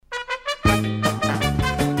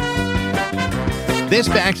This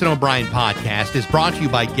Bax and O'Brien podcast is brought to you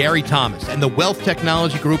by Gary Thomas and the Wealth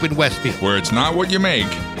Technology Group in Westfield. Where it's not what you make,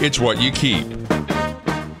 it's what you keep.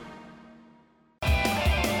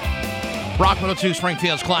 Rock 102,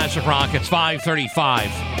 Springfield's Classic Rock. It's 5:35.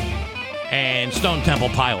 And Stone Temple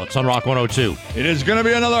Pilots on Rock 102. It is going to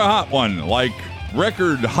be another hot one, like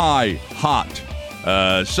record high hot.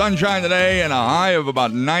 Sunshine today and a high of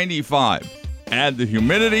about 95. Add the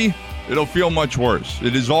humidity, it'll feel much worse.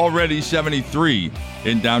 It is already 73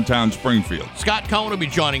 in downtown Springfield. Scott Cohen will be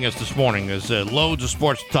joining us this morning. There's loads of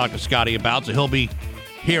sports to talk to Scotty about, so he'll be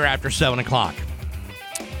here after 7 o'clock.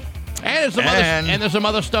 And there's some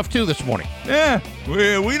other stuff, too, this morning. Yeah,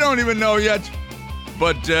 we don't even know yet,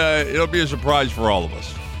 but it'll be a surprise for all of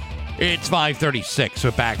us. It's 5:36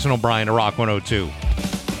 with Bax and O'Brien to Rock 102.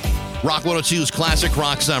 Rock 102's Classic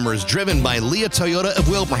Rock Summer is driven by Leah Toyota of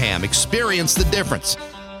Wilbraham. Experience the difference.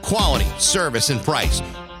 Quality, service, and price.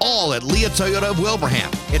 All at Leah Toyota of Wilbraham.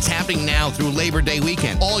 It's happening now through Labor Day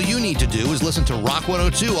weekend. All you need to do is listen to Rock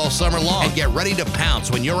 102 all summer long and get ready to pounce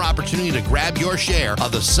when your opportunity to grab your share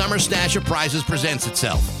of the summer stash of prizes presents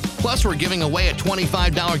itself. Plus, we're giving away a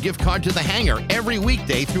 $25 gift card to the Hangar every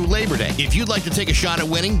weekday through Labor Day. If you'd like to take a shot at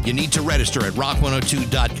winning, you need to register at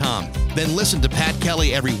rock102.com. Then listen to Pat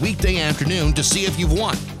Kelly every weekday afternoon to see if you've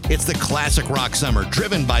won. It's the Classic Rock Summer,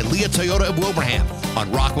 driven by Leah Toyota of Wilbraham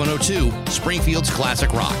on Rock 102, Springfield's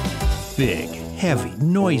Classic Rock. Big, heavy,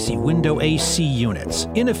 noisy window AC units.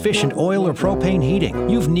 Inefficient oil or propane heating.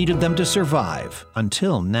 You've needed them to survive.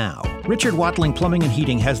 Until now. Richard Watling Plumbing and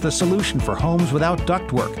Heating has the solution for homes without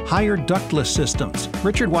ductwork. Higher ductless systems.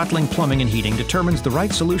 Richard Watling Plumbing and Heating determines the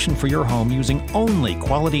right solution for your home using only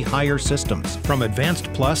quality higher systems. From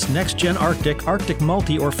Advanced Plus, Next Gen Arctic, Arctic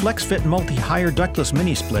Multi, or FlexFit Multi Higher Ductless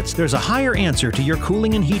Mini Splits, there's a higher answer to your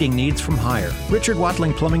cooling and heating needs from Higher. Richard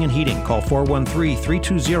Watling Plumbing and Heating. Call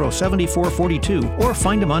 413-320-7442 or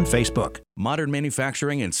find them on Facebook. Modern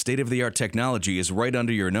manufacturing and state-of-the-art technology is right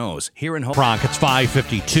under your nose. Here in Rock, it's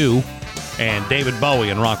 5:52, and David Bowie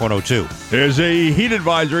in Rock 102. There's a heat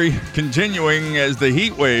advisory continuing as the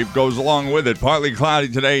heat wave goes along with it. Partly cloudy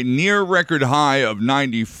today, near record high of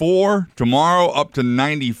 94. Tomorrow up to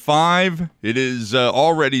 95. It is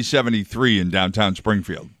already 73 in downtown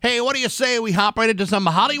Springfield. Hey, what do you say we hop right into some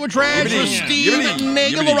Hollywood trash with Steve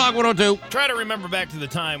Nagel of Rock 102? Try to remember back to the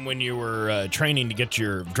time when you were training to get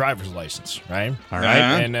your driver's license, right? All right.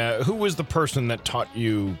 And who was the person that taught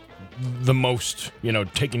you the most,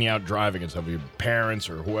 taking you out driving and stuff? Your parents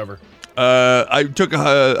or whoever? I took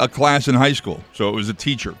a class in high school, so it was a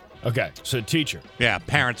teacher. Okay, so teacher. Yeah,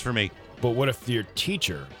 parents for me. But what if your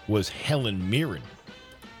teacher was Helen Mirren?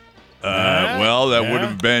 Well, that would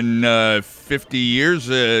have been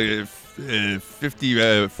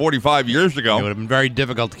 45 years ago. It would have been very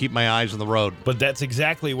difficult to keep my eyes on the road. But that's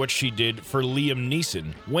exactly what she did for Liam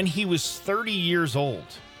Neeson when he was 30 years old.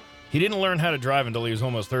 He didn't learn how to drive until he was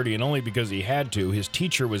almost 30, and only because he had to. His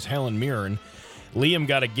teacher was Helen Mirren. Liam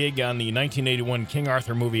got a gig on the 1981 King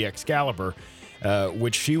Arthur movie Excalibur,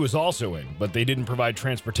 which she was also in, but they didn't provide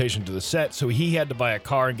transportation to the set, so he had to buy a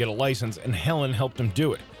car and get a license, and Helen helped him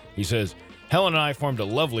do it. He says, Helen and I formed a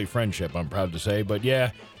lovely friendship, I'm proud to say, but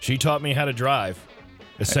yeah, she taught me how to drive,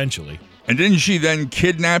 essentially. And didn't she then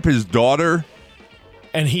kidnap his daughter?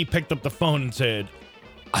 And he picked up the phone and said,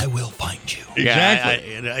 I will find you.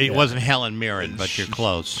 Exactly. Yeah, it wasn't Helen Mirren, but you're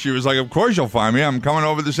close. She was like, of course you'll find me. I'm coming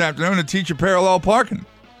over this afternoon to teach you parallel parking.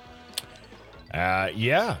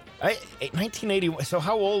 Yeah. 1981. So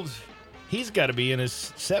how old? He's got to be in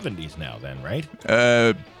his 70s now then, right?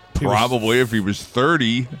 Probably if he was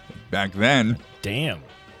 30 back then. Damn.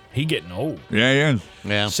 He getting old. Yeah, he is.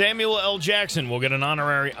 Yeah. Samuel L. Jackson will get an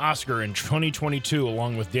honorary Oscar in 2022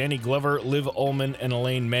 along with Danny Glover, Liv Ullmann, and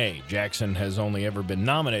Elaine May. Jackson has only ever been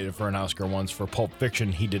nominated for an Oscar once for Pulp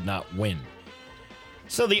Fiction. He did not win.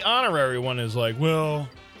 So the honorary one is like, well...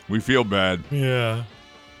 We feel bad. Yeah.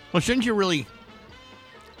 Well, shouldn't you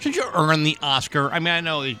earn the Oscar? I mean, I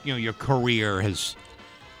know your career has,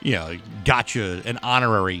 got you an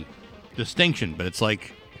honorary distinction, but it's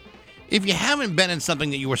like, if you haven't been in something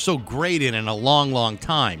that you were so great in a long, long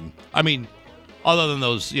time, I mean, other than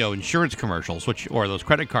those, insurance commercials, or those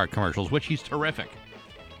credit card commercials, which he's terrific.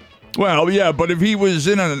 Well, yeah, but if he was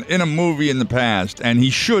in a movie in the past and he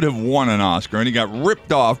should have won an Oscar and he got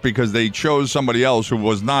ripped off because they chose somebody else who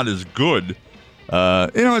was not as good,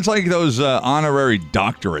 it's like those honorary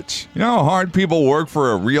doctorates. You know how hard people work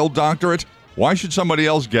for a real doctorate? Why should somebody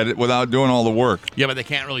else get it without doing all the work? Yeah, but they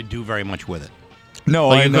can't really do very much with it.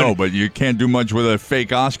 No, I know, but you can't do much with a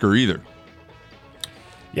fake Oscar either.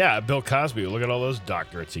 Yeah, Bill Cosby. Look at all those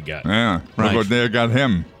doctorates he got. Yeah, right. Look what they got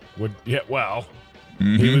him.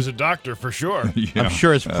 He was a doctor for sure. Yeah. I'm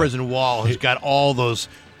sure his prison wall has got all of those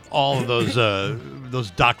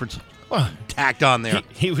doctorates tacked on there.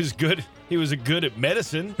 He was good. He was good at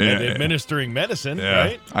medicine Yeah, and yeah. administering medicine, Yeah.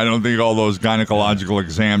 right? I don't think all those gynecological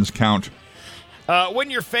exams count.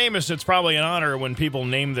 When you're famous, it's probably an honor when people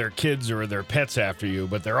name their kids or their pets after you,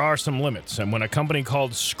 but there are some limits. And when a company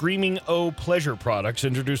called Screaming O Pleasure Products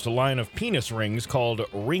introduced a line of penis rings called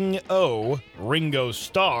Ring O, Ringo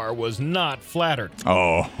Starr was not flattered.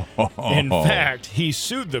 Oh. In fact, he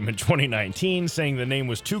sued them in 2019, saying the name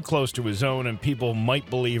was too close to his own and people might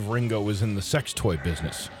believe Ringo was in the sex toy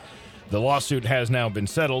business. The lawsuit has now been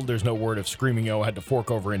settled. There's no word if Screaming O had to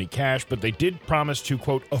fork over any cash, but they did promise to,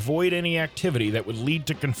 quote, avoid any activity that would lead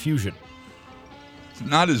to confusion. It's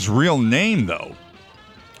not his real name, though.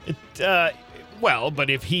 Well, but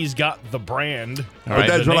if he's got the brand. But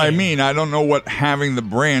that's the what I name- mean. I don't know what having the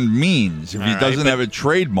brand means. If he All right, doesn't but- have it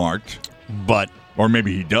trademarked, But or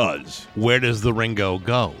maybe he does. where does the Ringo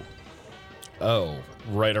go? Oh,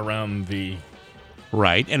 right around the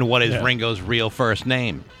Right. And what is Yeah. Ringo's real first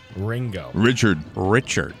name? Ringo. Richard.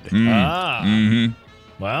 Richard. Ah. Mm-hmm.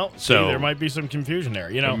 Well, So- there might be some confusion there.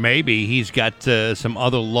 You know, Maybe he's got some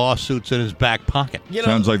other lawsuits in his back pocket.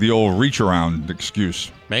 Sounds like the old reach around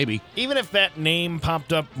excuse. Maybe. even if that name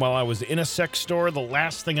popped up while I was in a sex store, the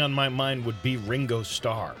last thing on my mind would be Ringo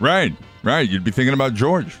Starr. Right. You'd be thinking about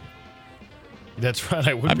George. That's right.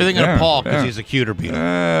 I would I'd be thinking Yeah, of Paul because yeah. he's a cuter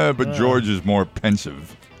beater. But George is more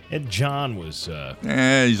pensive. And John was.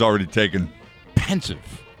 He's already taken. Pensive.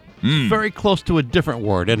 Very close to a different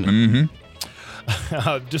word, isn't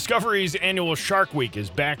it? Discovery's annual Shark Week is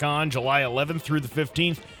back on July 11th through the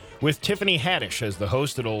 15th with Tiffany Haddish as the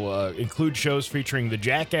host. It'll include shows featuring the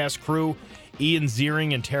Jackass crew, Ian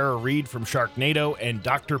Ziering and Tara Reid from Sharknado, and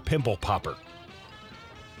Dr. Pimple Popper.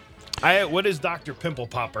 What does Dr. Pimple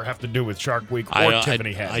Popper have to do with Shark Week or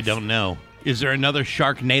Tiffany Haddish? I don't know. Is there another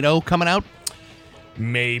Sharknado coming out?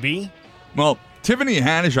 Maybe. Well, Tiffany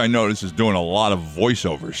Haddish, I notice, is doing a lot of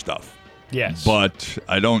voiceover stuff. Yes. But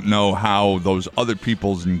I don't know how those other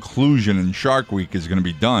people's inclusion in Shark Week is going to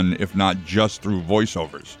be done, if not just through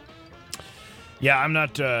voiceovers. Yeah, I'm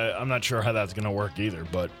not sure how that's going to work either,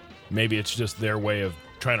 but maybe it's just their way of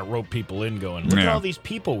trying to rope people in going, look at Yeah. all these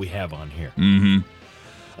people we have on here. Mm-hmm.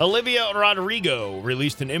 Olivia Rodrigo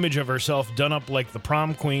released an image of herself done up like the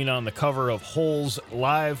prom queen on the cover of Hole's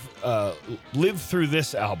Live Through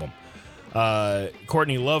This album.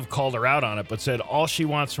 Courtney Love called her out on it, but said all she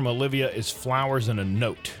wants from Olivia is flowers and a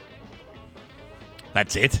note.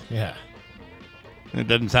 That's it? Yeah. It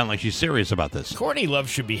doesn't sound like she's serious about this. Courtney Love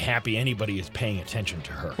should be happy anybody is paying attention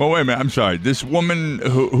to her. Well, wait a minute. I'm sorry. This woman,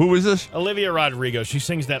 who is this? Olivia Rodrigo, she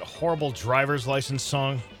sings that horrible driver's license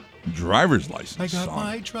song. Driver's license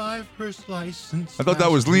song. driver's license. I thought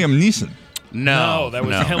that was Liam Neeson. No, that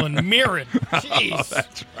was Helen Mirren. Jeez.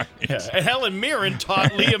 That's right. Yeah. And Helen Mirren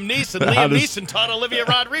taught Liam Neeson. How Liam does- Neeson taught Olivia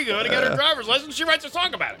Rodrigo how to get her driver's license. She writes a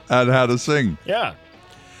song about it. And how to sing. Yeah.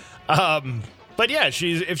 But yeah,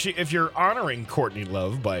 if you're honoring Courtney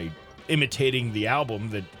Love by imitating the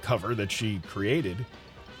album cover that she created,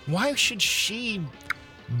 why should she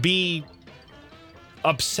be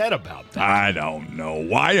upset about that? I don't know.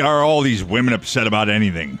 Why are all these women upset about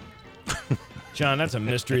anything? John, that's a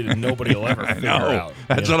mystery that nobody will ever figure out.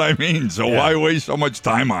 That's what I mean. So Yeah. why waste so much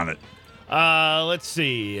time on it? Let's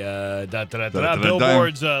see.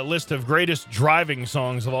 Billboard's list of greatest driving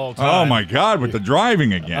songs of all time. Oh my God, with the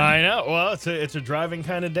driving again. I know. Well, it's a driving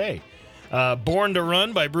kind of day. Born to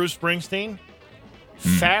Run by Bruce Springsteen.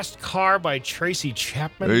 Fast Car by Tracy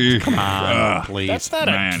Chapman. Come on, please. That's not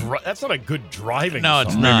man. that's not a good driving No, song.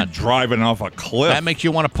 it's Maybe not. driving off a cliff. That makes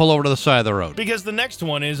you want to pull over to the side of the road. Because the next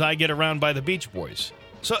one is I Get Around by the Beach Boys.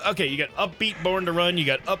 So, okay, you got upbeat Born to Run, you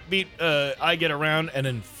got upbeat I Get Around, and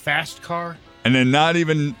then Fast Car. And then not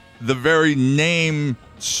even the very name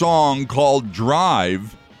song called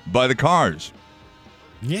Drive by the Cars.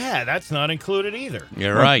 Yeah, that's not included either.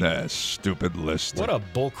 You're right. What a stupid list. What a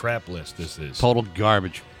bullcrap list this is. Total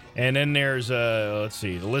garbage. And then there's, let's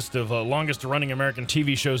see, the list of longest-running American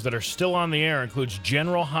TV shows that are still on the air includes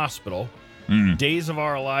General Hospital, Days of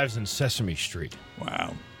Our Lives, and Sesame Street.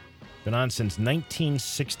 Wow. Been on since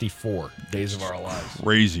 1964, Days of Our Lives.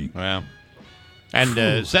 Crazy. Wow.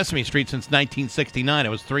 And Sesame Street since 1969. It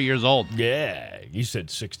was 3 years old. Yeah, you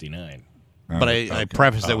said 69. But I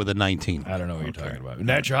prefaced it with a 19. I don't know what you're talking about.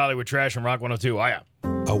 That's your Hollywood Trash on Rock 102. Hiya.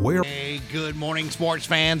 Hey, good morning, sports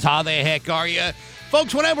fans. How the heck are you?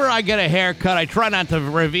 Folks, whenever I get a haircut, I try not to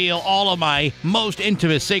reveal all of my most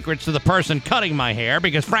intimate secrets to the person cutting my hair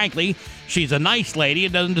because, frankly, she's a nice lady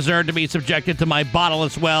and doesn't deserve to be subjected to my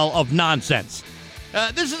bottomless well of nonsense.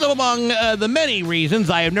 This is among the many reasons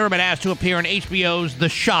I have never been asked to appear in HBO's The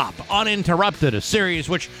Shop, Uninterrupted, a series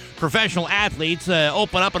which professional athletes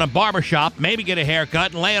open up in a barbershop, maybe get a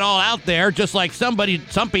haircut, and lay it all out there just like some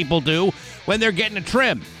people do when they're getting a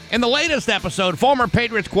trim. In the latest episode, former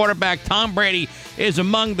Patriots quarterback Tom Brady is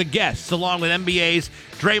among the guests, along with NBA's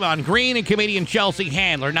Draymond Green and comedian Chelsea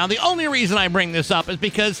Handler. Now, the only reason I bring this up is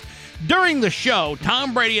because during the show,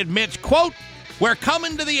 Tom Brady admits, quote, "We're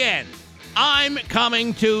coming to the end. I'm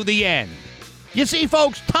coming to the end." You see,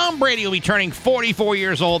 folks, Tom Brady will be turning 44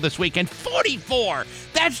 years old this weekend. 44!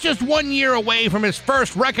 That's just 1 year away from his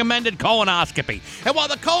first recommended colonoscopy. And while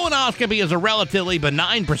the colonoscopy is a relatively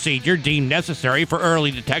benign procedure deemed necessary for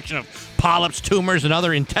early detection of polyps, tumors, and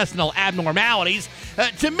other intestinal abnormalities,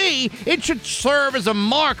 to me, it should serve as a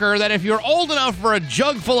marker that if you're old enough for a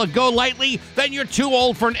jug full of Go Lightly, then you're too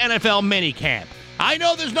old for an NFL minicamp. I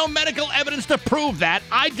know there's no medical evidence to prove that.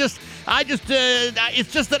 It's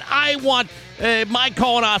just that I want my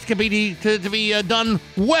colonoscopy to be done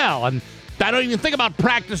well, and I don't even think about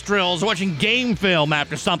practice drills or watching game film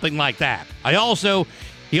after something like that. He also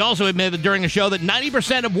admitted during the show that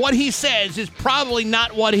 90% of what he says is probably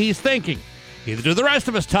not what he's thinking. Neither do the rest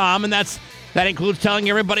of us, Tom, and that includes telling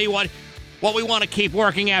everybody what we want to keep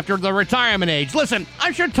working after the retirement age. Listen,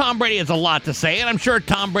 I'm sure Tom Brady has a lot to say, and I'm sure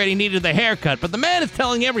Tom Brady needed the haircut, but the man is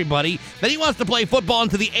telling everybody that he wants to play football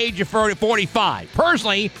until the age of 45.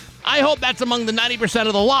 Personally, I hope that's among the 90%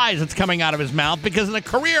 of the lies that's coming out of his mouth, because in a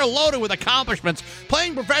career loaded with accomplishments,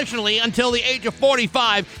 playing professionally until the age of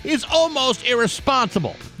 45 is almost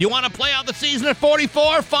irresponsible. You want to play out the season at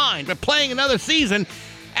 44? Fine, but playing another season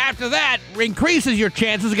after that increases your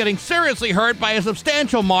chances of getting seriously hurt by a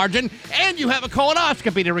substantial margin, and you have a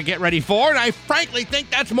colonoscopy to get ready for, and I frankly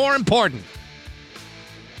think that's more important.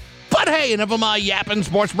 But hey, enough of my yapping.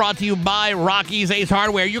 Sports brought to you by Rocky's Ace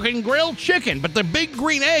Hardware. You can grill chicken, but the Big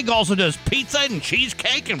Green Egg also does pizza and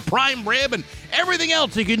cheesecake and prime rib and everything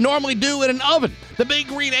else you could normally do in an oven. The Big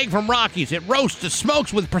Green Egg from Rocky's. It roasts, it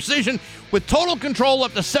smokes with precision, with total control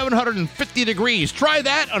up to 750 degrees. Try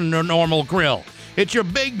that on a normal grill. It's your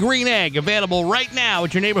Big Green Egg, available right now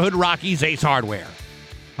at your neighborhood Rocky's Ace Hardware.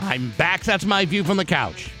 I'm back. That's my view from the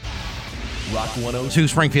couch. Rock 102.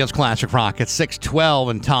 Springfield's Classic Rock at 6:12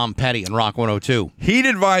 and Tom Petty and Rock 102. Heat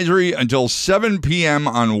advisory until 7 p.m.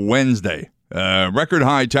 on Wednesday. Record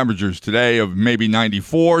high temperatures today of maybe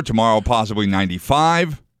 94, tomorrow possibly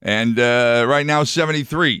 95, and right now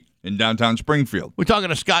 73 in downtown Springfield. We're talking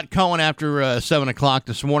to Scott Cohen after 7 o'clock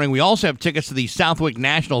this morning. We also have tickets to the Southwick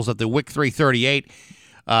Nationals at the WIC 338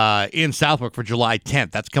 in Southwick for July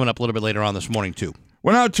 10th. That's coming up a little bit later on this morning, too.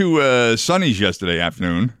 Went out to Sonny's yesterday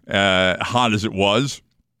afternoon, hot as it was,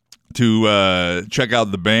 to check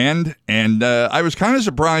out the band, and I was kind of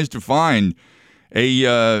surprised to find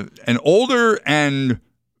an older and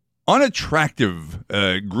unattractive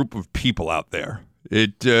group of people out there.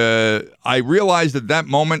 I realized at that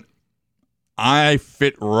moment I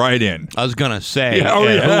fit right in. I was going to say, who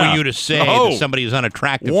are you to say that somebody is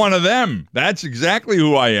unattractive? One of them. That's exactly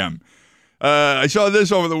who I am. I saw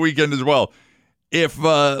this over the weekend as well. If,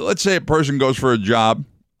 let's say, a person goes for a job,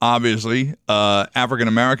 obviously,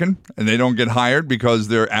 African-American, and they don't get hired because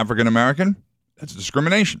they're African-American, that's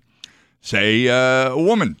discrimination. Say a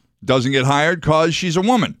woman doesn't get hired because she's a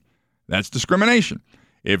woman. That's discrimination.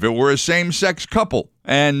 If it were a same-sex couple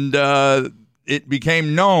and it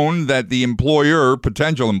became known that the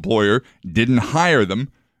potential employer, didn't hire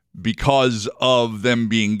them because of them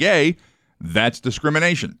being gay, that's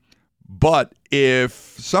discrimination. But if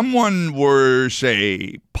someone were,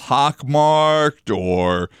 say, pockmarked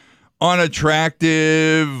or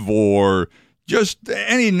unattractive or just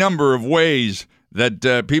any number of ways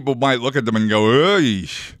that people might look at them and go,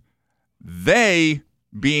 "Eesh," they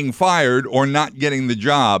being fired or not getting the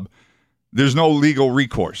job, there's no legal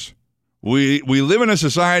recourse. We live in a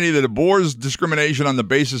society that abhors discrimination on the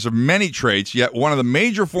basis of many traits, yet one of the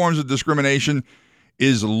major forms of discrimination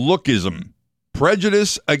is lookism.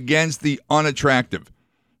 Prejudice against the unattractive.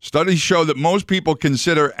 Studies show that most people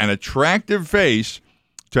consider an attractive face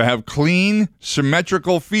to have clean,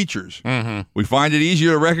 symmetrical features. Mm-hmm. We find it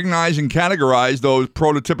easier to recognize and categorize those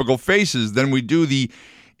prototypical faces than we do the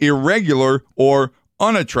irregular or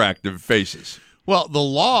unattractive faces. Well, the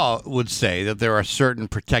law would say that there are certain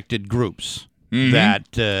protected groups that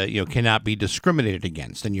cannot be discriminated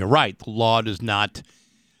against. And you're right, the law does not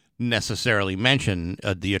necessarily mention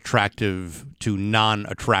the attractive to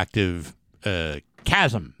non-attractive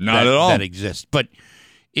chasm that exists. But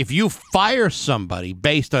if you fire somebody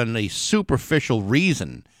based on a superficial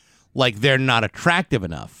reason, like they're not attractive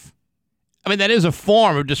enough, I mean, that is a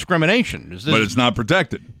form of discrimination. But it's not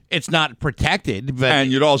protected. It's not protected, but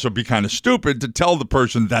And you'd also be kind of stupid to tell the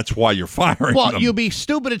person that's why you're firing well, them. you'd be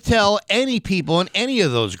stupid to tell any people in any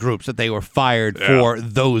of those groups that they were fired for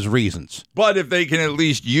those reasons. But if they can at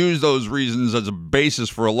least use those reasons as a basis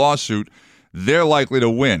for a lawsuit, they're likely to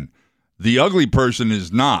win. The ugly person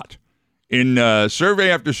is not. In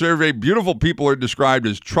survey after survey, beautiful people are described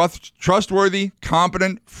as trustworthy,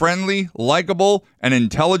 competent, friendly, likable, and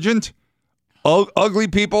intelligent. Ugly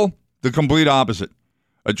people, the complete opposite.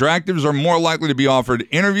 Attractives are more likely to be offered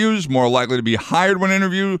interviews, more likely to be hired when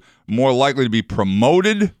interviewed, more likely to be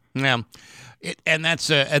promoted. Yeah, and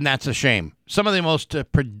that's a shame. Some of the most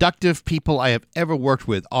productive people I have ever worked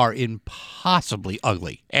with are impossibly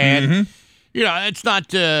ugly, and you know it's not.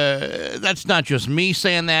 That's not just me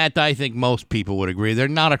saying that. I think most people would agree they're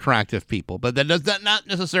not attractive people, but that does not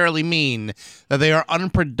necessarily mean that they are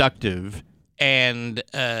unproductive and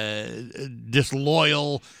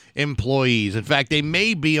disloyal employees. In fact, they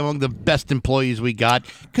may be among the best employees we got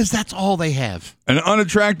because that's all they have. An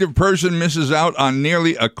unattractive person misses out on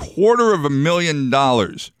nearly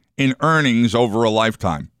 $250,000 in earnings over a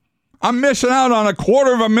lifetime. I'm missing out on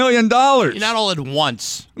 $250,000. You're not all at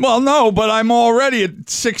once. Well, no, but I'm already at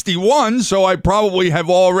 61, so I probably have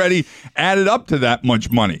already added up to that much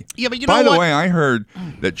money. Yeah, but you know By what? the way, I heard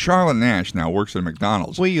that Charlotte Nash now works at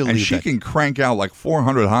McDonald's, Will you and leave she that? can crank out like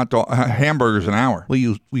 400 hamburgers an hour. Will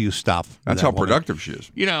you stop? That's that how woman? productive she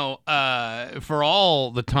is. You know, for all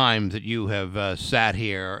the times that you have sat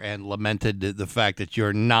here and lamented the fact that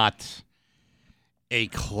you're not a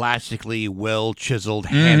classically well-chiseled,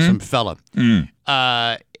 handsome fella, you,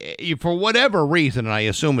 for whatever reason, and I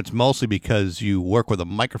assume it's mostly because you work with a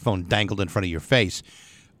microphone dangled in front of your face,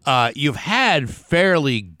 you've had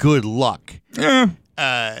fairly good luck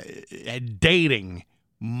dating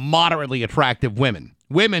moderately attractive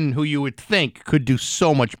women who you would think could do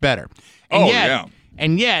so much better.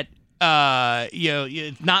 And yet, you know,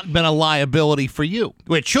 it's not been a liability for you.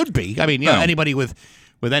 Well, it should be. I mean, you know, anybody with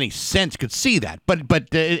any sense could see that, but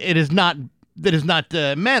it is not. That has not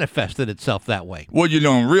manifested itself that way. What you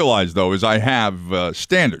don't realize, though, is I have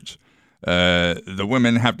standards. The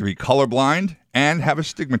women have to be colorblind and have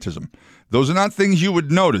astigmatism. Those are not things you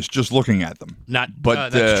would notice just looking at them.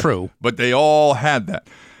 That's true. But they all had that.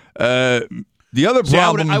 The other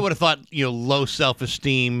problem... I would have thought, you know, low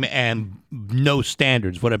self-esteem and no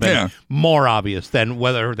standards would have been more obvious than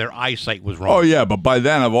whether their eyesight was wrong. Oh, yeah, but by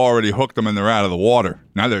then I've already hooked them and they're out of the water.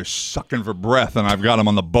 Now they're sucking for breath and I've got them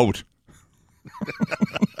on the boat.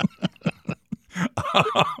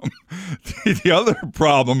 The other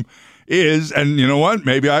problem is, and you know what?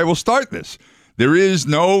 Maybe I will start this. There is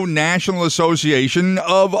no National Association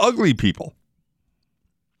of Ugly People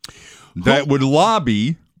that would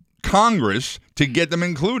lobby Congress to get them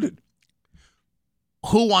included.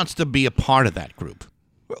 Who wants to be a part of that group?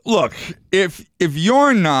 Look, if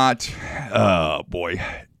you're not,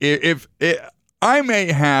 if I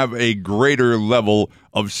may have a greater level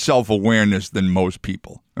of self-awareness than most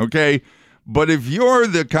people, okay? But if you're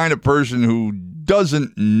the kind of person who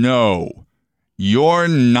doesn't know you're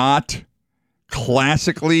not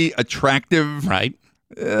classically attractive, right?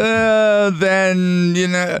 Then, you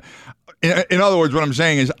know, in other words, what I'm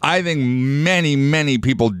saying is I think many, many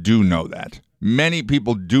people do know that. Many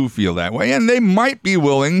people do feel that way, and they might be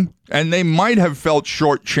willing, and they might have felt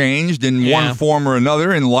shortchanged in one form or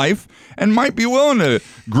another in life, and might be willing to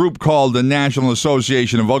group called the National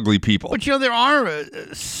Association of Ugly People. But, you know, there are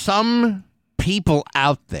some people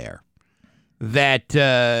out there that,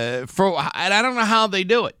 and I don't know how they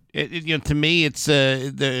do it. You know, to me, it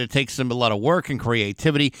takes them a lot of work and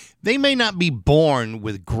creativity. They may not be born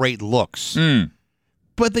with great looks,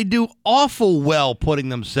 but they do awful well putting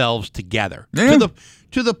themselves together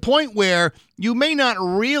to the point where you may not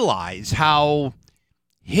realize how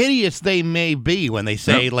hideous they may be when they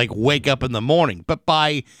say, like, wake up in the morning. But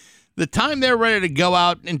by the time they're ready to go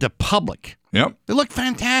out into public, they look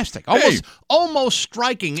fantastic, almost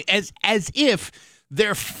striking, as if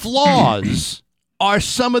their flaws are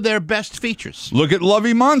some of their best features. Look at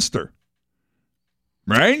Lovey Monster,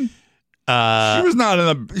 right? She was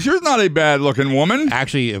not a bad looking woman.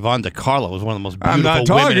 Actually, Yvonne DiCarlo was one of the most beautiful I'm not women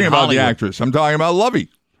talking in about Hollywood. the actress. I'm talking about Lovey.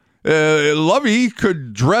 Lovey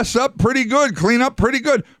could dress up pretty good, clean up pretty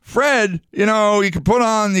good. Fred, you know, he could put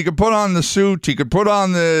on the suit, he could put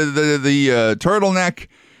on the turtleneck.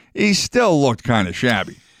 He still looked kind of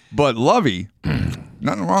shabby. But Lovey,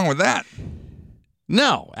 nothing wrong with that.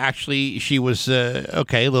 No, actually, she was a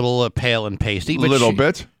little pale and pasty. But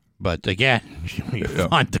bit. But again,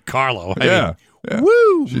 Yvonne DiCarlo. Yeah.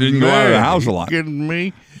 Woo! She didn't go out of the house a lot. Kidding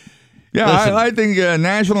me? Yeah, Listen. I think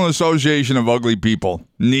National Association of Ugly People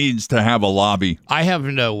needs to have a lobby. I have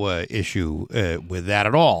no issue with that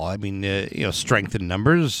at all. I mean, strength in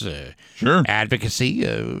numbers, Sure. advocacy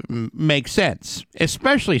makes sense,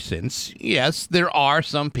 especially since, yes, there are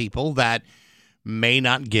some people that may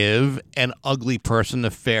not give an ugly person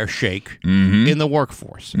a fair shake in the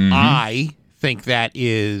workforce. I think that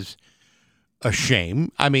is a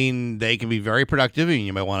shame. I mean, they can be very productive, and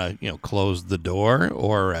you might want to, close the door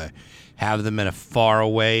or have them in a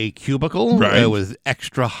faraway cubicle Right. with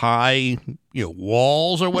extra high,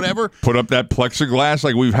 walls or whatever. Put up that plexiglass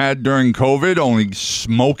like we've had during COVID, only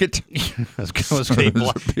smoke it.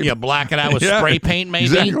 Black it out with Yeah, spray paint, maybe.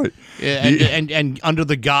 exactly. And under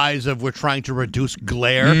the guise of we're trying to reduce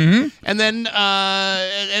glare, and then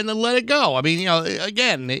let it go. I mean,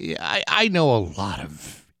 again, I know a lot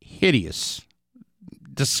of hideous,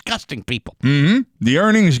 disgusting people. The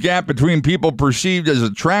earnings gap between people perceived as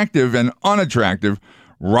attractive and unattractive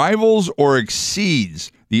rivals or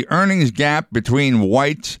exceeds the earnings gap between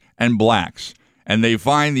whites and blacks. And they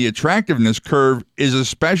find the attractiveness curve is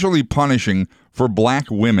especially punishing for black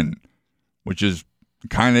women, which is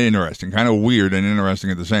kind of interesting, kind of weird and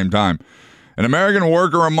interesting at the same time. An American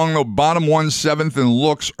worker among the bottom 1/7 in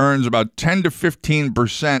looks earns about 10 to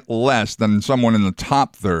 15% less than someone in the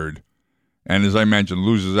top third. And as I mentioned,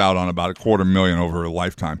 loses out on about $250,000 over a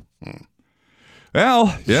lifetime.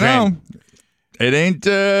 Well, it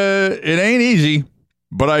ain't easy,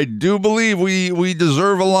 but I do believe we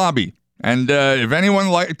deserve a lobby. And if anyone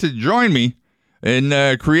would like to join me in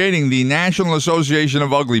creating the National Association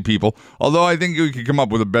of Ugly People, although I think we could come up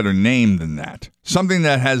with a better name than that, something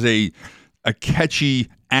that has a catchy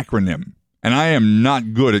acronym. And I am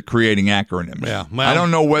not good at creating acronyms. Yeah, well- I don't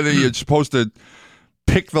know whether you're supposed to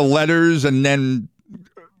pick the letters and then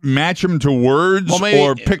match them to words, Well, maybe-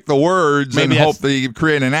 or pick the words and maybe hope that's- they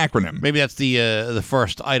create an acronym. Maybe that's the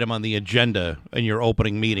first item on the agenda in your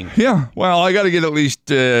opening meeting. Yeah, well, I got to get at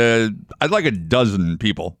least, I'd like a dozen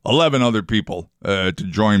people, 11 other people to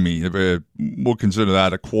join me. We'll consider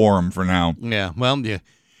that a quorum for now. Yeah, well,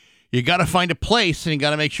 you got to find a place, and you got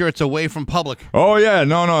to make sure it's away from public. Oh, yeah,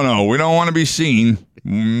 no. We don't want to be seen.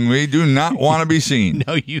 We do not want to be seen.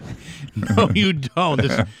 No, you don't.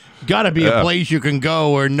 There's got to be a place you can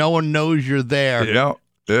go where no one knows you're there.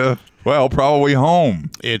 Yeah. Well, probably home.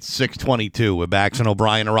 It's 6:22 with Bax and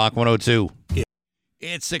O'Brien at Rock 102.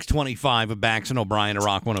 It's 6:25 with Bax and O'Brien at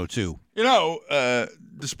Rock 102.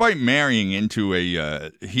 Despite marrying into a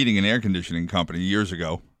heating and air conditioning company years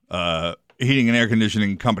ago, heating and air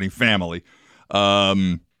conditioning company family,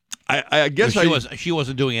 I guess She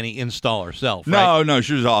wasn't doing any install herself, right? No,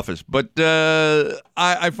 she was office. But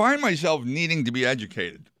I find myself needing to be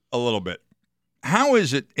educated a little bit. How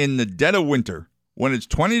is it in the dead of winter when it's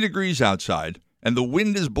 20 degrees outside and the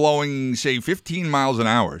wind is blowing, say, 15 miles an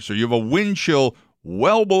hour, so you have a wind chill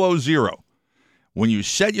well below zero? When you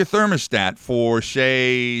set your thermostat for,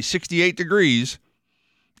 say, 68 degrees,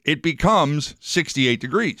 it becomes 68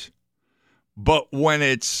 degrees. But when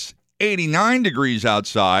it's 89 degrees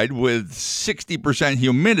outside with 60%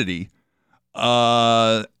 humidity,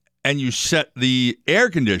 and you set the air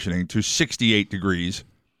conditioning to 68 degrees,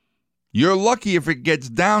 you're lucky if it gets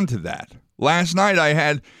down to that. Last night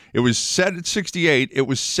it was set at 68, it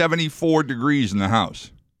was 74 degrees in the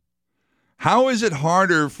house. How is it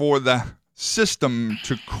harder for the system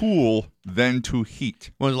to cool than to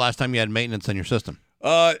heat? When was the last time you had maintenance on your system?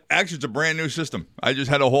 Actually, it's a brand new system. I just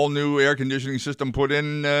had a whole new air conditioning system put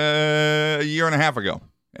in a year and a half ago.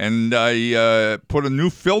 And I put a new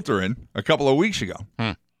filter in a couple of weeks ago.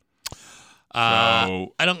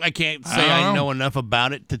 I can't say I know enough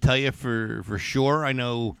about it to tell you for sure. I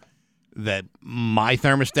know that my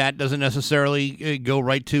thermostat doesn't necessarily go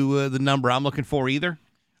right to the number I'm looking for either.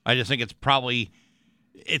 I just think it's probably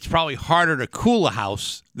harder to cool a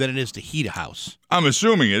house than it is to heat a house. I'm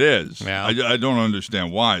assuming it is. Yeah. I don't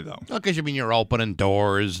understand why, though. Because you're opening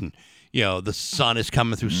doors and the sun is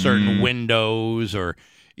coming through certain windows, or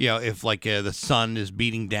if the sun is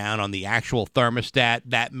beating down on the actual thermostat,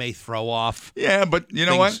 that may throw off. Yeah, but you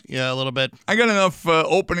know what? Yeah, a little bit. I got enough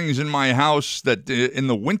openings in my house that in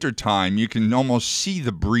the wintertime you can almost see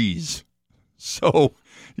the breeze. So,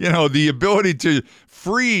 the ability to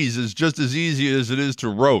freeze is just as easy as it is to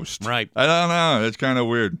roast. Right. I don't know. It's kind of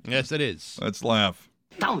weird. Yes, it is. Let's laugh.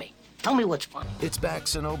 Tell me what's funny. It's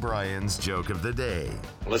Bax and O'Brien's Joke of the Day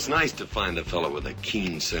Well, it's nice to find a fellow with a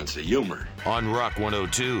keen sense of humor. on Rock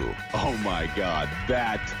 102. Oh my God,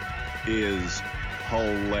 that is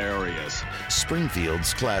hilarious.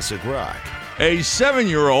 Springfield's classic rock. A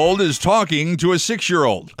 7-year-old is talking to a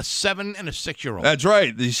 6-year-old. A 7 and a 6-year-old. That's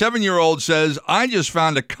right. The 7-year-old says, I just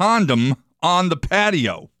found a condom on the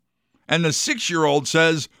patio. And the 6-year-old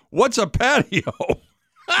says, what's a patio?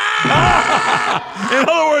 In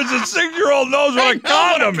other words, the 6-year-old knows what a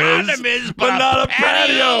condom is, but not a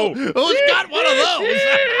patio. Who's got one of those?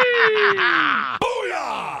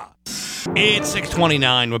 Booyah! It's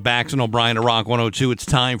 6:29 with Bax and O'Brien at Rock 102. It's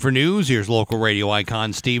time for news. Here's local radio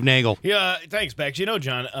icon Steve Nagel. Yeah, thanks, Bax. You know,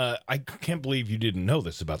 John, I can't believe you didn't know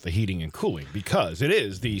this about the heating and cooling, because it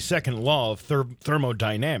is the second law of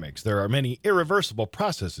thermodynamics. There are many irreversible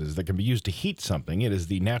processes that can be used to heat something. It is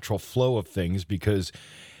the natural flow of things because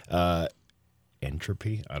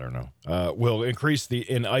entropy, I don't know, will increase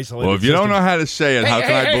in isolated Well, if you don't systems. know how to say it, how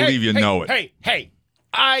can I believe you know it? Hey,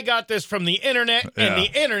 I got this from the internet, and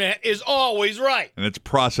the internet is always right. And it's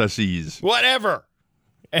processes. Whatever.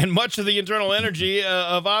 And much of the internal energy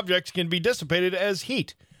of objects can be dissipated as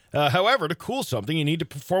heat. However, to cool something, you need to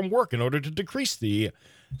perform work in order to decrease the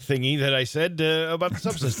thingy that I said about the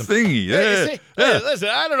subsystem. Thingy, yeah. Listen,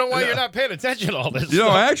 I don't know why you're not paying attention to all this You know,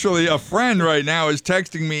 stuff. actually, a friend right now is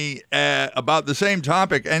texting me about the same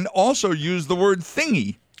topic and also used the word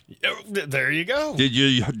thingy. There you go. Did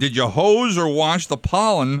you hose or wash the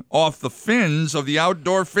pollen off the fins of the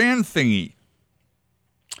outdoor fan thingy?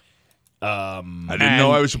 I didn't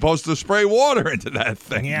know I was supposed to spray water into that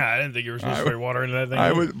thing. Yeah, I didn't think you were supposed to spray water into that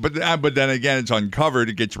thing. But then again, it's uncovered.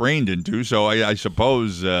 It gets rained into, so I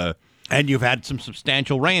suppose. And you've had some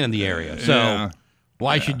substantial rain in the area, so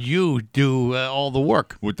why should you do all the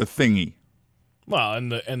work with the thingy? Well,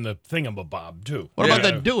 and the thingamabob too. What about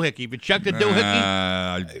the doohickey? Have you checked the doohickey?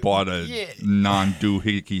 I bought a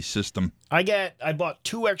non-doohickey system. I bought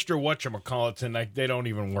 2 extra whatchamacallits, and they don't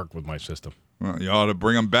even work with my system. Well, you ought to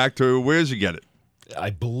bring them back to where'd you get it? I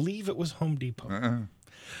believe it was Home Depot.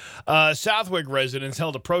 Southwick residents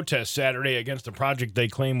held a protest Saturday against a project they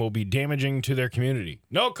claim will be damaging to their community.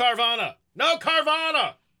 No Carvana! No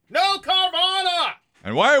Carvana! No Carvana!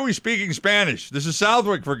 And why are we speaking Spanish? This is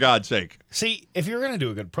Southwick, for God's sake. See, if you're going to do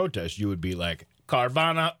a good protest, you would be like,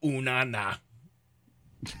 Carvana una na.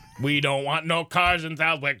 We don't want no cars in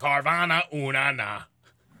Southwick. Carvana una na.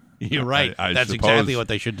 You're right. I That's suppose. exactly what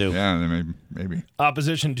they should do. Yeah, maybe.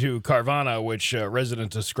 Opposition to Carvana, which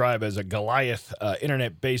residents describe as a Goliath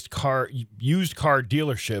internet-based used car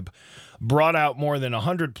dealership, brought out more than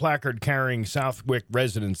 100 placard-carrying Southwick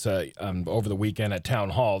residents over the weekend at Town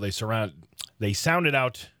Hall. They sounded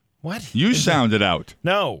out. What? You sounded out.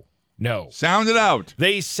 No. Sounded out.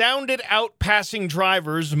 They sounded out passing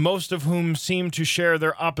drivers, most of whom seem to share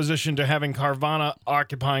their opposition to having Carvana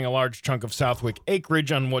occupying a large chunk of Southwick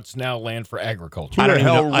acreage on what's now land for agriculture. Who the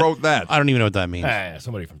hell wrote that? I don't even know what that means.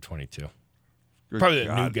 Somebody from 22. Good Probably the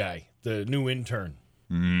God. new guy, the new intern.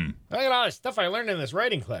 Look at all the stuff I learned in this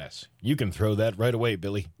writing class. You can throw that right away,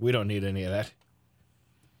 Billy. We don't need any of that.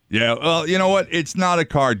 Yeah, well, you know what? It's not a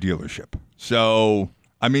car dealership. So,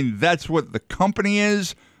 I mean, that's what the company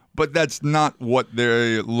is, but that's not what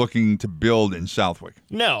they're looking to build in Southwick.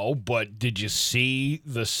 No, but did you see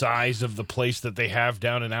the size of the place that they have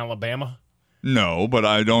down in Alabama? No, but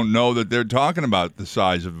I don't know that they're talking about the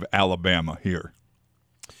size of Alabama here.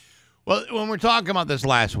 Well, when we're talking about this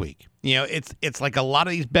last week, it's like a lot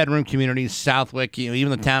of these bedroom communities, Southwick, even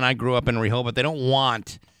the town I grew up in, Rehoboth, they don't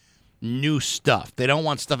want new stuff. They don't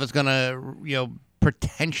want stuff that's going to,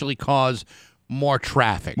 potentially cause more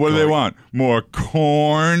traffic. What do they want? More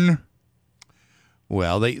corn?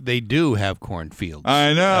 Well, they do have cornfields.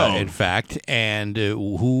 I know. In fact, and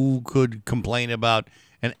who could complain about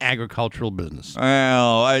an agricultural business?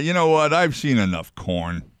 Well, you know what? I've seen enough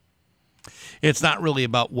corn. It's not really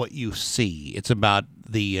about what you see. It's about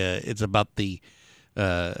the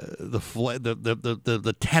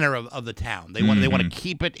tenor of the town. They want to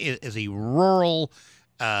keep it as a rural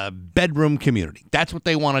bedroom community. That's what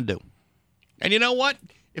they want to do. And you know what?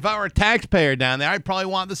 If I were a taxpayer down there, I'd probably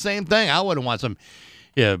want the same thing. I wouldn't want some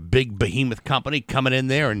big behemoth company coming in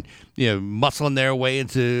there and muscling their way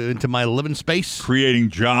into my living space,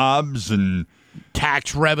 creating jobs and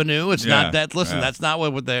tax revenue. It's not that. Listen, that's not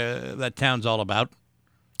what that town's all about.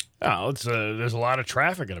 Oh, there's a lot of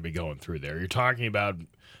traffic going to be going through there. You're talking about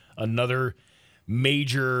another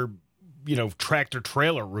major, tractor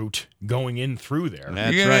trailer route going in through there.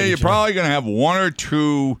 That's right. You're probably going to have one or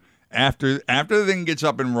two after the thing gets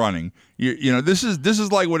up and running. This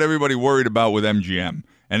is like what everybody worried about with MGM.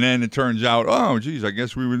 And then it turns out, oh, geez, I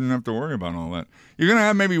guess we wouldn't have to worry about all that. You're going to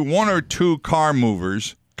have maybe one or two car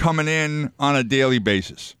movers coming in on a daily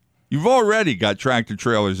basis. You've already got tractor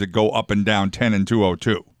trailers that go up and down 10 and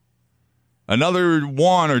 202. Another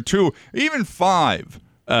one or two, even 5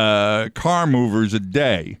 car movers a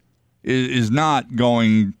day is not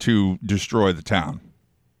going to destroy the town.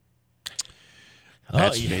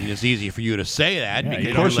 It's easy for you to say that because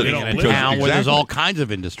of course you're living in a town where there's all kinds of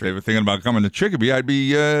If industry. they were thinking about coming to Chicopee, I'd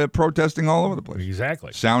be protesting all over the place.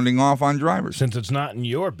 Exactly. Sounding off on drivers. Since it's not in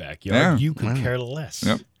your backyard, Yeah. you could care less.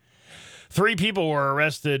 Yep. 3 people were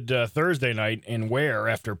arrested Thursday night in Ware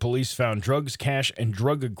after police found drugs, cash, and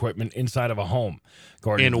drug equipment inside of a home.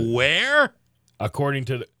 Where? According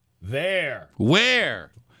to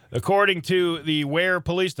Where? According to the Ware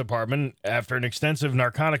Police Department, after an extensive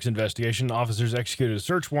narcotics investigation, officers executed a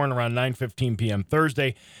search warrant around 9:15 p.m.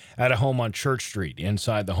 Thursday at a home on Church Street.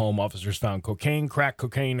 Inside the home, officers found cocaine, crack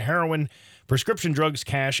cocaine, heroin, prescription drugs,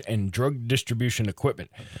 cash, and drug distribution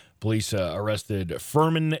equipment. Police arrested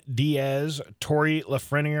Furman Diaz, Tori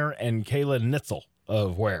Lafreniere, and Kayla Nitzel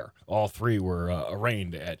of Ware. All 3 were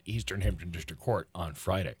arraigned at Eastern Hampton District Court on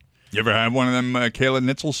Friday. You ever had one of them Kayla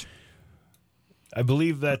Nitzels? I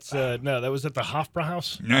believe that's no, that was at the Hofbräu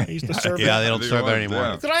House. They used to serve Yeah, it. they don't serve it anymore.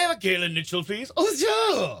 Yeah. Could I have a Kayla Nitzel, please?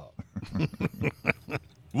 Oh, yeah.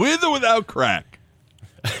 With or without crack?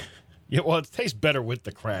 Yeah, well, it tastes better with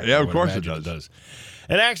the crack. Yeah, I of would course it imagine does.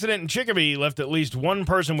 An accident in Chicopee left at least one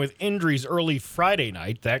person with injuries early Friday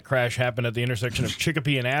night. That crash happened at the intersection of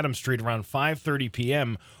Chicopee and Adams Street around 5:30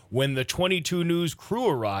 p.m. When the 22 News crew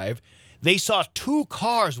arrived, they saw 2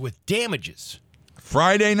 cars with damages.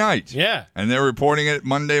 Friday night. Yeah. And they're reporting it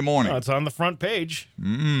Monday morning. It's on the front page.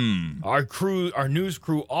 Our news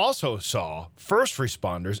crew also saw first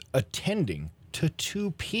responders attending to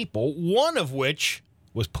 2 people, one of which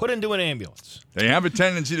was put into an ambulance. They have a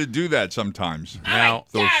tendency to do that sometimes. Now,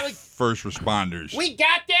 Those first responders. We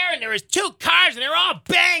got there and there was 2 cars and they were all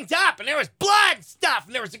banged up and there was blood and stuff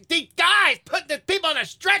and there was these guys putting the people on a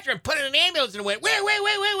stretcher and putting an ambulance and went wait,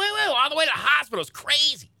 all the way to the hospital. It was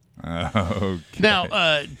crazy. Okay.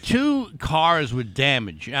 Now, 2 cars with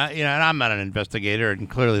damage. And I'm not an investigator, and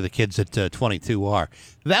clearly the kids at 22 are.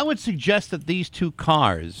 That would suggest that these 2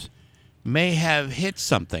 cars may have hit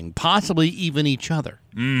something, possibly even each other.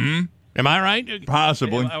 Mm-hmm. Am I right?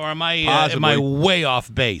 Possibly. Or am I way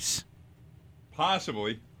off base?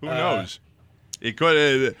 Possibly. Who knows? It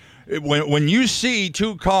could. When you see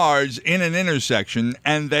 2 cars in an intersection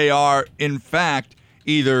and they are in fact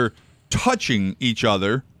either touching each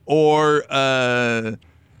other or a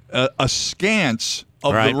scance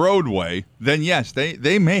of the roadway, then yes,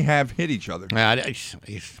 they may have hit each other.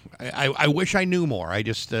 I wish I knew more. I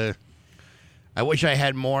just I wish I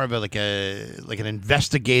had more of an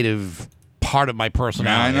investigative part of my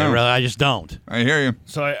personality. Yeah, I know. I just don't. I hear you.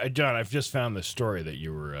 So, John, I've just found the story that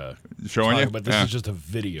you were showing talking you, about. This is just a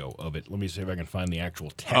video of it. Let me see if I can find the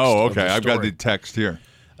actual text. Oh, of okay. the I've got story. the text here.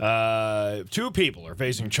 2 people are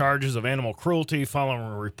facing charges of animal cruelty following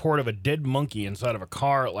a report of a dead monkey inside of a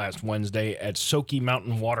car last Wednesday at Soki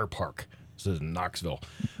Mountain Water Park. This is in Knoxville.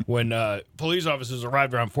 When police officers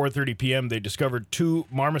arrived around 4:30 p.m., they discovered 2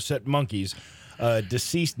 marmoset monkeys, a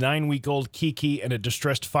deceased 9-week-old Kiki and a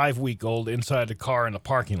distressed 5-week-old inside a car in the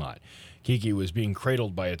parking lot. Kiki was being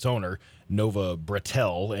cradled by its owner, Nova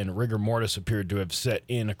Bretel, and rigor mortis appeared to have set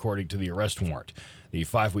in according to the arrest warrant. The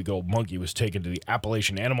 5-week-old monkey was taken to the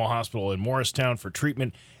Appalachian Animal Hospital in Morristown for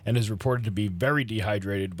treatment and is reported to be very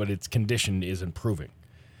dehydrated, but its condition is improving.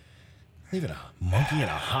 Leaving a monkey in a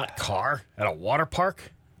hot car at a water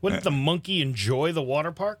park? Wouldn't the monkey enjoy the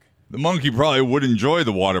water park? The monkey probably would enjoy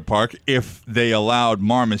the water park if they allowed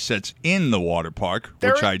marmosets in the water park,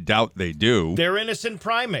 which I doubt they do. They're innocent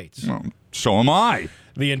primates. Well, so am I.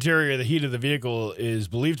 The interior, the heat of the vehicle is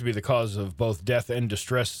believed to be the cause of both death and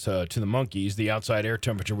distress to the monkeys. The outside air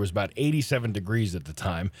temperature was about 87 degrees at the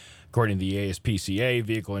time. According to the ASPCA,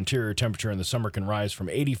 vehicle interior temperature in the summer can rise from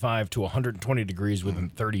 85 to 120 degrees within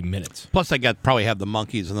 30 minutes. Plus, they probably have the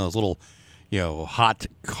monkeys in those little, hot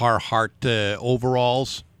Carhartt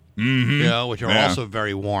overalls, which are also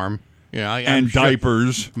very warm. And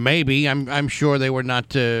diapers. Maybe I'm sure they were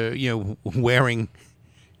not, wearing.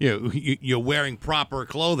 You're wearing proper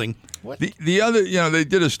clothing. What? The other, they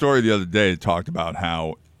did a story the other day that talked about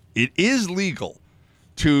how it is legal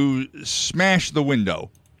to smash the window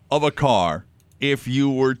of a car if you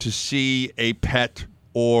were to see a pet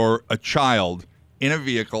or a child in a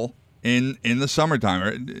vehicle in the summertime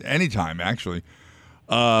or anytime actually.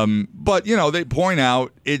 But they point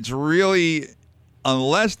out it's really,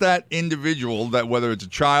 unless that individual, that whether it's a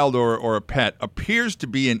child or a pet, appears to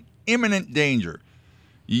be in imminent danger,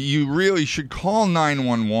 you really should call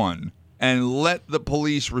 911 and let the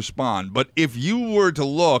police respond. But if you were to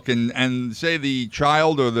look and say the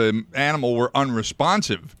child or the animal were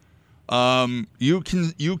unresponsive, you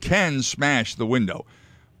can smash the window.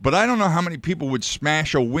 But I don't know how many people would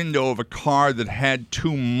smash a window of a car that had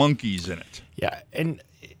 2 monkeys in it. Yeah, and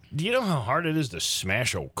do you know how hard it is to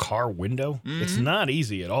smash a car window? It's not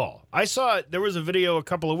easy at all. I saw there was a video a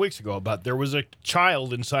couple of weeks ago about there was a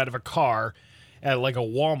child inside of a car at like a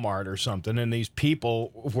Walmart or something, and these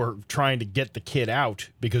people were trying to get the kid out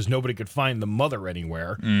because nobody could find the mother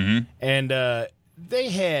anywhere. And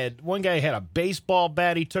one guy had a baseball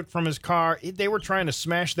bat he took from his car. They were trying to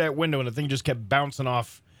smash that window, and the thing just kept bouncing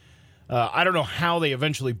off. I don't know how they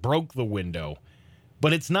eventually broke the window,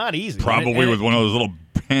 but it's not easy. Probably with one of those little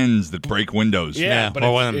pens that break windows. Yeah, but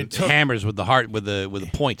or one of them hammers with the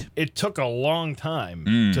point. It took a long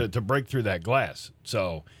time to break through that glass.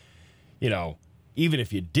 So, even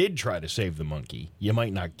if you did try to save the monkey, you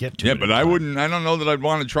might not get to it. Yeah, but I don't know that I'd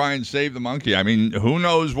want to try and save the monkey. I mean, who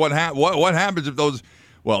knows what happens if those,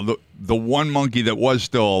 the one monkey that was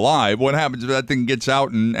still alive, what happens if that thing gets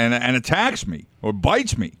out and attacks me or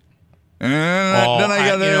bites me? And then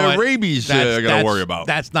I got rabies I got to worry about.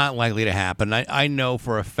 That's not likely to happen. I know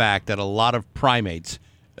for a fact that a lot of primates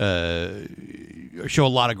show a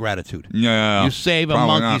lot of gratitude. Yeah, you save a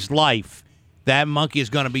monkey's life, that monkey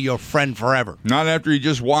is going to be your friend forever. Not after he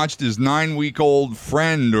just watched his 9-week-old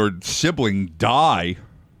friend or sibling die.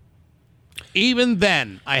 Even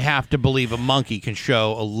then, I have to believe a monkey can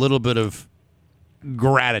show a little bit of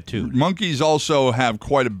gratitude. Monkeys also have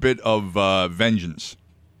quite a bit of vengeance.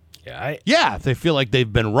 Yeah, if they feel like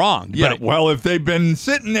they've been wronged. Yeah, well, if they've been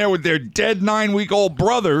sitting there with their dead 9-week-old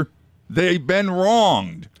brother, they've been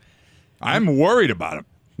wronged. I'm worried about them.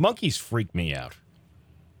 Monkeys freak me out.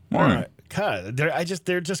 All right. God,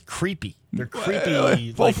 they're just creepy. They're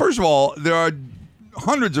creepy. Well, first of all, there are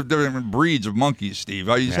hundreds of different breeds of monkeys, Steve.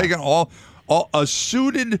 Are you taking all a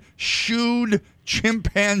suited, shoed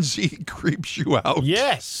chimpanzee creeps you out?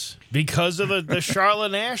 Yes, because of the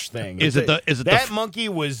Charlotte Nash thing. That monkey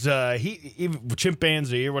was he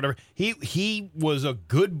chimpanzee or whatever. He was a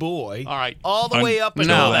good boy. All right, all the way up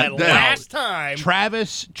until that last time.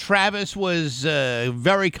 Travis was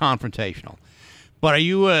very confrontational. But are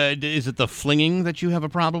you? Is it the flinging that you have a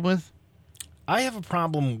problem with? I have a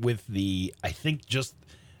problem with I think just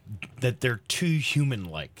that they're too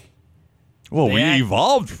human-like. Well, we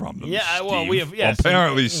evolved from them. Yeah, Steve. well, we have. Yes,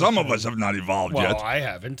 apparently, some of us have not evolved yet. Well, I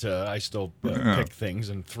haven't. I still pick things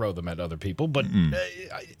and throw them at other people, but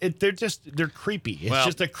they're creepy. It's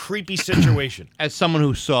just a creepy situation. As someone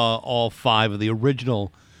who saw all 5 of the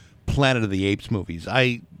original Planet of the Apes movies,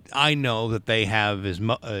 I know that they have as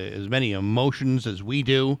many emotions as we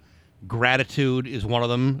do. Gratitude is one of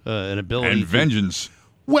them, an ability. And vengeance.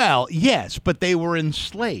 Well, yes, but they were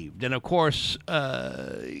enslaved. And, of course...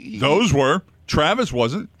 those were. Travis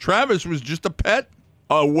wasn't. Travis was just a pet,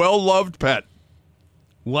 a well-loved pet.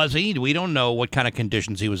 Was he? We don't know what kind of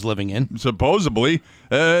conditions he was living in. Supposedly,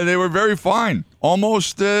 they were very fine.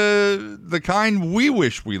 Almost the kind we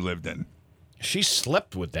wish we lived in. She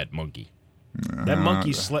slept with that monkey. That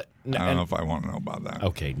monkey slept. I don't know if I want to know about that.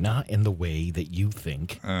 Okay, not in the way that you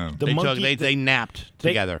think. They napped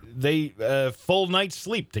together. They full night's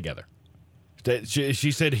sleep together.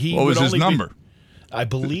 She said he. What was his number? I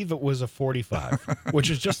believe it was a 45, which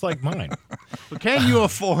is just like mine. But can you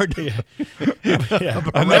afford a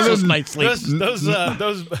restless night's sleep?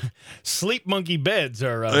 Those sleep monkey beds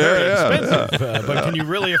are very expensive. But can you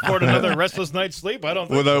really afford another restless night's sleep? I don't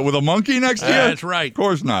think with a monkey next to you? That's right. Of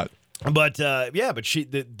course not. But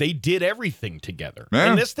they did everything together. Yeah.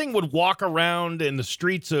 And this thing would walk around in the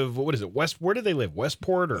streets of where did they live?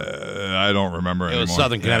 Westport or I don't remember anymore. It was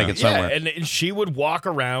Southern Connecticut somewhere. And she would walk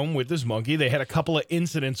around with this monkey. They had a couple of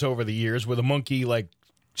incidents over the years where the monkey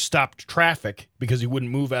stopped traffic because he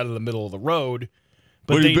wouldn't move out of the middle of the road.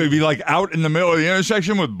 But would he be out in the middle of the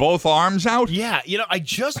intersection with both arms out? Yeah, I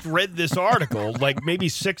just read this article maybe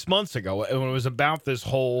 6 months ago when it was about this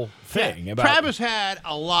whole thing. Yeah, Travis had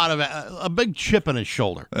a big chip on his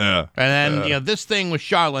shoulder. Yeah. And then, this thing with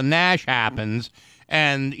Charlotte Nash happens,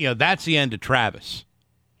 and, that's the end of Travis.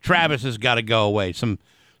 Travis has got to go away, some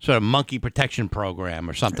sort of monkey protection program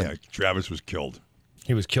or something. Yeah, Travis was killed.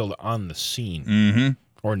 He was killed on the scene. Mm-hmm.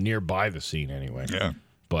 Or nearby the scene, anyway. Yeah.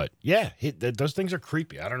 But, yeah, those things are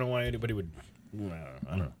creepy. I don't know why anybody would...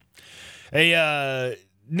 I don't know. A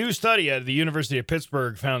new study at the University of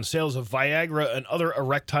Pittsburgh found sales of Viagra and other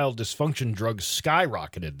erectile dysfunction drugs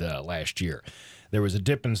skyrocketed last year. There was a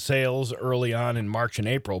dip in sales early on in March and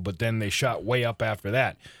April, but then they shot way up after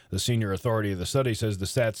that. The senior authority of the study says the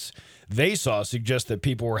stats they saw suggest that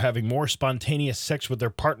people were having more spontaneous sex with their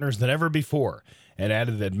partners than ever before, and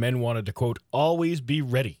added that men wanted to, quote, always be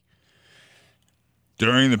ready.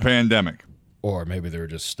 During the pandemic. Or maybe they were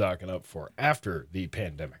just stocking up for after the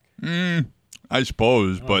pandemic. I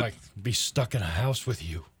suppose, I'd but like to be stuck in a house with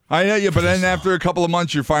you. I hear you. But then after a couple of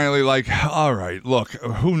months, you're finally like, all right, look,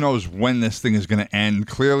 who knows when this thing is going to end?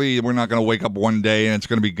 Clearly, we're not going to wake up one day and it's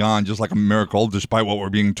going to be gone, just like a miracle, despite what we're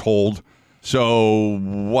being told. So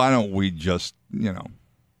why don't we just,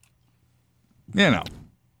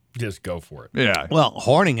 Just go for it. yeah. Well,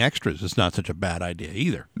 hoarding extras is not such a bad idea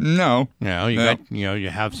either. No. You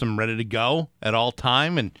have some ready to go at all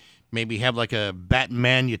time, and maybe have like a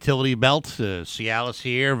Batman utility belt. Cialis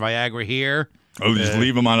here, Viagra here. Oh, just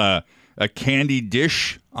leave them on a candy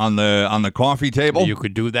dish on the coffee table. You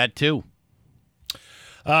could do that too.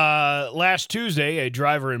 Last Tuesday, a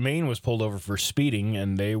driver in Maine was pulled over for speeding,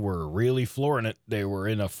 and they were really flooring it. They were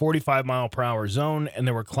in a 45-mile-per-hour zone, and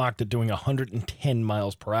they were clocked at doing 110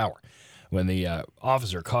 miles per hour. When the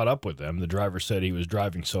officer caught up with them, the driver said he was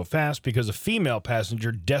driving so fast because a female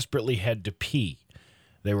passenger desperately had to pee.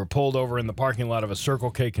 They were pulled over in the parking lot of a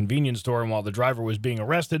Circle K convenience store, and while the driver was being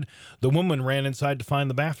arrested, the woman ran inside to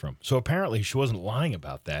find the bathroom. So apparently she wasn't lying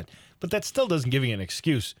about that, but that still doesn't give you an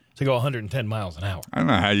excuse to go 110 miles an hour. I don't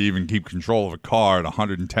know how you even keep control of a car at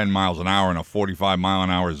 110 miles an hour in a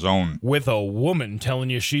 45-mile-an-hour zone. With a woman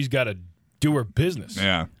telling you she's got to do her business.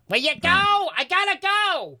 Yeah. Where you go? I gotta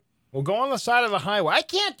go. Well, go on the side of the highway. I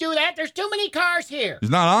can't do that. There's too many cars here. He's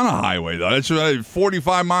not on a highway, though. It's a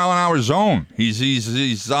 45-mile-an-hour zone.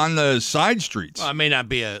 He's on the side streets. Well, it may not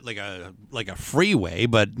be like a freeway,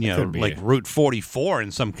 but like Route 44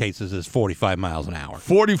 in some cases is 45 miles an hour.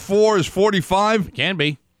 44 is 45? It can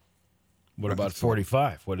be. What about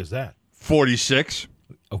 45? What is that? 46.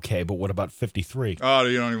 Okay, but what about 53? Oh,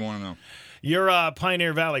 you don't even want to know. Your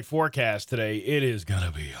Pioneer Valley forecast today, it is going to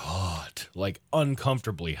be hot, like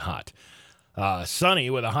uncomfortably hot. Sunny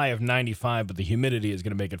with a high of 95, but the humidity is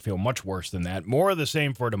going to make it feel much worse than that. More of the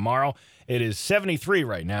same for tomorrow. It is 73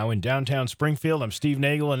 right now in downtown Springfield. I'm Steve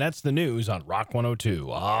Nagel, and that's the news on Rock 102.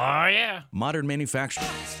 Oh, yeah. Modern manufacturing.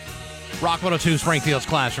 Rock 102, Springfield's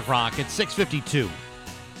Classic Rock. It's 6:52.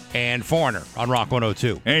 And Foreigner on Rock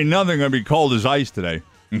 102. Ain't nothing going to be cold as ice today,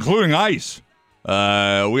 including ice. We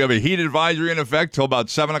have a heat advisory in effect till about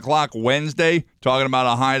 7 o'clock Wednesday, talking about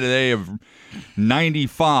a high today of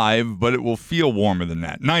 95, but it will feel warmer than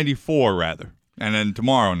that. 94, rather. And then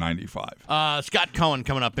tomorrow, 95. Scott Cohen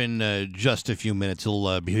coming up in just a few minutes.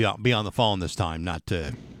 He'll be on the phone this time, not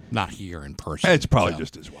here in person. It's probably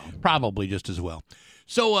just as well. Probably just as well.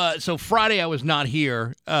 So Friday I was not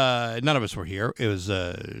here. None of us were here. It was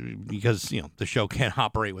because the show can't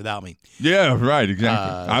operate without me. Yeah, right,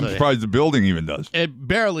 exactly. I'm surprised the building even does. It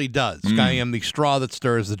barely does. I am the straw that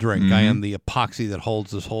stirs the drink. I am the epoxy that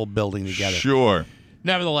holds this whole building together. Sure.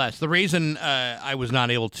 Nevertheless, the reason I was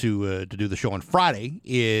not able to do the show on Friday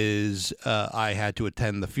is I had to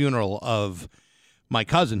attend the funeral of my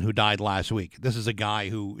cousin who died last week. This is a guy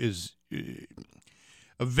who is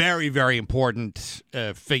a very, very important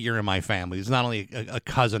figure in my family. He's not only a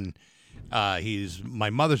cousin, he's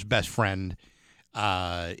my mother's best friend.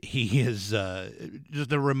 He is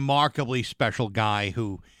just a remarkably special guy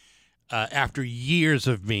who, after years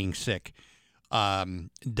of being sick,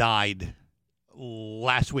 died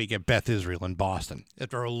last week at Beth Israel in Boston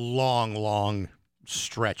after a long, long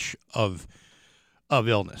stretch of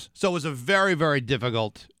illness. So it was a very, very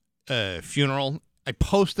difficult funeral. I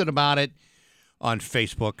posted about it on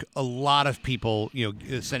Facebook. A lot of people,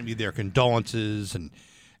 sent me their condolences and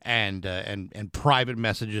private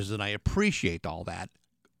messages, and I appreciate all that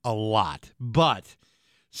a lot. But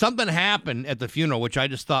something happened at the funeral which I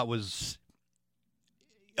just thought was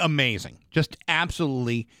amazing, just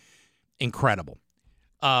absolutely incredible.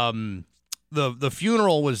 The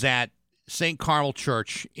funeral was at St. Carmel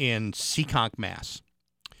Church in Seekonk, Mass,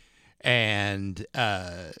 and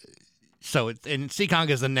Seekonk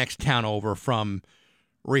is the next town over from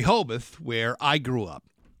Rehoboth, where I grew up.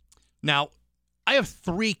 Now, I have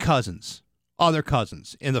 3 other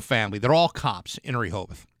cousins in the family. They're all cops in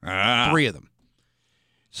Rehoboth. 3 of them.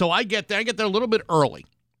 So I get there a little bit early,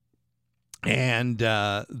 and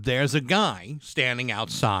there's a guy standing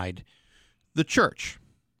outside the church.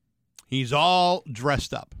 He's all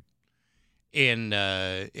dressed up in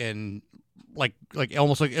like it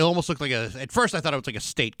almost looked like at first I thought it was like a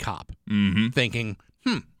state cop. Mm-hmm. Thinking,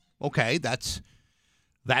 okay, that's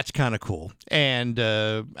kind of cool. And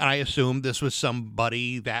I assumed this was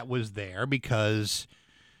somebody that was there because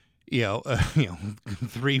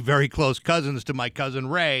 3 very close cousins to my cousin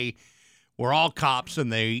Ray were all cops,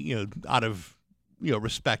 and they out of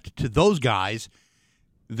respect to those guys,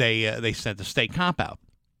 they sent the state cop out.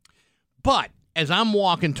 But as I'm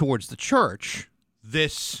walking towards the church,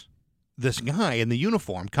 this guy in the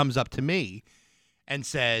uniform comes up to me and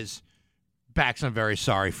says, Bax, I'm very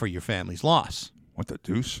sorry for your family's loss. What the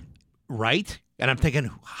deuce? Right? And I'm thinking,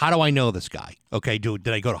 how do I know this guy? Okay, did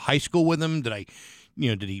I go to high school with him? Did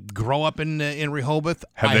he grow up in Rehoboth?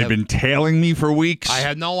 Have they been tailing me for weeks? I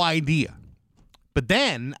have no idea. But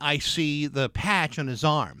then I see the patch on his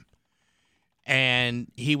arm,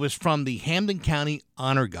 and he was from the Hampden County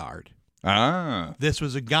Honor Guard. Ah. This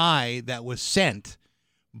was a guy that was sent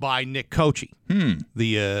by Nick Cochi,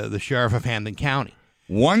 the sheriff of Hampden County.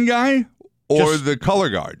 One guy or the color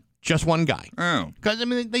guard? Just one guy. Oh. Because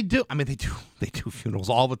they do funerals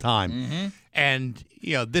all the time. Mm-hmm. And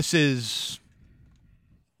this is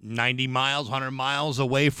 90 miles, 100 miles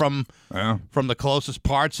away from the closest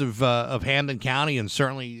parts of Hampden County, and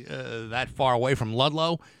certainly that far away from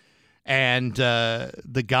Ludlow. And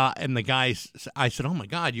the guy, I said, "Oh my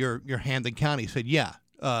God, you're Hampden County." He said, "Yeah.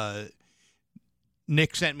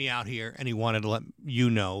 Nick sent me out here, and he wanted to let you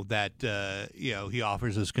know that he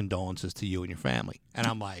offers his condolences to you and your family." And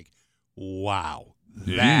I'm like, "Wow,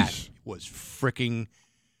 that was freaking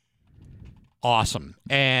awesome!"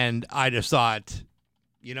 And I just thought,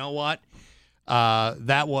 you know what?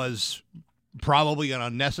 That was probably an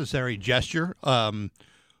unnecessary gesture,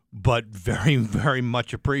 but very, very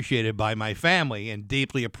much appreciated by my family and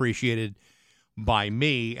deeply appreciated by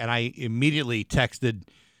me. And I immediately texted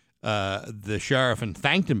the sheriff and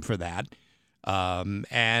thanked him for that.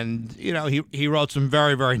 And he wrote some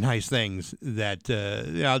very, very nice things that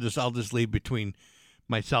I'll just leave between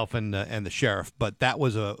myself and the sheriff. But that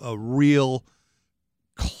was a real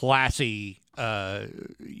classy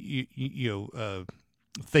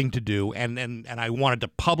thing to do, and I wanted to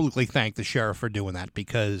publicly thank the sheriff for doing that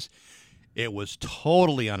because it was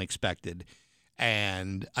totally unexpected,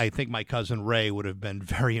 and I think my cousin Ray would have been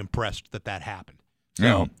very impressed that happened.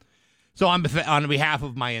 So on behalf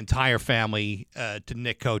of my entire family, to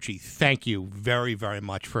Nick Cochi, thank you very, very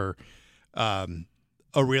much for a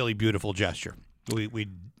really beautiful gesture. We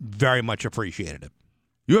very much appreciated it.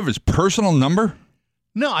 You have his personal number?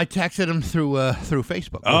 No, I texted him through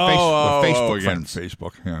Facebook. Facebook again, friends.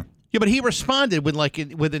 Facebook, yeah. Yeah, but he responded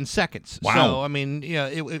within seconds. Wow. So, I mean,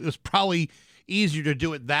 it was probably easier to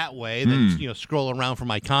do it that way than scroll around for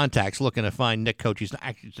my contacts looking to find Nick Cochi's.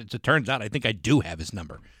 Actually, as it turns out, I think I do have his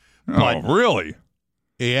number. But, really?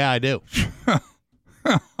 Yeah, I do.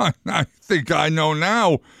 I think I know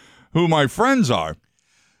now who my friends are.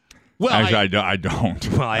 Well, actually, I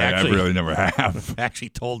don't. Well, I really never have. Actually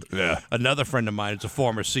told another friend of mine, it's a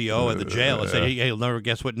former CO at the jail. I said, "Hey, you'll never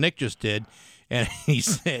guess what Nick just did." And he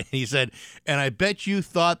said, "And I bet you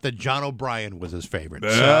thought that John O'Brien was his favorite."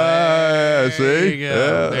 There you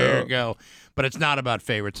go. There you go. But it's not about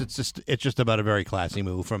favorites. It's just about a very classy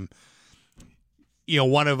move from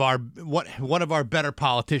one of our better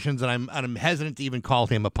politicians, and I'm hesitant to even call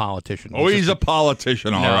him a politician. Oh, he's a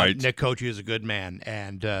politician, all right. Nick Cochi is a good man,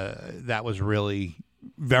 and that was really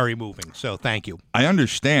very moving. So thank you. I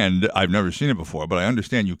understand. I've never seen it before, but I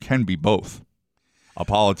understand you can be both. A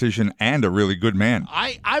politician and a really good man.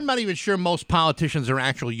 I'm not even sure most politicians are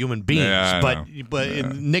actual human beings, but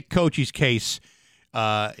in Nick Cochi's case,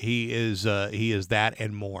 he is that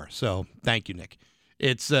and more. So thank you, Nick.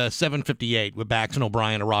 It's 7:58 with Bax and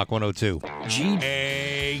O'Brien at Rock 102.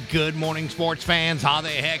 Hey, good morning, sports fans. How the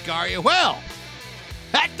heck are you? Well,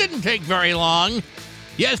 that didn't take very long.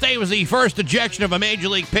 Yesterday was the first ejection of a Major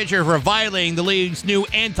League pitcher for violating the league's new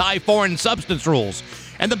anti-foreign substance rules.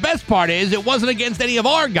 And the best part is it wasn't against any of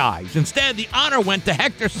our guys. Instead, the honor went to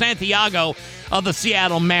Hector Santiago of the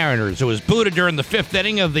Seattle Mariners, who was booted during the fifth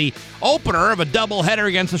inning of the opener of a doubleheader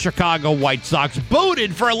against the Chicago White Sox.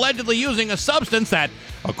 Booted for allegedly using a substance that,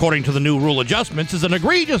 according to the new rule adjustments, is an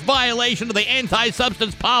egregious violation of the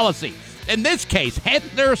anti-substance policy. In this case,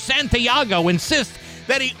 Hector Santiago insists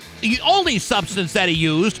that the only substance that he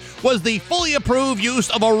used was the fully approved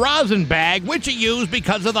use of a rosin bag, which he used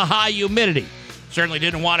because of the high humidity. Certainly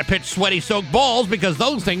didn't want to pitch sweaty-soaked balls because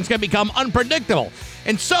those things can become unpredictable.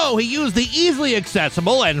 And so he used the easily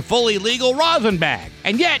accessible and fully legal rosin bag.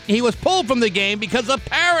 And yet he was pulled from the game because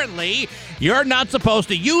apparently you're not supposed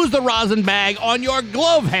to use the rosin bag on your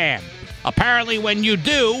glove hand. Apparently when you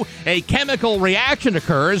do, a chemical reaction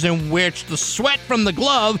occurs in which the sweat from the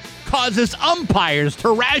glove causes umpires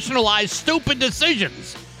to rationalize stupid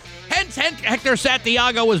decisions. Hence, Hector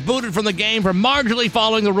Santiago was booted from the game for marginally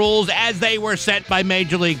following the rules as they were set by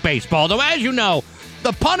Major League Baseball. Now, as you know,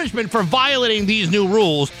 the punishment for violating these new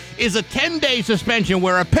rules is a 10-day suspension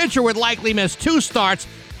where a pitcher would likely miss 2 starts,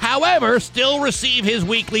 however, still receive his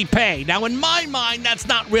weekly pay. Now, in my mind, that's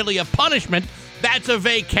not really a punishment, that's a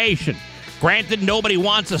vacation. Granted, nobody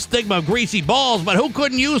wants a stigma of greasy balls, but who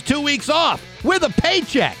couldn't use 2 weeks off with a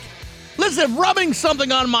paycheck? Listen, if rubbing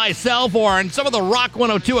something on myself or on some of the Rock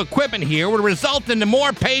 102 equipment here would result in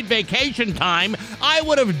more paid vacation time, I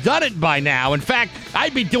would have done it by now. In fact,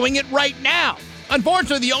 I'd be doing it right now.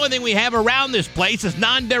 Unfortunately, the only thing we have around this place is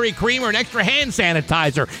non-dairy cream or an extra hand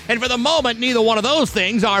sanitizer. And for the moment, neither one of those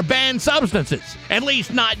things are banned substances. At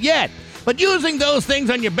least not yet. But using those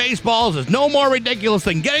things on your baseballs is no more ridiculous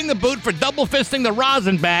than getting the boot for double fisting the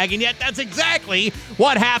rosin bag, and yet that's exactly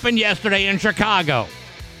what happened yesterday in Chicago.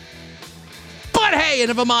 But hey,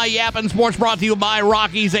 enough of my yapping. Sports brought to you by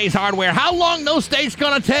Rocky's Ace Hardware. How long those steaks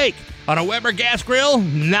gonna take? On a Weber gas grill?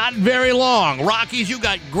 Not very long. Rocky's, you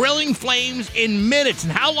got grilling flames in minutes.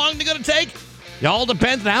 And how long they're gonna take? It all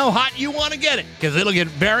depends on how hot you want to get it, because it'll get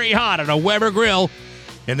very hot on a Weber grill,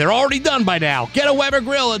 and they're already done by now. Get a Weber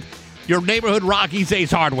grill at your neighborhood Rocky's Ace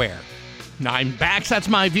Hardware. I'm back. That's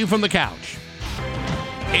my view from the couch.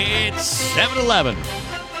 It's 7-Eleven.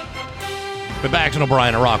 With Bax and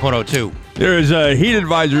O'Brien at Rock 102. There is a heat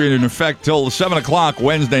advisory in effect till 7 o'clock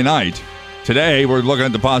Wednesday night. Today, we're looking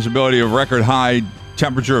at the possibility of record high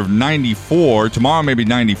temperature of 94. Tomorrow, maybe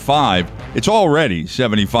 95. It's already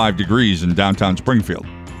 75 degrees in downtown Springfield.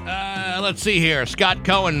 Let's see here. Scott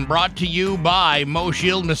Cohen brought to you by Mo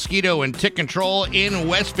Shield Mosquito and Tick Control in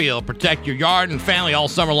Westfield. Protect your yard and family all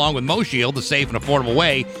summer long with Mo Shield, the safe and affordable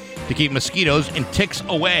way to keep mosquitoes and ticks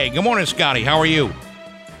away. Good morning, Scotty. How are you?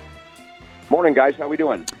 Morning, guys. How we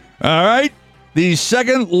doing? All right. The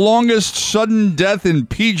second longest sudden death in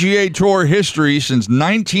PGA Tour history since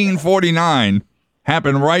 1949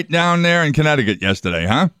 happened right down there in Connecticut yesterday,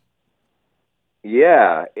 huh?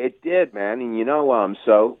 Yeah, it did, man. And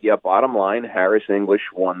bottom line, Harris English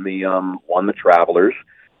won the Travelers.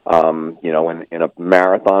 In a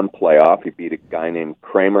marathon playoff, he beat a guy named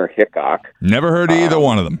Kramer Hickok. Never heard of either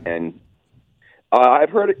one of them. And I've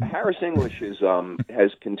heard Harris English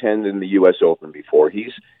has contended in the U.S. Open before.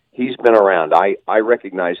 He's been around. I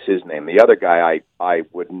recognize his name. The other guy I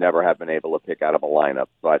would never have been able to pick out of a lineup,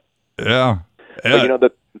 but yeah.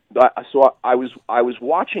 But, so I was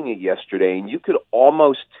watching it yesterday, and you could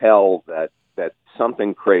almost tell that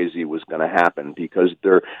something crazy was going to happen, because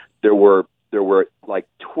there were like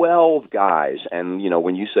 12 guys, and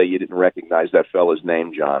when you say you didn't recognize that fella's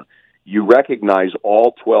name, John, you recognize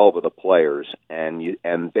all 12 of the players, and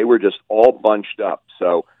they were just all bunched up.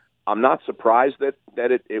 So I'm not surprised that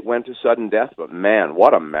it went to sudden death, but man,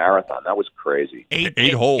 what a marathon! That was crazy.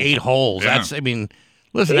 Eight holes. 8 holes. Yeah. That's,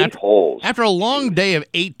 listen, after a long day of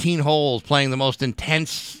 18 holes, playing the most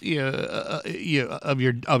intense of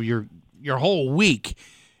your whole week.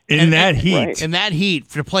 In that heat. In that heat,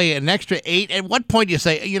 to play an extra 8, at what point do you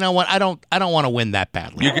say, you know what, I don't want to win that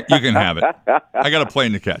badly? You can have it. I got a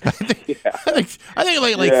plane to catch. I think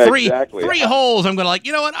three holes, I'm going to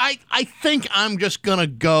you know what, I think I'm just going to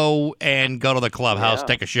go to the clubhouse,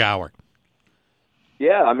 take a shower.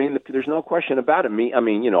 Yeah, there's no question about it.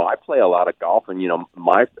 I play a lot of golf, and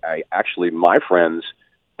my friends,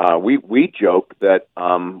 we joke that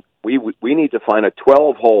we need to find a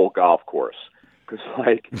 12-hole golf course, because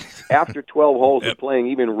after 12 holes of playing,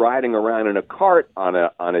 even riding around in a cart on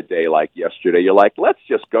a day like yesterday, you're like, let's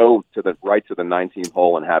just go to the 19th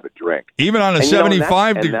hole and have a drink. Even on a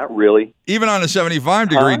 75 degree, even on a 75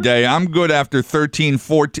 degree day, I'm good after 13,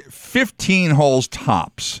 14, 15 holes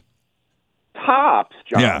tops. Tops,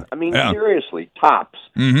 John. Yeah. Seriously, tops.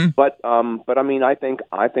 Mm-hmm. But I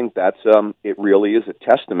think that's it. Really is a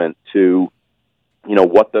testament to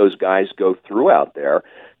what those guys go through out there,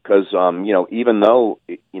 because even though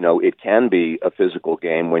it can be a physical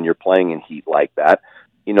game when you're playing in heat like that,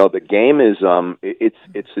 the game is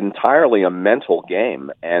it's entirely a mental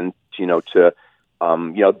game, and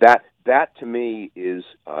that to me is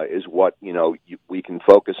what we can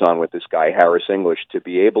focus on with this guy Harris English, to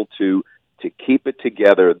be able to keep it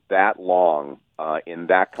together that long in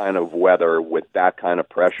that kind of weather with that kind of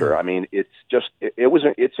pressure.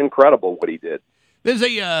 It's incredible what he did. There's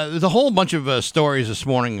a whole bunch of stories this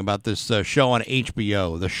morning about this show on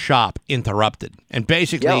HBO, The Shop Interrupted, and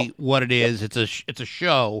basically what it is, it's a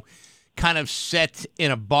show kind of set in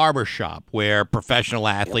a barber shop where professional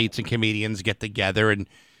athletes and comedians get together and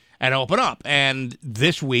open up. And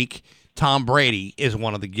this week, Tom Brady is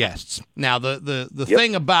one of the guests. Now, the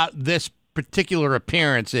thing about this particular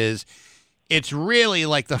appearance is it's really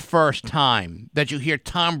like the first time that you hear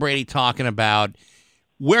Tom Brady talking about,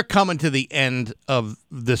 we're coming to the end of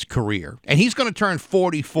this career. And he's going to turn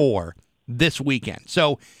 44 this weekend.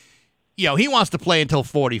 So, he wants to play until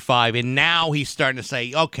 45, and now he's starting to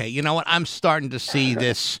say, okay, you know what, I'm starting to see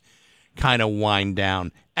this kind of wind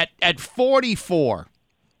down. At 44,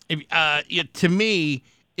 to me,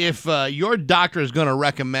 if your doctor is going to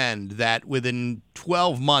recommend that within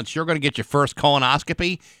 12 months you're going to get your first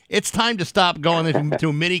colonoscopy, it's time to stop going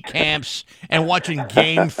into mini camps and watching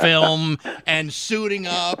game film and suiting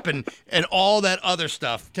up and all that other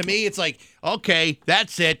stuff. To me, it's like, okay,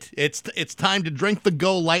 that's it. It's time to drink the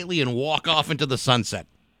Go lightly and walk off into the sunset.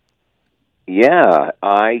 Yeah,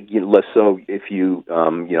 so if you,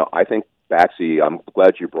 I think, Baxi, I'm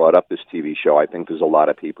glad you brought up this TV show. I think there's a lot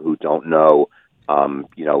of people who don't know,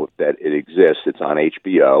 that it exists. It's on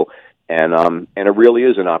HBO, and it really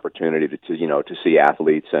is an opportunity to see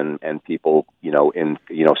athletes and people,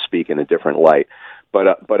 speak in a different light.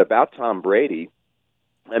 But about Tom Brady,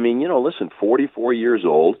 I mean, listen, 44 years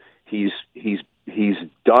old. He's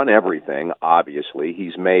done everything. Obviously,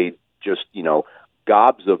 he's made just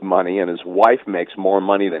gobs of money, and his wife makes more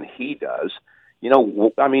money than he does.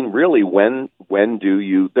 I mean, really, when do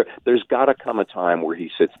you? There's got to come a time where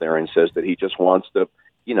he sits there and says that he just wants to,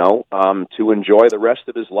 to enjoy the rest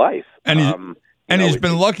of his life. And he's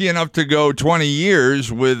been lucky enough to go 20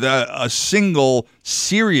 years with a single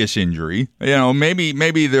serious injury.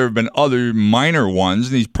 Maybe there have been other minor ones,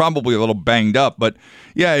 and he's probably a little banged up. But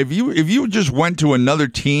yeah, if you just went to another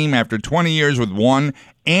team after 20 years with one,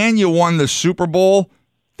 and you won the Super Bowl,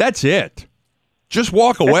 that's it. Just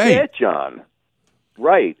walk away. That's it, John.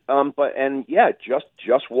 Right.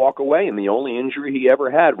 Just walk away. And the only injury he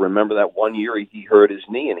ever had, remember that one year he hurt his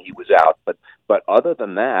knee and he was out. But other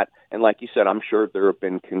than that, and like you said, I'm sure there have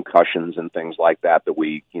been concussions and things like that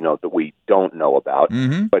we don't know about.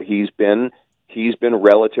 Mm-hmm. But he's been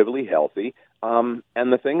relatively healthy. And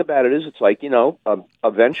the thing about it is, it's like,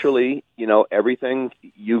 eventually, everything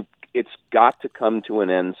it's got to come to an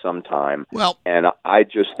end sometime. Well, and I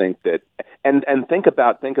just think that, and think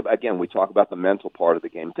about again, we talk about the mental part of the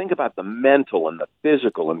game. Think about the mental and the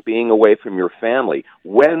physical and being away from your family.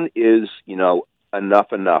 When is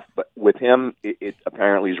enough? But with him, it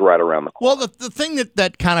apparently is right around the corner. Well, the thing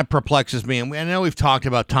that kind of perplexes me, and I know we've talked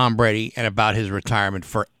about Tom Brady and about his retirement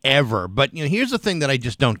forever, but here's the thing that I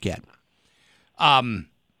just don't get.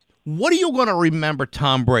 What are you going to remember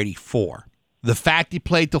Tom Brady for? The fact he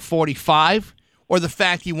played till 45, or the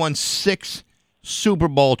fact he won 6 Super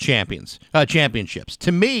Bowl championships?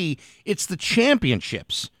 To me, it's the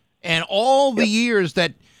championships and all the years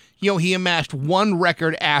that he amassed one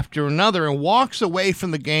record after another and walks away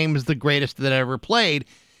from the game as the greatest that ever played.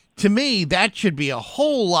 To me, that should be a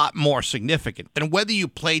whole lot more significant than whether you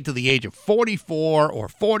played to the age of 44 or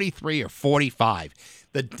 43 or 45.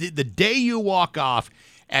 The day you walk off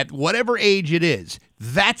at whatever age it is,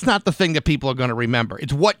 that's not the thing that people are going to remember.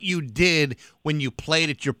 It's what you did when you played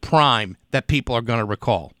at your prime that people are going to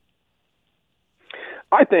recall.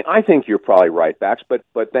 I think you're probably right, Bax. But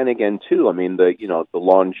then again, too, I mean, the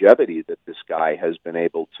longevity that this guy has been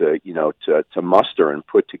able to to muster and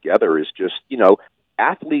put together is just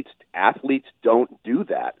athletes don't do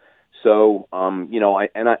that. So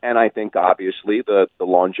I think obviously the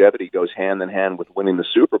longevity goes hand in hand with winning the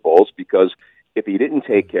Super Bowls, because if he didn't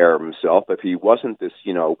take care of himself, if he wasn't this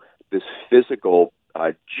physical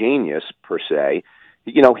genius per se,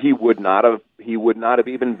 he would not have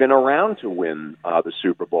even been around to win the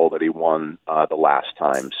Super Bowl that he won the last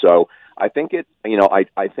time. So I think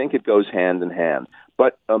I think it goes hand in hand.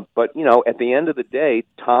 But at the end of the day,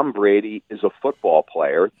 Tom Brady is a football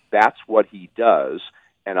player. That's what he does.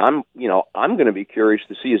 And I'm going to be curious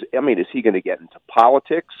to see, is he going to get into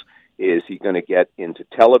politics? Is he going to get into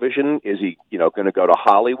television? Is he, going to go to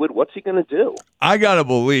Hollywood? What's he going to do? I got to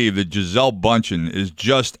believe that Gisele Bündchen is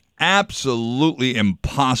just absolutely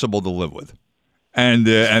impossible to live with. And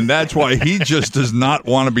that's why he just does not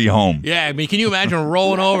want to be home. Yeah, I mean, can you imagine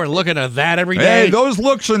rolling over and looking at that every day? Hey, those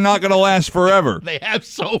looks are not going to last forever. They have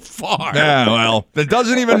so far. Yeah, well, it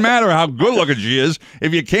doesn't even matter how good looking she is.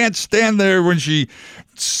 If you can't stand there when she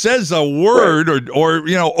says a word or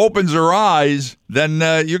opens her eyes, then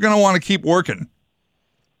you're going to want to keep working.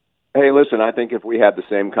 Hey, listen, I think if we had the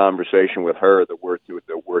same conversation with her that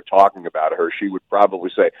we're talking about her, she would probably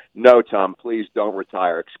say, "No, Tom, please don't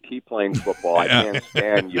retire. Keep playing football. I can't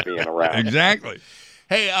stand you being around." Exactly.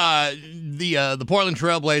 Hey, the Portland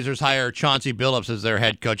Trailblazers hire Chauncey Billups as their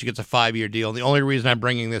head coach. He gets a 5-year deal. And the only reason I'm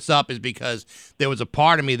bringing this up is because there was a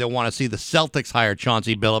part of me that want to see the Celtics hire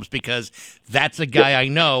Chauncey Billups, because that's a guy I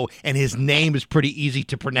know, and his name is pretty easy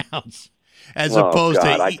to pronounce. As opposed to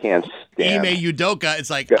I can't stand Ime Udoka, it's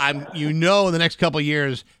like in the next couple of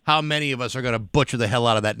years how many of us are going to butcher the hell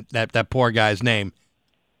out of that poor guy's name.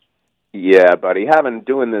 Yeah, buddy,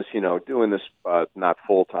 doing this not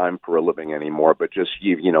full time for a living anymore, but just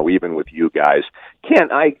even with you guys,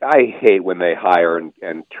 I hate when they hire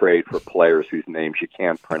and trade for players whose names you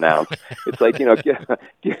can't pronounce. It's like I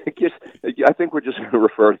think we're just going to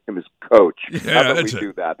refer to him as Coach. Yeah, How about we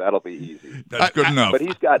do that? That'll be easy. That's good enough. But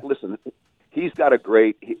he's got a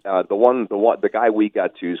great the guy we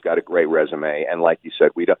got to's got a great resume, and like you said,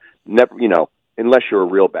 we don't never unless you're a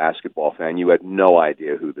real basketball fan, you had no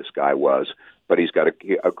idea who this guy was. But he's got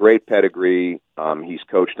a great pedigree. He's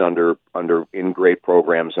coached in great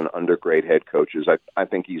programs and under great head coaches. I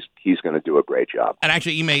think he's going to do a great job. And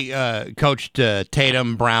actually, Ime coached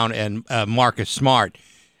Tatum, Brown, and Marcus Smart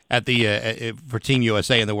at the for Team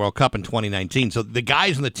USA in the World Cup in 2019. So the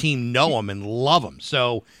guys on the team know him and love him.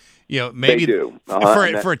 So maybe they do.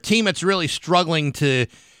 For a team that's really struggling to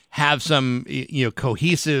have some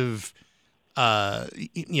cohesive.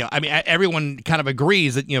 Everyone kind of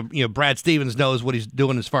agrees that Brad Stevens knows what he's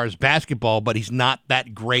doing as far as basketball, but he's not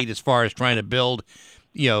that great as far as trying to build,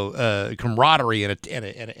 camaraderie and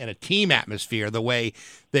a team atmosphere the way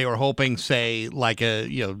they were hoping, say, like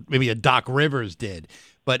maybe a Doc Rivers did.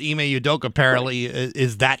 But Ime Udoka apparently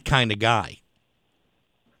is that kind of guy.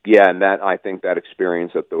 Yeah, and I think that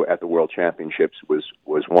experience at the World Championships was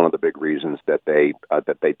one of the big reasons that they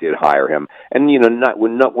did hire him. And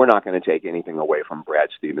we're not going to take anything away from Brad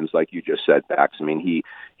Stevens, like you just said, Bax. I mean,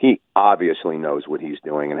 he obviously knows what he's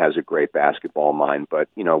doing and has a great basketball mind. But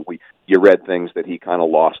you read things that he kind of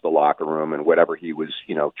lost the locker room and whatever he was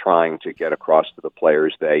trying to get across to the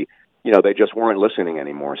players, they just weren't listening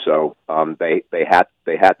anymore. So they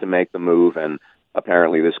had to make the move, and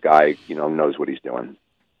apparently this guy knows what he's doing.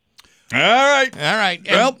 All right.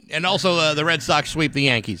 And also the Red Sox sweep the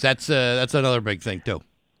Yankees. That's another big thing too.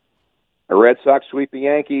 The Red Sox sweep the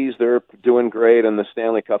Yankees. They're doing great, and the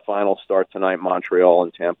Stanley Cup Finals start tonight, Montreal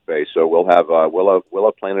and Tampa Bay. So we'll have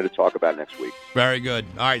plenty to talk about next week. Very good.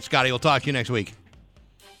 All right, Scotty, we'll talk to you next week.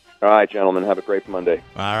 All right, gentlemen, have a great Monday.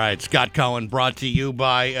 All right, Scott Cohen, brought to you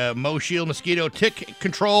by Mo Shield Mosquito Tick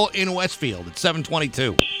Control in Westfield at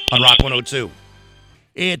 722 on Rock 102.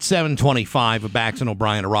 It's 7:25 of Bax and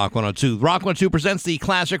O'Brien at Rock 102. Rock 102 presents the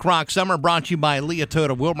Classic Rock Summer, brought to you by Leah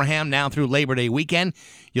Toyota Wilbraham, now through Labor Day weekend.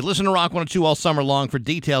 You listen to Rock 102 all summer long for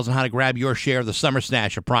details on how to grab your share of the summer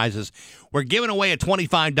stash of prizes. We're giving away a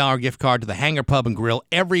 $25 gift card to the Hangar Pub and Grill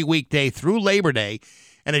every weekday through Labor Day.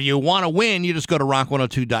 And if you want to win, you just go to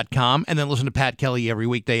rock102.com and then listen to Pat Kelly every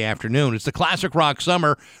weekday afternoon. It's the Classic Rock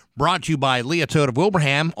Summer, brought to you by Leah Toyota of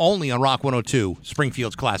Wilbraham, only on Rock 102,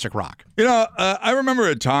 Springfield's Classic Rock. I remember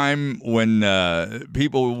a time when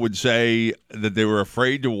people would say that they were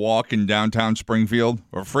afraid to walk in downtown Springfield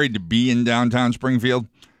or afraid to be in downtown Springfield.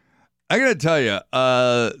 I got to tell you,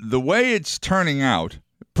 the way it's turning out,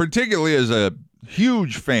 particularly as a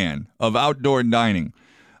huge fan of outdoor dining,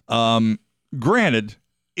 granted,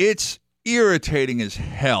 it's irritating as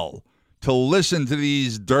hell to listen to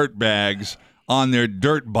these dirtbags on their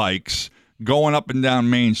dirt bikes going up and down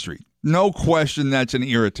Main Street. No question that's an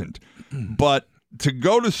irritant. But to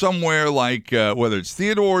go to somewhere like, whether it's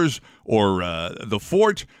Theodore's or the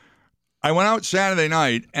Fort, I went out Saturday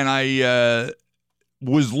night and I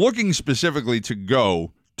was looking specifically to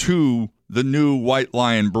go to the new White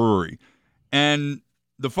Lion Brewery. And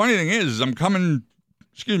the funny thing is I'm coming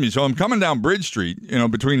down Bridge Street,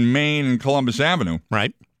 between Main and Columbus Avenue.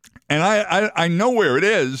 Right. And I know where it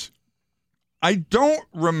is. I don't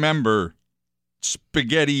remember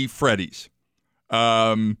Spaghetti Freddy's.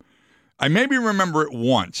 I maybe remember it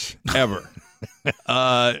once, ever.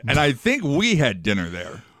 And I think we had dinner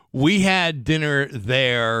there. We had dinner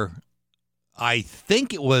there, I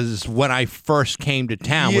think it was when I first came to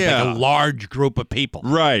town with like a large group of people.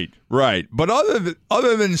 Right. But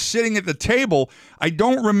other than sitting at the table, I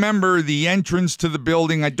don't remember the entrance to the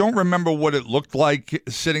building. I don't remember what it looked like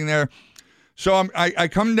sitting there. So I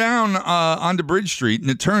come down onto Bridge Street,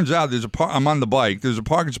 and it turns out I'm on the bike. There's a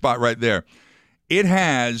parking spot right there. It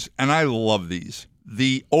has, and I love these,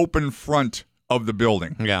 the open front of the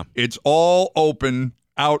building. Yeah. It's all open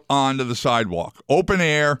out onto the sidewalk. Open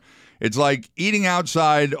air. It's like eating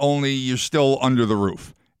outside, only you're still under the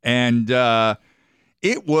roof. And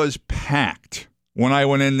it was packed when I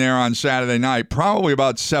went in there on Saturday night, probably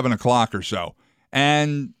about 7 o'clock or so.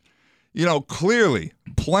 And, clearly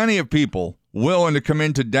plenty of people willing to come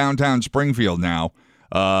into downtown Springfield now.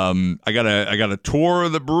 I got a tour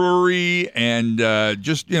of the brewery and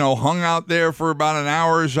just, hung out there for about an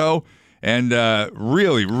hour or so. And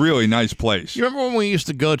really, really nice place. You remember when we used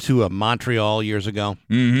to go to Montreal years ago?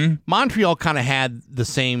 Mm-hmm. Montreal kind of had the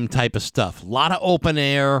same type of stuff. A lot of open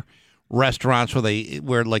air, restaurants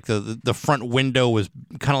where like the front window was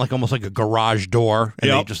kind of like almost like a garage door,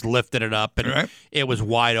 and they just lifted it up, and it was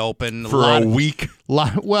wide open for a week.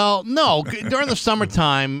 Well, no, during the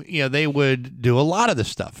summertime, they would do a lot of this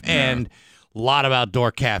stuff, and a lot of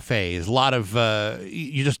outdoor cafes, a lot of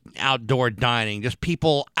you just outdoor dining, just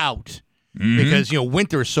people out because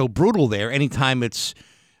winter is so brutal there. Anytime it's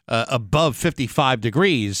above 55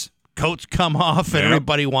 degrees, coats come off, and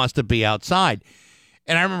everybody wants to be outside.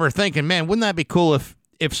 And I remember thinking, man, wouldn't that be cool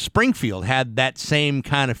if Springfield had that same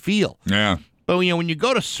kind of feel? Yeah. But, when you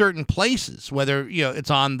go to certain places, whether, it's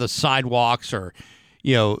on the sidewalks or,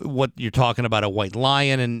 what you're talking about, a White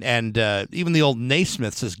Lion and even the old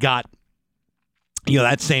Naismiths has got,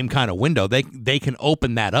 that same kind of window. They can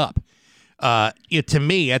open that up. To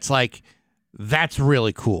me, it's like, that's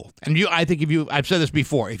really cool. And I think I've said this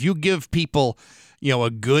before, if you give people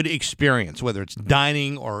a good experience, whether it's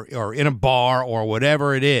dining or in a bar or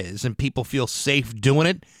whatever it is, and people feel safe doing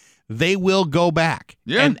it, they will go back.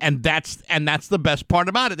 Yeah. And that's the best part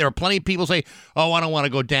about it. There are plenty of people say, "Oh, I don't want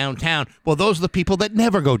to go downtown." Well, those are the people that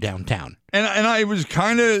never go downtown. And I was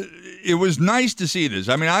it was nice to see this.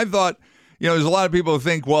 I mean, I thought, there's a lot of people who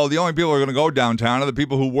think, well, the only people who are going to go downtown are the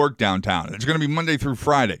people who work downtown. It's going to be Monday through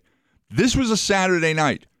Friday. This was a Saturday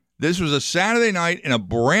night. This was a Saturday night in a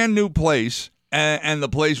brand new place. And the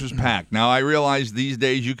place was packed. Now, I realize these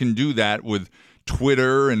days you can do that with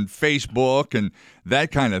Twitter and Facebook and that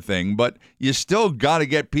kind of thing, but you still got to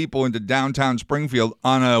get people into downtown Springfield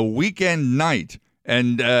on a weekend night,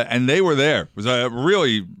 and they were there. It was a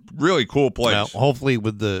really, really cool place. Well, hopefully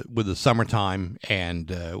with the summertime and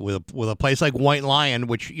with a place like White Lion,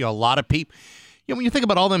 which a lot of people. When you think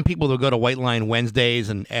about all them people that go to White Lion Wednesdays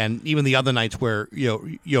and even the other nights where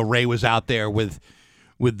Ray was out there with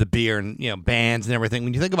the beer and bands and everything.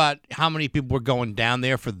 When you think about how many people were going down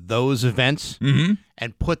there for those events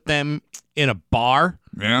and put them in a bar,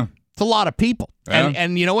 it's a lot of people. Yeah.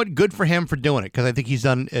 And you know what? Good for him for doing it, because I think he's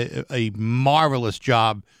done a marvelous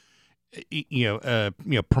job,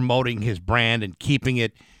 promoting his brand and keeping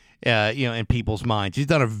it, in people's minds. He's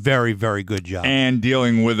done a very, very good job. And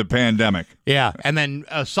dealing with the pandemic. Yeah, and then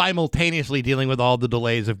simultaneously dealing with all the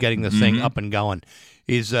delays of getting this thing up and going.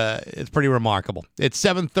 It's pretty remarkable. It's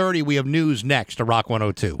 7:30. We have news next to Rock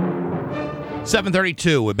 102.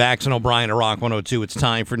 7:32 with Bax and O'Brien to Rock 102. It's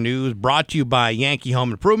time for news brought to you by Yankee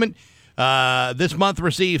Home Improvement. This month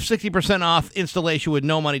receive 60% off installation with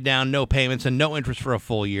no money down, no payments, and no interest for a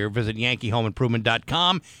full year. Visit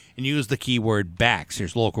YankeeHomeImprovement.com and use the keyword BAX.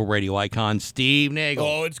 Here's local radio icon Steve Nagel.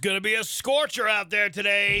 Oh, it's going to be a scorcher out there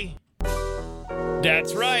today.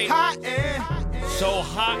 That's right. So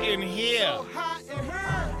hot in here.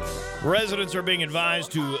 Residents are being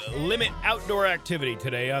advised to limit outdoor activity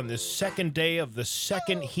today on this second day of the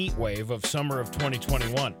second heat wave of summer of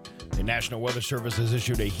 2021. The National Weather Service has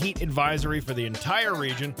issued a heat advisory for the entire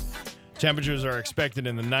region. Temperatures are expected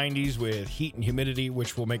in the 90s with heat and humidity,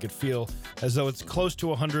 which will make it feel as though it's close to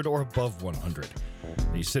 100 or above 100.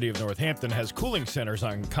 The city of Northampton has cooling centers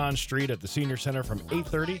on Conn Street at the Senior Center from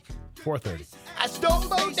 8:30 to 4:30. I stole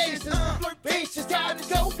motivations, time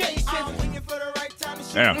to go places. I'm waiting for the right time to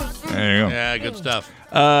shoot. Yeah, there you go. Yeah, good stuff.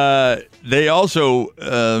 They also,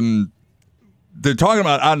 they're talking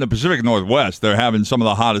about out in the Pacific Northwest, they're having some of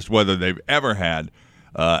the hottest weather they've ever had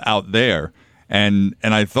out there. And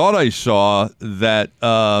I thought I saw that,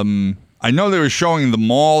 I know they were showing the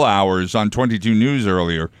mall hours on 22 News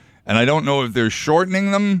earlier, and I don't know if they're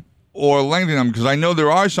shortening them or lengthening them, because I know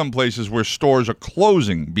there are some places where stores are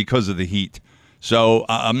closing because of the heat. So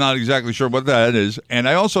I'm not exactly sure what that is. And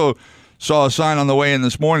I also saw a sign on the way in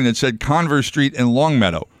this morning that said Converse Street in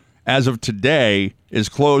Longmeadow, as of today, is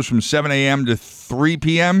closed from 7 a.m. to 3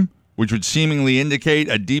 p.m., which would seemingly indicate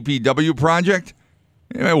a DPW project.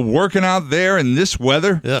 Working out there in this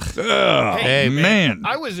weather. Ugh. Hey, man.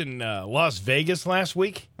 I was in Las Vegas last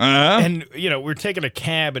week, and we're taking a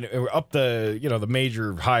cab and we're up the the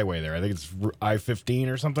major highway there. I think it's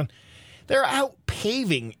I-15 or something. They're out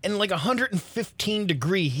paving in like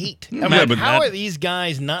 115-degree heat. I'm like, how are these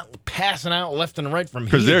guys not passing out left and right from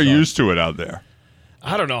heat? Because they're used to it out there.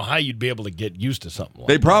 I don't know how you'd be able to get used to something like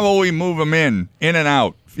They that. probably move them in and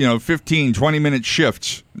out, 15, 20-minute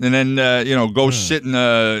shifts, and then, go sit in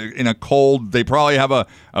a cold. They probably have a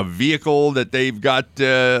vehicle that they've got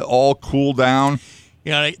all cooled down.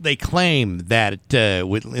 They claim that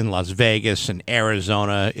in Las Vegas and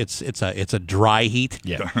Arizona, it's a dry heat.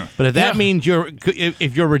 Yeah. But if that means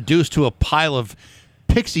if you're reduced to a pile of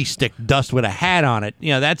pixie stick dust with a hat on it,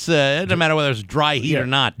 that's it doesn't matter whether it's dry heat or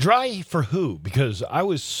not. Dry for who? Because I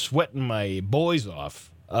was sweating my boys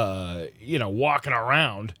off, walking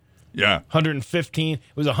around Yeah. 115. It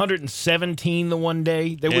was 117 the one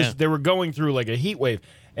day. They were going through like a heat wave.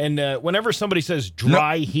 And whenever somebody says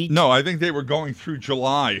dry heat. No, I think they were going through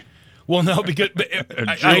July. Well, no, because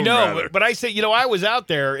I know. But I say, I was out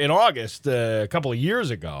there in August a couple of years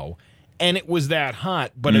ago, and it was that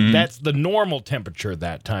hot. But that's the normal temperature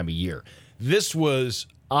that time of year. This was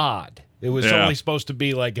odd. It was only supposed to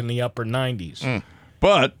be like in the upper 90s.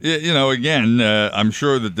 But, again, I'm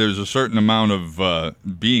sure that there's a certain amount of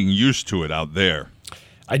being used to it out there.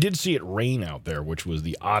 I did see it rain out there, which was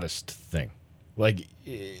the oddest thing. Like,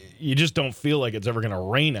 you just don't feel like it's ever going to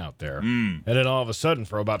rain out there. And then all of a sudden,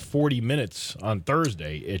 for about 40 minutes on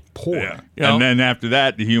Thursday, it poured. Yeah. And then after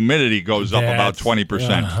that, the humidity goes up about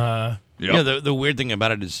 20%. Yep. The weird thing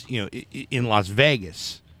about it is, in Las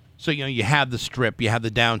Vegas, so, you have the Strip, you have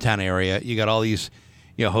the downtown area, you got all these,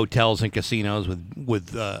 hotels and casinos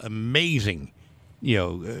with amazing,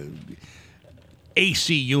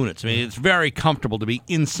 AC units. I mean, it's very comfortable to be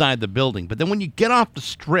inside the building. But then when you get off the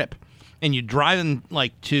Strip and you're driving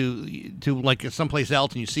to like someplace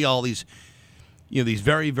else and you see all these, these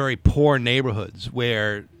very, very poor neighborhoods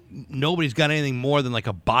where nobody's got anything more than like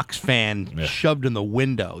a box fan shoved in the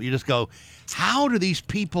window. You just go, how do these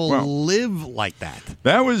people live like that?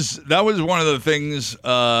 That was one of the things,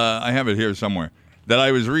 I have it here somewhere, that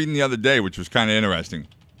I was reading the other day, which was kind of interesting.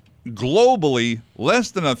 Globally,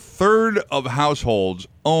 less than a third of households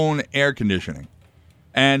own air conditioning.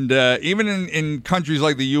 And even in countries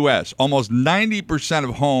like the U.S., almost 90%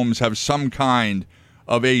 of homes have some kind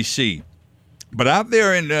of AC. But out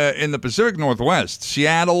there in the Pacific Northwest,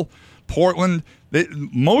 Seattle, Portland,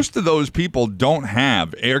 most of those people don't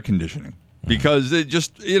have air conditioning because it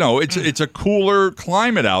just, it's a cooler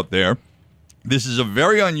climate out there. This is a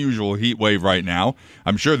very unusual heat wave right now.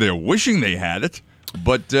 I'm sure they're wishing they had it.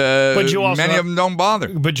 But many of them don't bother.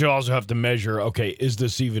 But you also have to measure, okay, is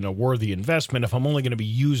this even a worthy investment if I'm only going to be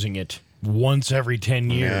using it once every 10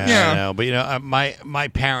 years? Yeah. I know. But, my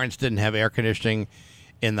parents didn't have air conditioning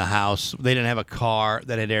in the house. They didn't have a car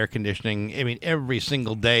that had air conditioning. I mean, every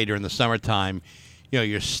single day during the summertime,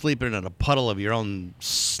 you're sleeping in a puddle of your own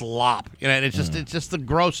slop. And it's just the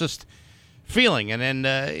grossest feeling. And then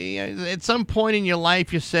at some point in your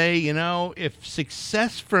life, you say, if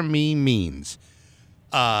success for me means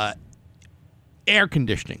air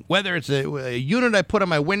conditioning, whether it's a unit I put on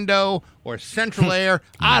my window or central air,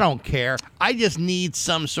 I don't care. I just need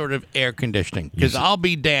some sort of air conditioning because I'll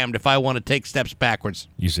be damned if I want to take steps backwards.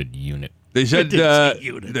 You said unit. They said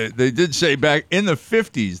they did say back in the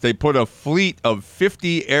 50s they put a fleet of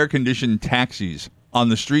 50 air-conditioned taxis on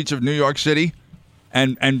the streets of New York City,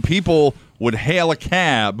 and people would hail a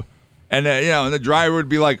cab, and and the driver would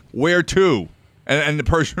be like, "Where to?" And the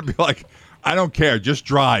person would be like, "I don't care, just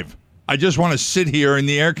drive. I just want to sit here in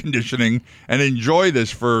the air conditioning and enjoy this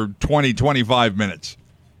for 20, 25 minutes."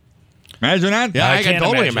 Imagine that? Yeah, I can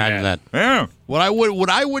totally imagine that. Yeah. What I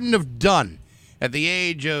wouldn't have done at the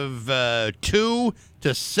age of 2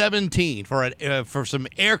 to 17 for some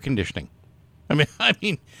air conditioning. I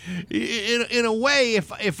mean, in a way,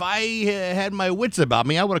 if I had my wits about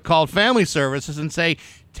me, I would have called family services and say,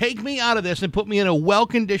 "Take me out of this and put me in a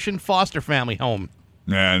well-conditioned foster family home."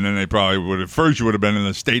 Yeah, and then they probably would have. First, you would have been in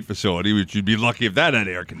the state facility, which you'd be lucky if that had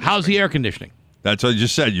air conditioning. How's the air conditioning? That's what I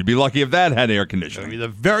just said. You'd be lucky if that had air conditioning. That'd be the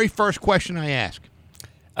very first question I ask.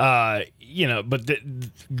 But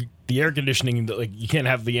the air conditioning, like you can't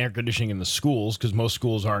have the air conditioning in the schools because most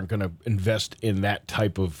schools aren't going to invest in that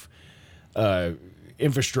type of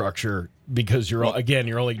infrastructure because you're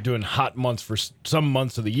only doing hot months for some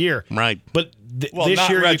months of the year. Right. But this not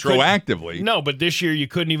year retroactively. No, but this year you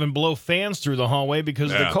couldn't even blow fans through the hallway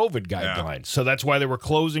because of the COVID guidelines. Yeah. So that's why they were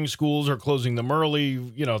closing schools or closing them early,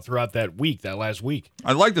 throughout that last week.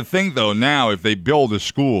 I'd like to think, though, now if they build a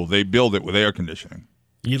school, they build it with air conditioning.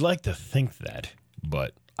 You'd like to think that,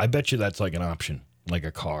 but I bet you that's like an option, like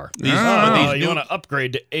a car. You want to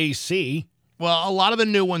upgrade to AC. Well, a lot of the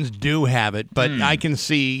new ones do have it, but I can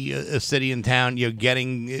see a city in town,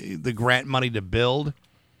 getting the grant money to build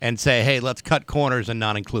and say, hey, let's cut corners and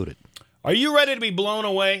not include it. Are you ready to be blown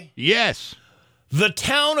away? Yes. The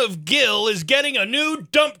town of Gill is getting a new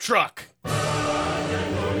dump truck.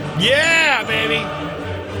 Yeah, baby.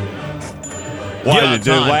 Why did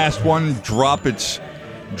the last one drop its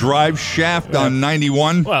drive shaft on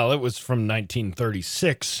 91? Well, it was from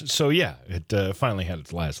 1936, so yeah, it finally had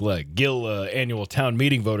its last leg. Gill annual town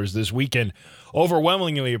meeting voters this weekend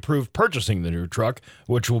overwhelmingly approved purchasing the new truck,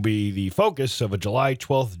 which will be the focus of a July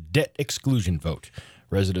 12th debt exclusion vote.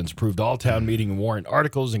 Residents approved all town meeting warrant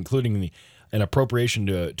articles, including the an appropriation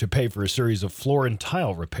to pay for a series of floor and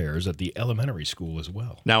tile repairs at the elementary school as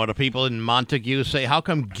well. Now, the people in Montague say, how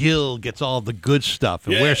come Gil gets all the good stuff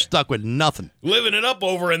and Yeah. we're stuck with nothing? Living it up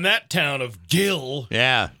over in that town of Gill.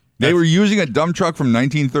 Yeah. They were using a dump truck from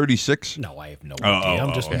 1936. No, I have no idea.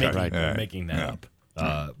 I'm just making that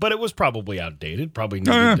up. But it was probably outdated. Probably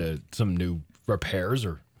needed some new repairs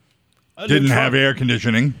or a new Didn't truck. have air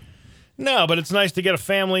conditioning. No, but it's nice to get a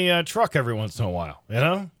family truck every once in a while, you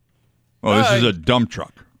know? Oh, this is a dump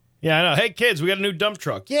truck. Yeah, I know. Hey, kids, we got a new dump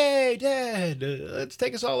truck. Yay, Dad. Let's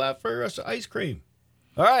take us all out for ice cream.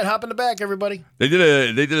 All right, hop in the back, everybody. They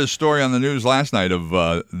did a story on the news last night of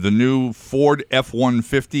the new Ford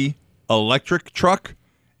F-150 electric truck,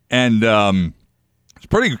 and it's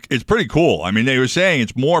pretty cool. I mean, they were saying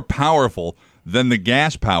it's more powerful than the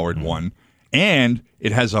gas-powered one, and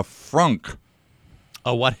it has a frunk.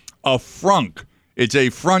 A what? A frunk. It's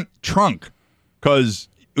a front trunk, because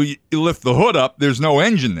you lift the hood up, there's no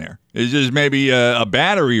engine there. It's just maybe a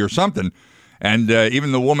battery or something. And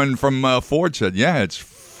even the woman from Ford said, yeah, it's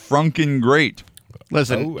frunking great.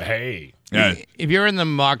 Listen. Oh, hey. Yeah. If you're in the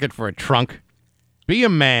market for a trunk, be a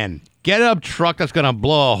man. Get a truck that's going to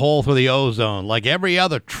blow a hole through the ozone like every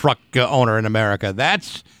other truck owner in America.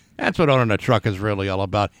 That's what owning a truck is really all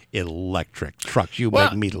about. Electric trucks. You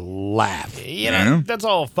make me laugh. You know, that's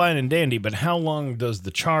all fine and dandy, but how long does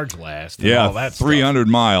the charge last? And Yeah, all that 300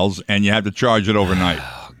 miles, and you have to charge it overnight.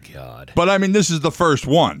 Oh, God. But, I mean, this is the first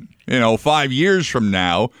one. 5 years from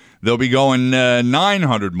now, they'll be going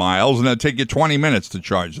 900 miles, and it'll take you 20 minutes to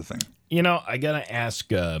charge the thing. You know, I gotta ask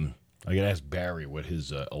Barry what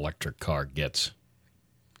his electric car gets.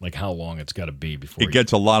 Like how long it's got to be before It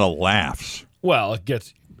gets a lot of laughs. Well, it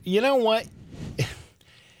gets. You know what?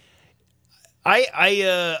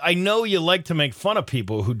 I know you like to make fun of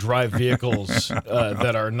people who drive vehicles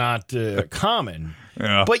that are not common.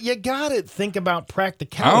 Yeah. But you got to think about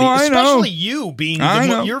practicality, Oh, I know. especially you being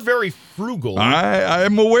you're very frugal. I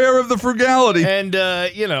am aware of the frugality. And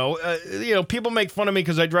people make fun of me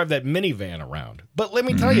because I drive that minivan around. But let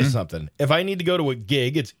me tell you something. If I need to go to a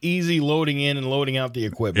gig, it's easy loading in and loading out the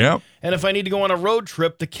equipment. Yep. And if I need to go on a road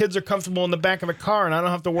trip, the kids are comfortable in the back of the car, and I don't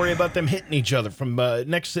have to worry about them hitting each other from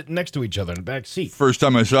sitting next to each other in the back seat. First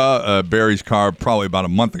time I saw Barry's car probably about a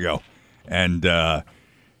month ago, and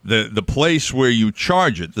the place where you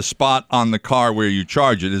charge it, the spot on the car where you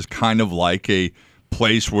charge it, is kind of like a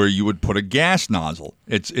place where you would put a gas nozzle.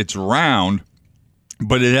 It's round,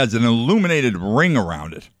 but it has an illuminated ring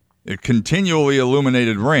around it. A continually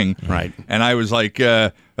illuminated ring. Right. And I was like,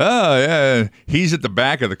 oh, yeah, he's at the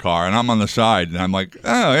back of the car, and I'm on the side. And I'm like,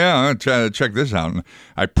 oh, yeah, I'm going to check this out. And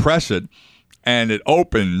I press it, and it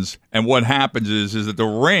opens, and what happens is that the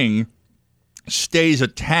ring stays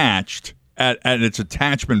attached at its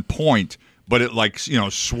attachment point, but it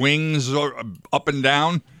swings up and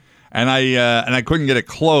down, and I couldn't get it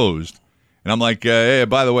closed. And I'm like, hey,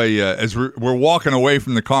 by the way, as we're walking away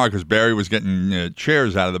from the car, because Barry was getting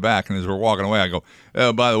chairs out of the back, and as we're walking away, I go,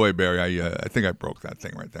 by the way, Barry, I think I broke that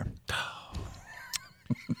thing right there.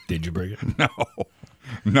 Did you break it?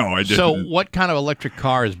 No, I didn't. So what kind of electric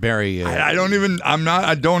car is Barry? I don't even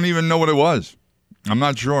know what it was. I'm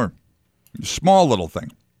not sure. Small little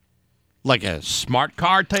thing. Like a smart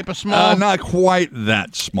car type of small? Not quite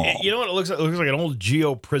that small. You know what it looks like? It looks like an old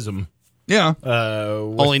Geo Prism. Yeah.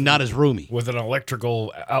 Only not as roomy. With an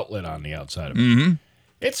electrical outlet on the outside of it. Mm-hmm.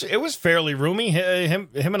 It was fairly roomy. Him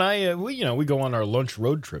and I, we go on our lunch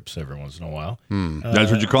road trips every once in a while.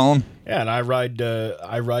 That's what you call them? Yeah, and I ride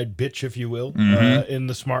bitch, if you will, in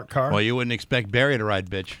the smart car. Well, you wouldn't expect Barry to ride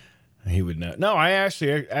bitch. He would not. No, I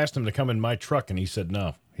actually asked him to come in my truck, and he said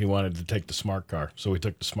no. He wanted to take the smart car, so we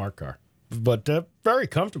took the smart car. But very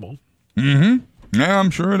comfortable. Mm-hmm. Yeah,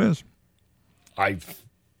 I'm sure it is. I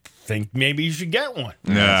think maybe you should get one.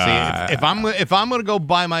 Nah. See, if I'm going to go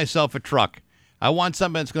buy myself a truck, I want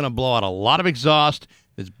something that's going to blow out a lot of exhaust,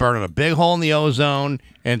 that's burning a big hole in the ozone,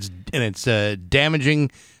 and it's damaging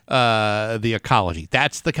the ecology.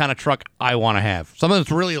 That's the kind of truck I want to have. Something that's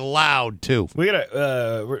really loud too. We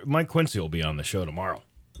got Mike Quincy will be on the show tomorrow.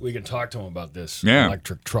 We can talk to him about this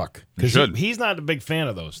electric truck. Because he's not a big fan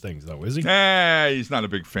of those things, though, is he? He's not a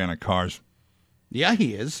big fan of cars. Yeah,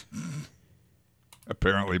 he is.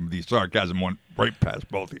 Apparently, the sarcasm went right past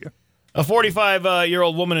both of you. A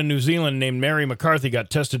 45-year-old woman in New Zealand named Mary McCarthy got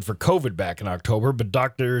tested for COVID back in October, but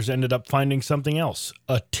doctors ended up finding something else,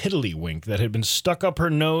 a tiddlywink that had been stuck up her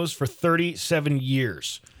nose for 37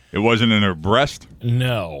 years. It wasn't in her breast?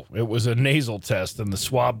 No, it was a nasal test, and the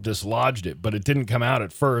swab dislodged it, but it didn't come out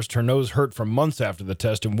at first. Her nose hurt for months after the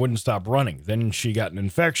test and wouldn't stop running. Then she got an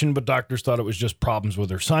infection, but doctors thought it was just problems with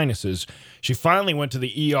her sinuses. She finally went to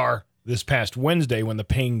the ER this past Wednesday when the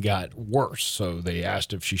pain got worse. So they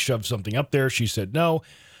asked if she shoved something up there. She said no,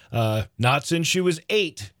 not since she was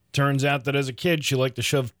 8. Turns out that as a kid, she liked to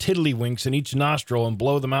shove tiddlywinks in each nostril and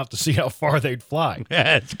blow them out to see how far they'd fly.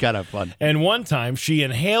 Yeah, it's kind of fun. And one time, she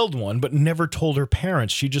inhaled one but never told her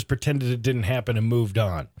parents. She just pretended it didn't happen and moved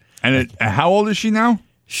on. And how old is she now?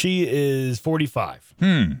 She is 45.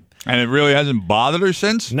 And it really hasn't bothered her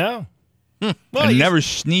since? No. Well, and never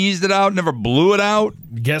sneezed it out, never blew it out?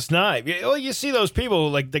 Guess not. Well, you see those people,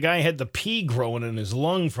 like the guy had the pee growing in his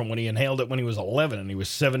lung from when he inhaled it when he was 11 and he was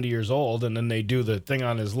 70 years old, and then they do the thing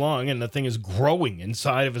on his lung and the thing is growing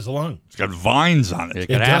inside of his lung. It's got vines on it. It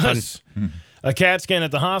could happen. Does. A CAT scan at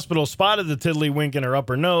the hospital spotted the tiddlywink in her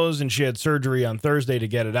upper nose, and she had surgery on Thursday to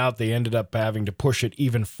get it out. They ended up having to push it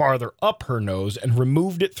even farther up her nose and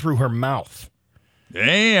removed it through her mouth.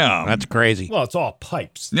 Damn. That's crazy. Well, it's all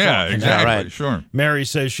pipes. Yeah, exactly. Right. Sure. Mary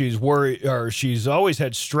says she's worried, or she's always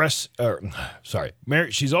had she's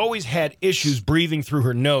always had issues breathing through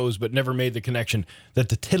her nose, but never made the connection that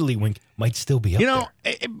the tiddlywink might still be up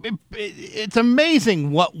there. It's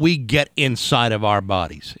amazing what we get inside of our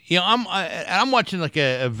bodies. I'm watching like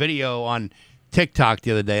a video on TikTok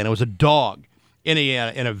the other day, and it was a dog in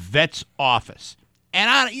a vet's office,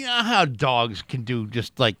 and you know how dogs can do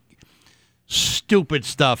just like stupid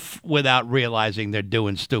stuff without realizing they're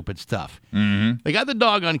doing stupid stuff. Mm-hmm. They got the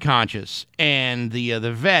dog unconscious, and the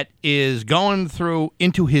vet is going through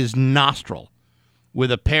into his nostril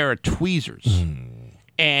with a pair of tweezers,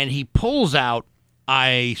 and he pulls out,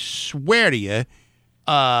 I swear to you,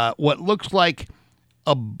 what looks like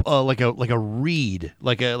a reed,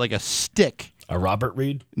 like a stick. A Robert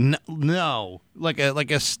Reed? No, like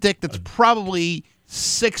a stick that's probably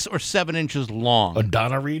 6 or 7 inches long. A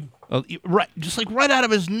Donna Reed? Right, just like right out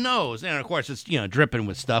of his nose, and of course it's dripping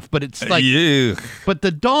with stuff. But it's like, yeah. But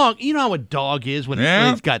the dog, you know how a dog is when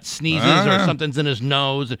he's got sneezes or something's in his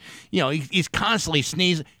nose. He's constantly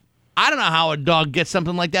sneezing. I don't know how a dog gets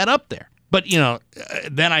something like that up there. But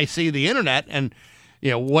then I see the internet and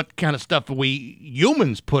what kind of stuff we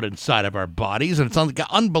humans put inside of our bodies, and it's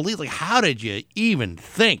unbelievable. Like, how did you even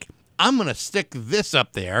think? I'm going to stick this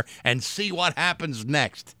up there and see what happens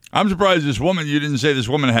next. I'm surprised you didn't say this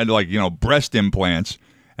woman had breast implants,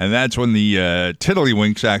 and that's when the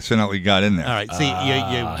tiddlywinks accidentally got in there. All right, see,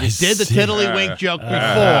 you did the tiddlywink joke before,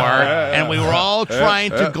 and we were all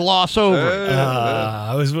trying to gloss over it.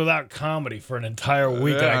 I was without comedy for an entire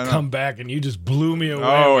week, and I come back, and you just blew me away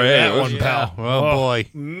with that one, pal. Oh, boy.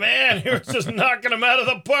 Man, he was just knocking him out of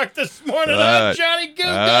the park this morning. Johnny Goo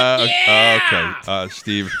Good, yeah! Okay,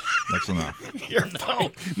 Steve, that's enough. Your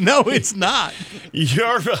phone. No, it's not.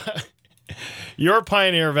 Your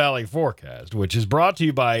Pioneer Valley forecast, which is brought to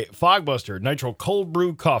you by Fogbuster Nitro Cold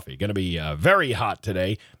Brew Coffee. Going to be very hot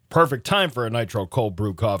today. Perfect time for a Nitro Cold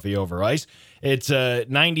Brew Coffee over ice. It's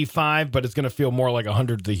 95, but it's going to feel more like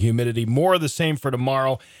 100 the humidity. More of the same for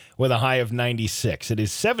tomorrow with a high of 96. It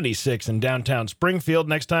is 76 in downtown Springfield.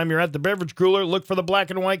 Next time you're at the beverage cooler, look for the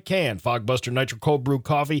black and white can. Fogbuster Nitro Cold Brew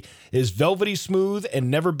Coffee is velvety smooth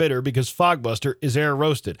and never bitter because Fogbuster is air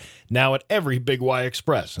roasted. Now at every Big Y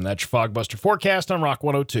Express. And that's your Fogbuster forecast on Rock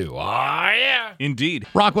 102. Ah, yeah. Indeed.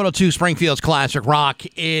 Rock 102, Springfield's Classic Rock.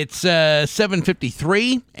 It's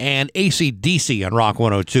 7:53 and AC/DC on Rock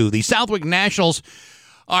 102. The Southwick Nationals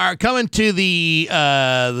are coming to the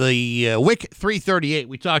WIC 338.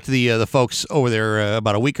 We talked to the folks over there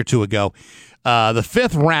about a week or two ago. The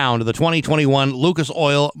 5th round of the 2021 Lucas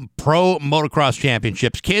Oil Pro Motocross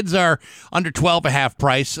Championships. Kids are under 12 a half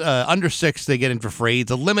price. Under 6, they get in for free.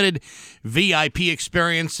 It's a limited VIP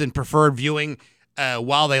experience and preferred viewing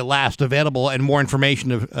while they last available. And more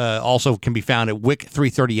information also can be found at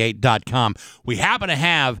wic338.com. We happen to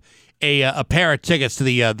have a pair of tickets to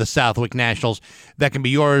the Southwick Nationals that can be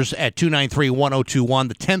yours at 293-1021.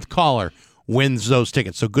 The 10th caller wins those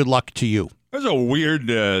tickets, so good luck to you. There's a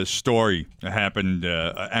weird story that happened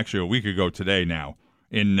actually a week ago today now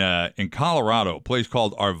in Colorado, a place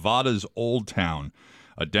called Arvada's Old Town,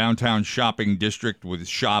 a downtown shopping district with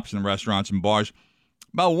shops and restaurants and bars.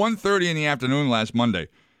 About 1:30 in the afternoon last Monday,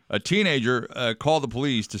 a teenager called the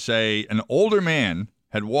police to say an older man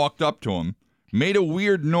had walked up to him, made a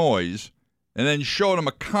weird noise, and then showed him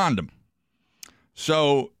a condom.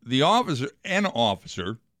 So the officer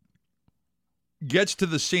gets to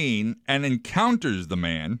the scene and encounters the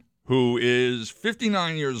man, who is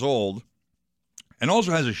 59 years old and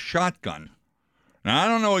also has a shotgun. Now, I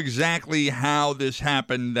don't know exactly how this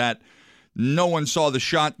happened, that no one saw the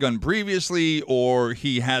shotgun previously or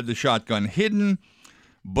he had the shotgun hidden,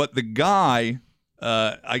 but the guy,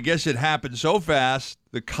 I guess it happened so fast,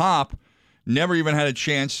 the cop never even had a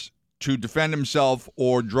chance to defend himself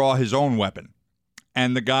or draw his own weapon.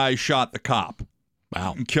 And the guy shot the cop.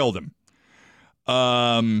 Wow. And killed him.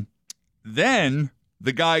 Then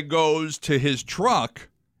the guy goes to his truck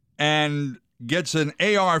and gets an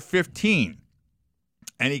AR-15.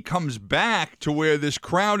 And he comes back to where this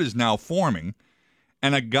crowd is now forming.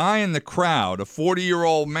 And a guy in the crowd, a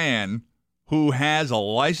 40-year-old man who has a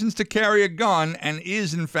license to carry a gun and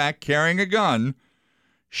is, in fact, carrying a gun,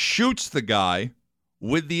 shoots the guy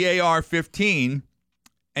with the AR-15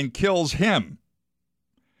 and kills him.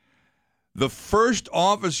 The first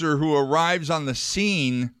officer who arrives on the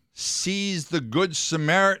scene sees the Good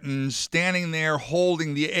Samaritan standing there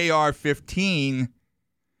holding the AR-15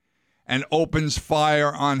 and opens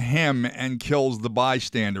fire on him and kills the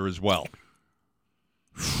bystander as well.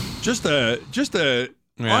 Just a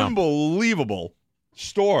unbelievable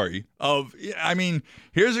story of, I mean,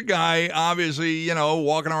 here's a guy obviously,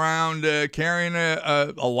 walking around carrying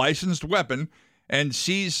a licensed weapon and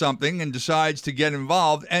sees something and decides to get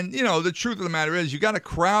involved. And, the truth of the matter is you got a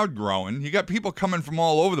crowd growing. You got people coming from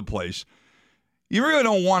all over the place. You really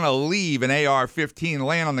don't want to leave an AR-15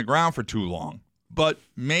 laying on the ground for too long. But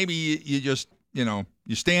maybe you just, you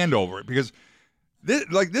stand over it. Because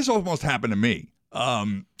this almost happened to me.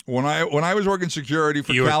 When I was working security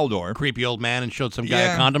for Caldor. Creepy old man and showed some guy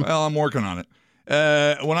a condom? Well, I'm working on it.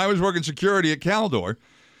 When I was working security at Caldor,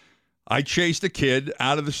 I chased a kid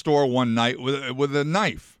out of the store one night with a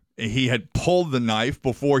knife. He had pulled the knife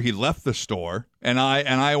before he left the store, and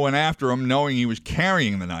I went after him knowing he was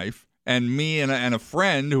carrying the knife. And me and a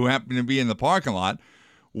friend who happened to be in the parking lot,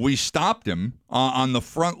 we stopped him on the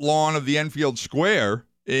front lawn of the Enfield Square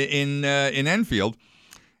in Enfield,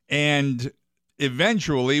 and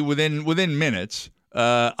eventually, within minutes,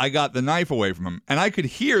 I got the knife away from him, and I could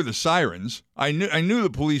hear the sirens. I knew the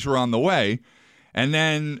police were on the way, and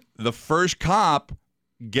then the first cop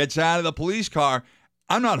gets out of the police car.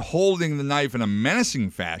 I'm not holding the knife in a menacing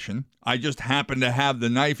fashion. I just happen to have the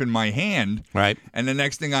knife in my hand, right? And the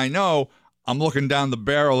next thing I know, I'm looking down the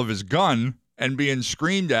barrel of his gun and being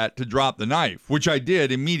screamed at to drop the knife, which I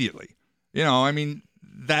did immediately.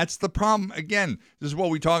 That's the problem. Again, this is what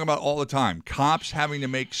we talk about all the time. Cops having to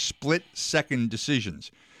make split-second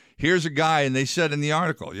decisions. Here's a guy, and they said in the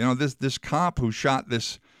article, this cop who shot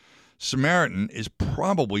this Samaritan is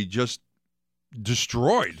probably just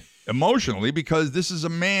destroyed emotionally because this is a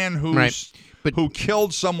man who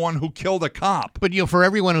killed someone who killed a cop. But, for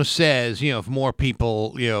everyone who says, if more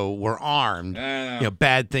people, were armed,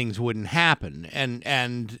 bad things wouldn't happen.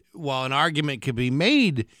 And while an argument could be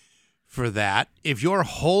made for that, if you're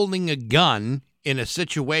holding a gun in a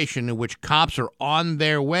situation in which cops are on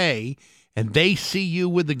their way and they see you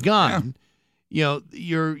with a gun,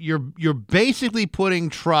 you're basically putting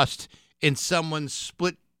trust in someone's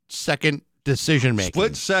split-second decision-making.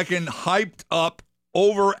 Split-second, hyped up,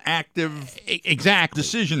 overactive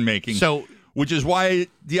decision-making. So, which is why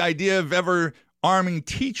the idea of ever arming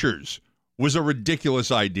teachers was a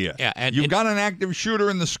ridiculous idea. Yeah, and you've got an active shooter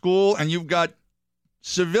in the school, and you've got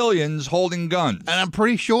civilians holding guns. And I'm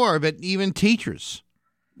pretty sure that even teachers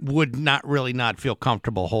would not feel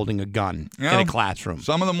comfortable holding a gun in a classroom.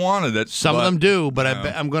 Some of them wanted it. Some of them do, but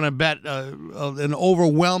I'm going to bet an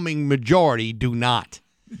overwhelming majority do not.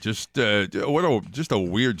 Just a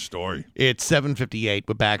weird story. It's 7:58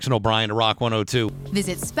 with Bax and O'Brien to Rock 102.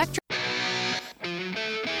 Visit Spectrum.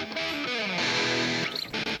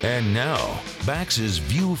 And now, Bax's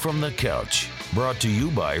View from the Couch, brought to you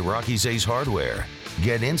by Rocky's Ace Hardware.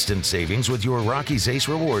 Get instant savings with your Rocky's Ace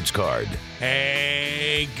Rewards card.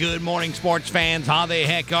 Hey, good morning, sports fans. How the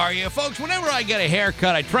heck are you? Folks, whenever I get a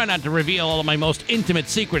haircut, I try not to reveal all of my most intimate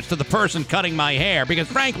secrets to the person cutting my hair because,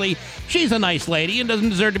 frankly, she's a nice lady and doesn't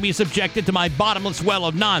deserve to be subjected to my bottomless well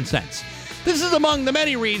of nonsense. This is among the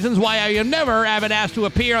many reasons why I have never been asked to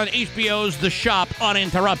appear on HBO's The Shop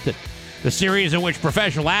Uninterrupted, the series in which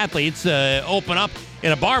professional athletes open up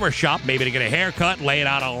in a barbershop, maybe to get a haircut, lay it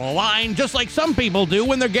out on a line, just like some people do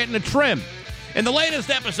when they're getting a trim. In the latest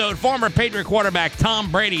episode, former Patriot quarterback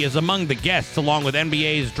Tom Brady is among the guests, along with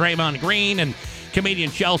NBA's Draymond Green and comedian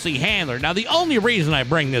Chelsea Handler. Now, the only reason I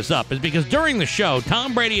bring this up is because during the show,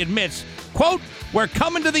 Tom Brady admits, quote, "We're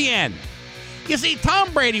coming to the end." You see,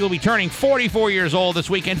 Tom Brady will be turning 44 years old this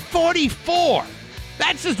weekend. 44!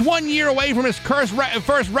 That's just 1 year away from his first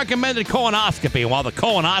recommended colonoscopy. While the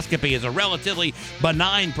colonoscopy is a relatively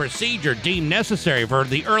benign procedure deemed necessary for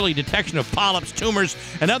the early detection of polyps, tumors,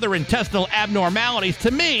 and other intestinal abnormalities, to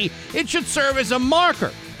me, it should serve as a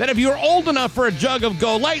marker that if you're old enough for a jug of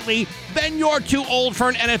Go Lightly, then you're too old for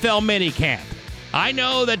an NFL minicamp. I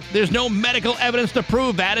know that there's no medical evidence to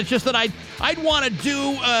prove that. It's just that I'd want to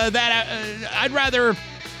do that. I'd rather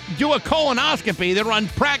do a colonoscopy than run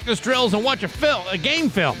practice drills and watch a game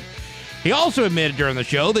film. He also admitted during the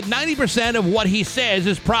show that 90% of what he says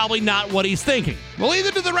is probably not what he's thinking. Well,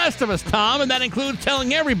 either do the rest of us, Tom, and that includes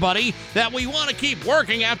telling everybody that we want to keep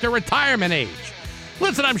working after retirement age.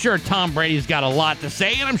 Listen, I'm sure Tom Brady's got a lot to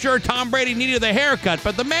say, and I'm sure Tom Brady needed a haircut,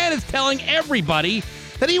 but the man is telling everybody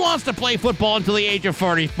that he wants to play football until the age of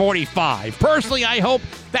 45. Personally, I hope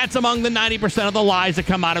that's among the 90% of the lies that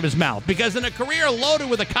come out of his mouth, because in a career loaded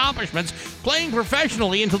with accomplishments, playing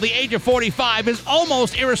professionally until the age of 45 is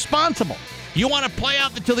almost irresponsible. You want to play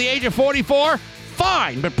out until the age of 44?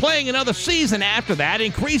 Fine, but playing another season after that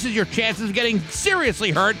increases your chances of getting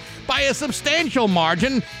seriously hurt by a substantial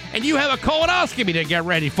margin, and you have a colonoscopy to get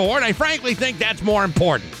ready for, and I frankly think that's more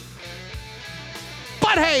important.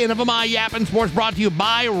 But hey, enough of my yapping. Sports brought to you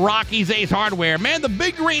by Rocky's Ace Hardware. Man, the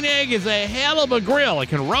Big Green Egg is a hell of a grill. It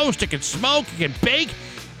can roast, it can smoke, it can bake.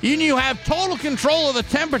 You have total control of the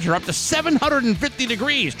temperature up to 750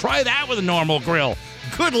 degrees. Try that with a normal grill.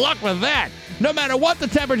 Good luck with that. No matter what the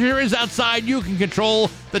temperature is outside, you can control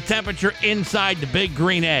the temperature inside the Big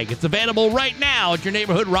Green Egg. It's available right now at your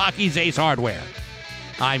neighborhood Rocky's Ace Hardware.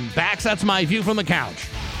 I'm back. So that's my view from the couch.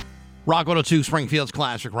 Rock 102, Springfield's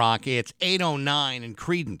Classic Rock. It's 8:09 in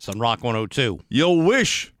Credence on Rock 102. You'll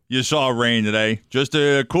wish you saw rain today, just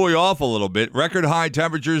to cool you off a little bit. Record high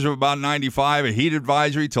temperatures of about 95, a heat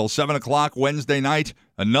advisory till 7 o'clock Wednesday night.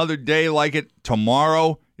 Another day like it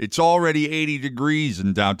tomorrow. It's already 80 degrees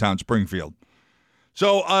in downtown Springfield.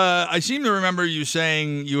 So I seem to remember you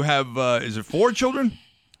saying you have, is it 4 children?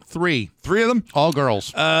 3. 3 of them? All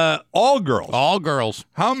girls. All girls? All girls.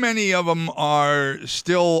 How many of them are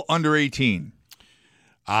still under 18?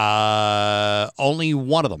 Only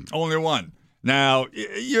one of them. Only one. Now,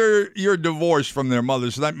 you're divorced from their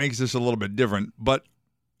mother, so that makes this a little bit different. But,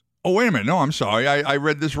 oh, wait a minute. No, I'm sorry. I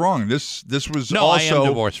read this wrong. This was no, also... I am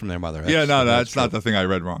divorced from their mother. That's not the thing I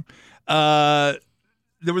read wrong.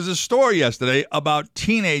 There was a story yesterday about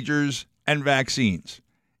teenagers and vaccines.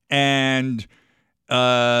 And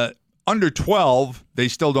under 12, they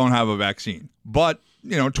still don't have a vaccine. But,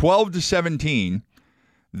 12 to 17,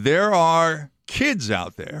 there are kids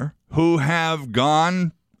out there who have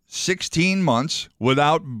gone 16 months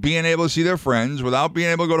without being able to see their friends, without being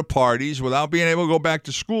able to go to parties, without being able to go back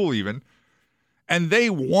to school even. And they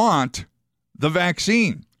want the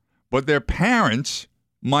vaccine, but their parents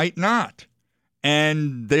might not.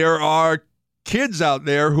 And there are kids out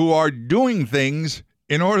there who are doing things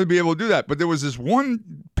in order to be able to do that. But there was this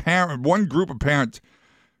one group of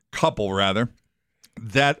couple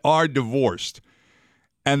that are divorced.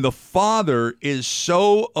 And the father is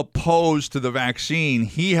so opposed to the vaccine,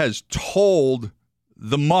 he has told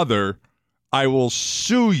the mother, I will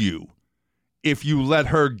sue you if you let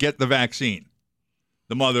her get the vaccine.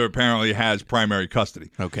 The mother apparently has primary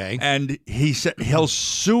custody. Okay. And he said he'll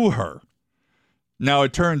sue her. Now,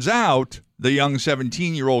 it turns out the young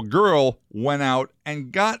 17-year-old girl went out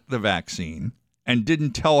and got the vaccine and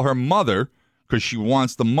didn't tell her mother because she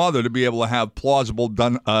wants the mother to be able to have plausible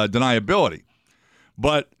deniability.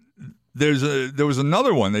 But there was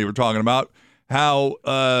another one they were talking about, how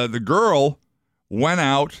the girl went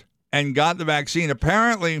out and got the vaccine.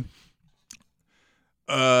 Apparently,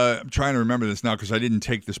 I'm trying to remember this now because I didn't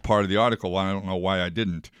take this part of the article. I don't know why I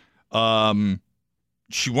didn't.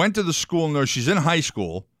 She went to the school nurse. She's in high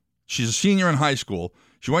school. She's a senior in high school.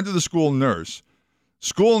 She went to the school nurse.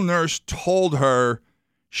 School nurse told her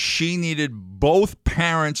she needed both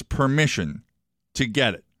parents' permission to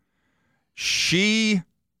get it. She,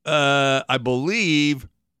 I believe,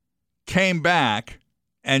 came back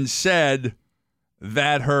and said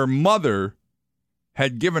that her mother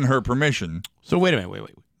had given her permission. So wait a minute,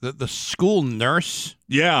 wait. The school nurse?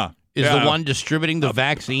 Yeah. Is the one distributing the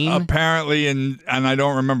vaccine? Apparently, and I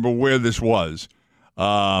don't remember where this was.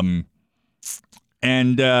 And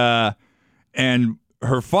her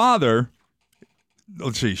father,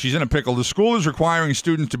 let's see, she's in a pickle. The school is requiring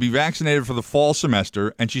students to be vaccinated for the fall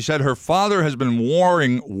semester, and she said her father has been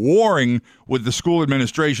warring with the school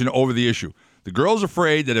administration over the issue. The girl's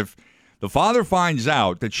afraid that if the father finds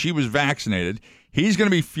out that she was vaccinated, he's going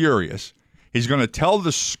to be furious. He's going to tell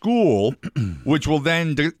the school, which will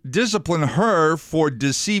then discipline her for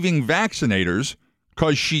deceiving vaccinators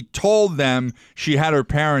because she told them she had her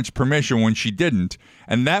parents' permission when she didn't,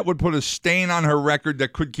 and that would put a stain on her record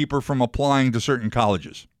that could keep her from applying to certain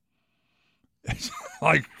colleges.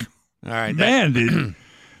 Like, all right, man, dude,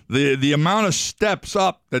 the amount of steps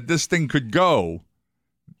up that this thing could go,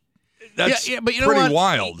 that's but you know pretty what?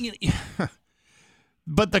 wild.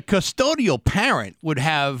 But the custodial parent would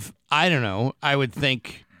have, I don't know, I would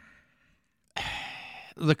think,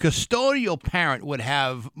 the custodial parent would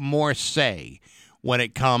have more say when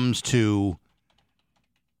it comes to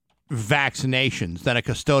vaccinations than a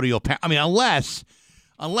custodial parent. I mean, unless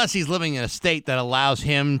he's living in a state that allows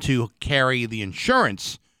him to carry the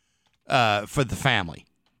insurance for the family.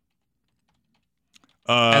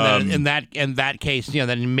 And then in that case,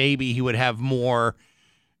 then maybe he would have more,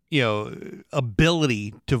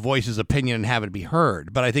 ability to voice his opinion and have it be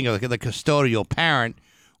heard. But I think the custodial parent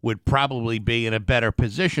would probably be in a better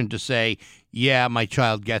position to say, yeah, my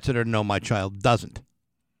child gets it, or no, my child doesn't.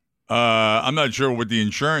 I'm not sure what the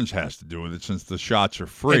insurance has to do with it, since the shots are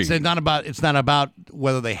free. It's not about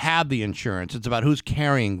whether they have the insurance. It's about who's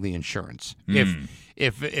carrying the insurance. If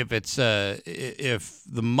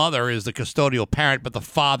the mother is the custodial parent, but the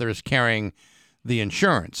father is carrying the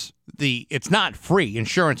insurance, it's not free.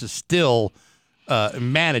 Insurance is still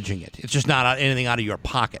managing it. It's just not anything out of your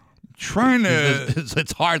pocket.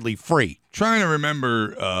 It's hardly free. Trying to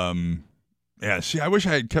remember. I wish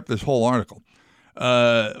I had kept this whole article.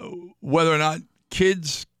 Whether or not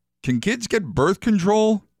kids get birth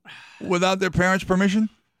control without their parents' permission?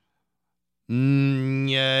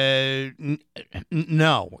 No,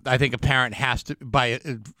 I think a parent has to I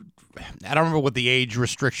don't remember what the age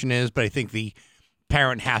restriction is, but I think the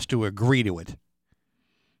parent has to agree to it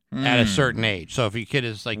at a certain age. So if your kid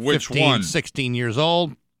is like 15, 16 years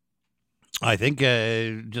old, I think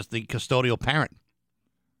just the custodial parent.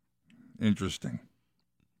 Interesting.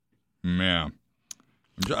 Yeah.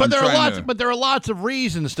 But there are lots of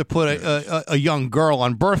reasons to put a young girl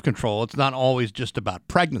on birth control. It's not always just about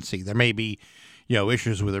pregnancy. There may be,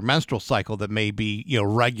 issues with her menstrual cycle that may be,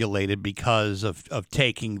 regulated because of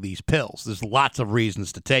taking these pills. There's lots of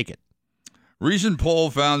reasons to take it. Recent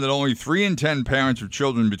poll found that only 3 in 10 parents of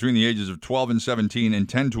children between the ages of 12 and 17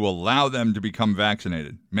 intend to allow them to become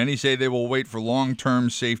vaccinated. Many say they will wait for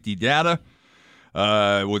long-term safety data.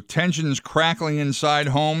 With tensions crackling inside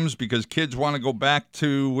homes because kids want to go back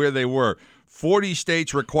to where they were. 40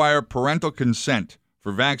 states require parental consent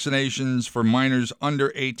for vaccinations for minors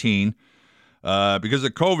under 18. Because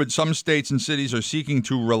of COVID, some states and cities are seeking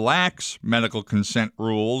to relax medical consent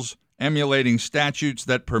rules, emulating statutes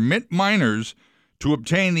that permit minors to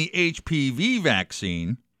obtain the HPV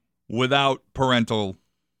vaccine without parental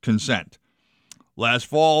consent. Last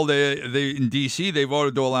fall, in D.C., they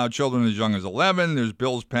voted to allow children as young as 11. There's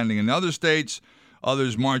bills pending in other states,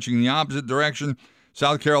 others marching in the opposite direction.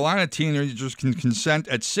 South Carolina teenagers can consent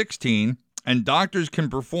at 16, and doctors can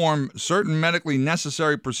perform certain medically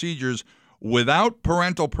necessary procedures without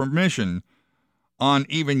parental permission on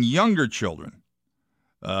even younger children.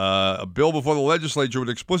 A bill before the legislature would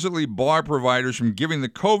explicitly bar providers from giving the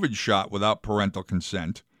COVID shot without parental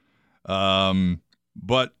consent.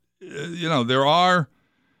 But there are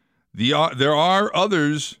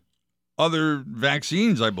other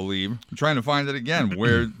vaccines, I believe. I'm trying to find it again,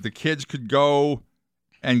 where the kids could go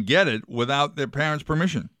and get it without their parents'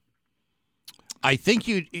 permission. I think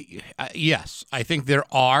yes, I think there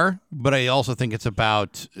are, but I also think it's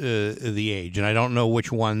about the age, and I don't know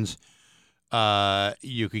which ones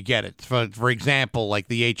you could get it. For example, like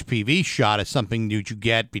the HPV shot is something that you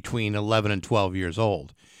get between 11 and 12 years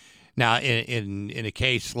old. Now, in a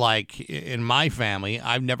case like in my family,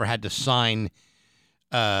 I've never had to sign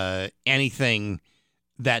anything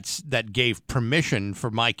that gave permission for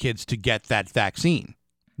my kids to get that vaccine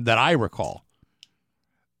that I recall.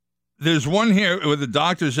 There's one here where the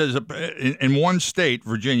doctor says in one state,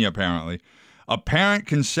 Virginia apparently, a parent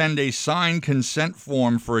can send a signed consent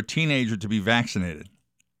form for a teenager to be vaccinated.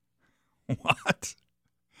 What?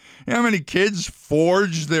 You know how many kids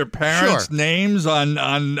forge their parents' names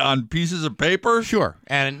on pieces of paper? Sure.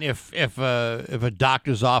 And if a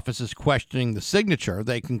doctor's office is questioning the signature,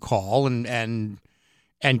 they can call and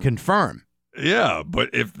confirm. Yeah, but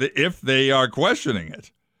if they are questioning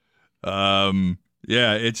it,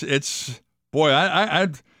 it's boy, I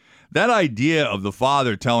that idea of the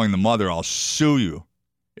father telling the mother, "I'll sue you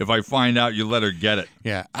if I find out you let her get it."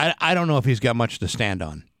 Yeah, I don't know if he's got much to stand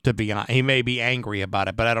on. To be honest, he may be angry about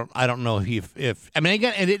it, but I don't know if I mean,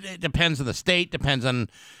 again, it depends on the state, depends on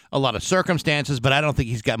a lot of circumstances, but I don't think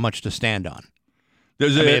he's got much to stand on.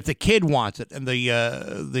 If the kid wants it and the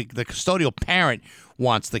custodial parent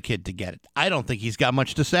wants the kid to get it, I don't think he's got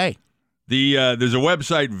much to say. There's a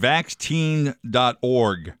website,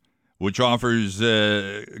 vaxteen.org, which offers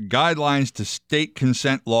guidelines to state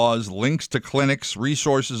consent laws, links to clinics,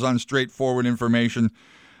 resources on straightforward information.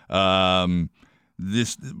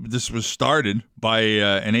 This was started by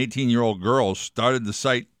an 18-year-old girl, started the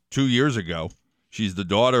site 2 years ago. She's the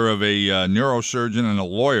daughter of a neurosurgeon and a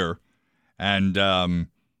lawyer, and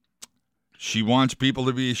she wants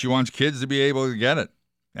kids to be able to get it.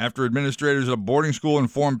 After administrators at a boarding school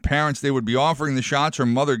informed parents they would be offering the shots, her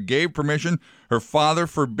mother gave permission. Her father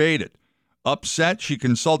forbade it. Upset, she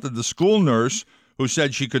consulted the school nurse, who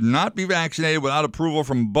said she could not be vaccinated without approval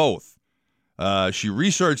from both. She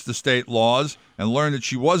researched the state laws and learned that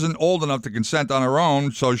she wasn't old enough to consent on her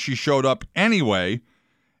own, so she showed up anyway.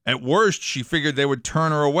 At worst, she figured they would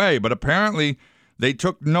turn her away, but apparently they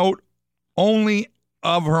took note only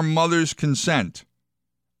of her mother's consent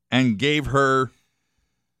and gave her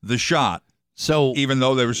the shot. So, even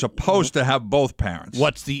though they were supposed to have both parents.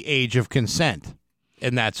 What's the age of consent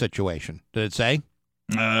in that situation? Did it say?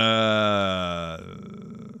 I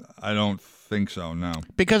don't think so, no.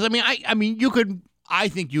 Because I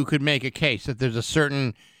think you could make a case that there's a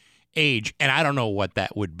certain age, and I don't know what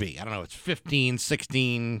that would be. I don't know, it's 15,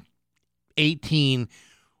 16, 18,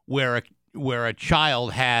 where a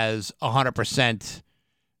child has 100%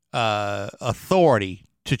 authority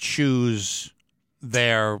to choose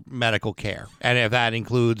their medical care. And if that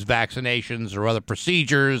includes vaccinations or other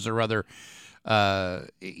procedures or other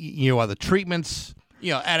other treatments,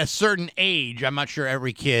 at a certain age, I'm not sure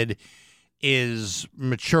every kid is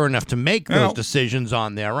mature enough to make those decisions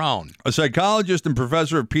on their own. A psychologist and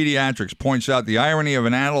professor of pediatrics points out the irony of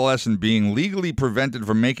an adolescent being legally prevented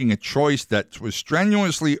from making a choice that was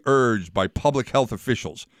strenuously urged by public health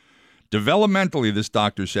officials. Developmentally, this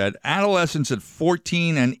doctor said, adolescents at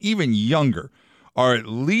 14 and even younger are at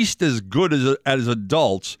least as good as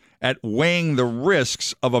adults at weighing the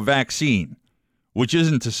risks of a vaccine, which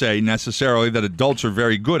isn't to say necessarily that adults are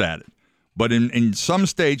very good at it. But in some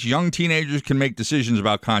states, young teenagers can make decisions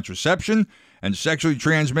about contraception and sexually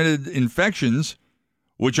transmitted infections,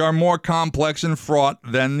 which are more complex and fraught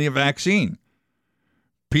than the vaccine.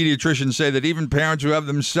 Pediatricians say that even parents who have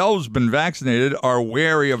themselves been vaccinated are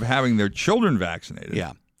wary of having their children vaccinated.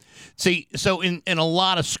 Yeah. See, so in a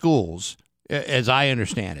lot of schools, as I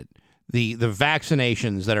understand it, the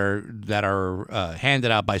vaccinations that are handed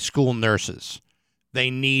out by school nurses, they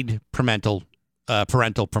need parental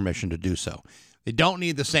permission to do so. They don't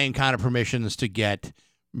need the same kind of permissions to get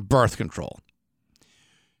birth control.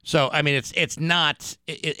 So I mean, it's not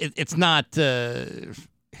equal.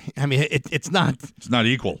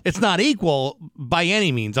 It's not equal by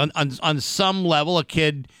any means. On some level, a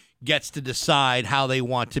kid gets to decide how they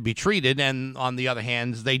want to be treated, and on the other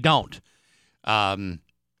hand, they don't. But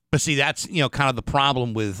see, that's kind of the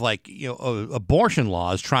problem with abortion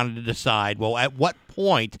laws, trying to decide, well, at what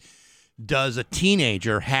point does a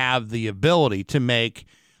teenager have the ability to make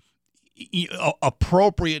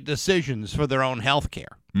appropriate decisions for their own health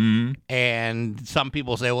care? Mm-hmm. And some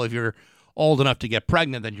people say, well, if you're old enough to get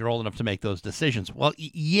pregnant, then you're old enough to make those decisions. Well,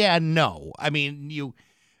 yeah, no. I mean,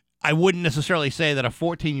 I wouldn't necessarily say that a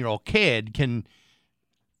 14-year-old kid can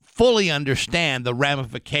fully understand the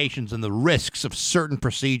ramifications and the risks of certain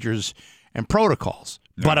procedures and protocols.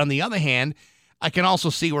 No. But on the other hand, I can also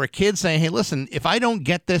see where a kid's saying, hey, listen, if I don't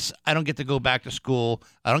get this, I don't get to go back to school.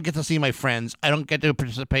 I don't get to see my friends. I don't get to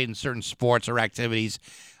participate in certain sports or activities.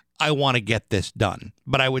 I want to get this done.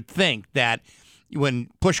 But I would think that when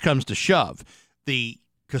push comes to shove, the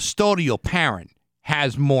custodial parent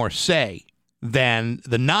has more say than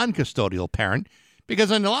the non-custodial parent, because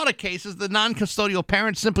in a lot of cases, the non-custodial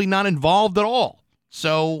parent's simply not involved at all.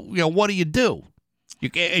 So, what do?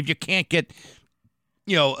 If you can't get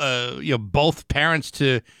both parents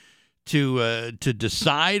to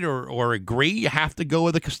decide or agree, you have to go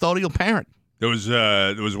with the custodial parent. There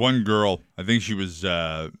was one girl, I think she was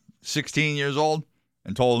 16 years old,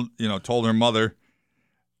 and told her mother,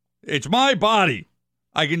 "It's my body.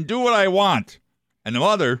 I can do what I want." And the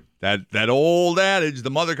mother, that old adage,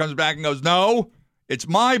 the mother comes back and goes, "No, it's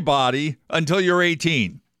my body until you're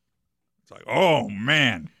 18." It's like, oh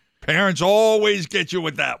man. Parents always get you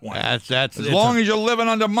with that one. That's as long as you're living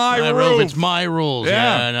under my roof. It's my rules.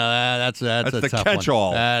 Yeah, no, that's a the tough catch-all.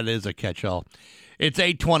 One. That is a catch-all. It's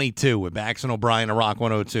 8:22 with Bax and O'Brien at Rock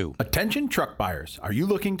 102. Attention truck buyers. Are you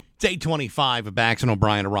looking to... It's 8:25 with Bax and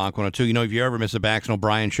O'Brien at Rock 102. If you ever miss a Bax and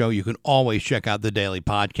O'Brien show, you can always check out the daily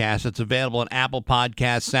podcast. It's available on Apple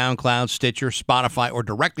Podcasts, SoundCloud, Stitcher, Spotify, or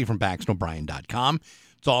directly from BaxandO'Brien.com.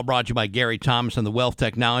 It's all brought to you by Gary Thomas and the Wealth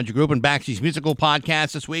Technology Group. And Baxy's musical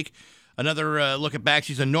podcast this week, another look at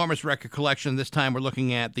Baxy's enormous record collection. This time we're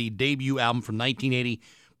looking at the debut album from 1980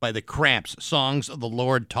 by the Cramps, Songs of the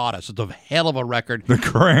Lord Taught Us. It's a hell of a record. The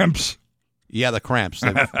Cramps? Yeah, the Cramps.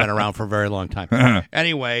 They've been around for a very long time.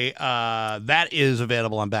 Anyway, that is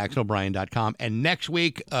available on BaxandO'Brien.com. And next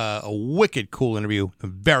week, a wicked cool interview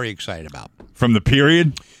I'm very excited about. From the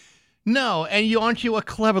period? No, and aren't you a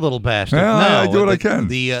clever little bastard? Yeah, no, I do what I can.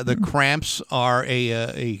 The Cramps are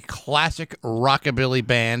a classic rockabilly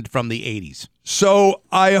band from the 80s. So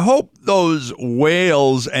I hope those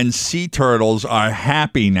whales and sea turtles are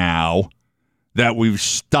happy now that we've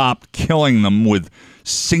stopped killing them with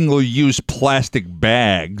single-use plastic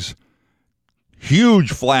bags.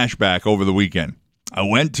 Huge flashback over the weekend. I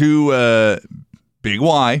went to Big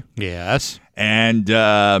Y. Yes. And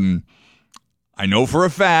I know for a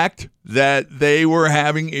fact that they were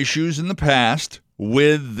having issues in the past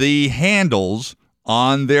with the handles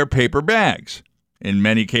on their paper bags. In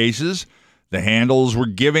many cases, the handles were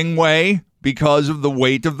giving way because of the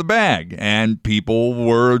weight of the bag, and people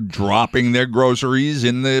were dropping their groceries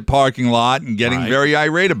in the parking lot and getting very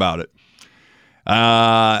irate about it.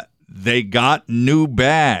 They got new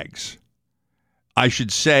bags. I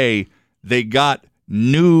should say they got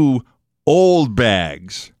new old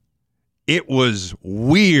bags. It was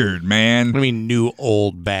weird, man. What do you mean new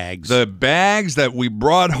old bags? The bags that we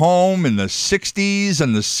brought home in the 60s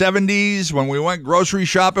and the 70s when we went grocery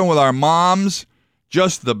shopping with our moms,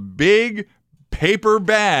 just the big paper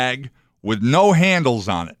bag with no handles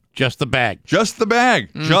on it. Just the bag. Just the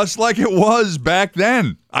bag. Just like it was back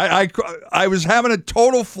then. I was having a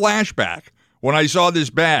total flashback when I saw this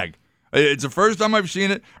bag. It's the first time I've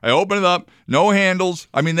seen it. I open it up, no handles.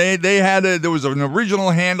 I mean, they had there was an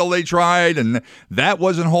original handle they tried, and that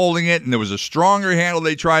wasn't holding it, and there was a stronger handle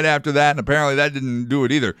they tried after that, and apparently that didn't do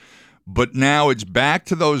it either. But now it's back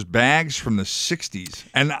to those bags from the 60s,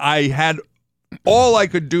 and I had all I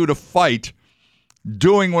could do to fight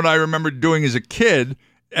doing what I remember doing as a kid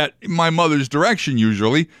at my mother's direction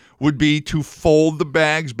usually would be to fold the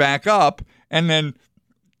bags back up and then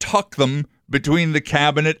tuck them between the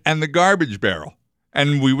cabinet and the garbage barrel.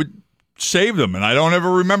 And we would save them. And I don't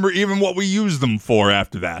ever remember even what we used them for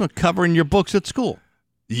after that. Covering your books at school.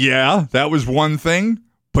 Yeah, that was one thing.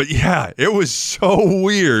 But yeah, it was so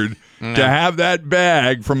weird to have that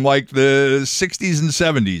bag from like the 60s and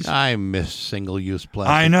 70s. I miss single-use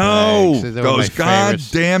plastic I know. bags. They were Those my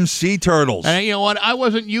favorites. goddamn sea turtles. And you know what? I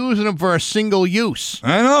wasn't using them for a single use.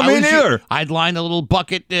 I know, me neither. I'd line the little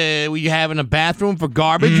bucket you have in a bathroom for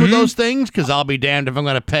garbage with those things, because I'll be damned if I'm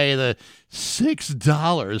going to pay the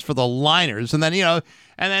 $6 for the liners. And then, it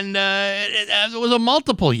was a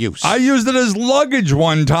multiple use. I used it as luggage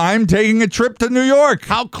one time taking a trip to New York.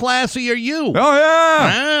 How classy are you? Oh,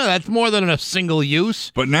 yeah. That's more than a single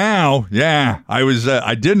use. But now, yeah, I was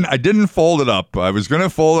I didn't fold it up. I was going to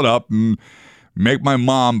fold it up and make my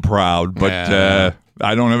mom proud, but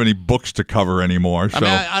I don't have any books to cover anymore. So.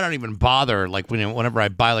 I don't even bother. Like whenever I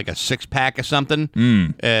buy like a 6-pack of something,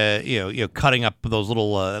 cutting up those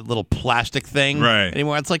little plastic thing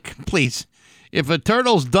anymore. It's like, please, if a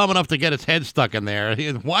turtle's dumb enough to get its head stuck in there,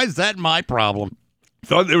 why is that my problem?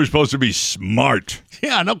 Thought they were supposed to be smart.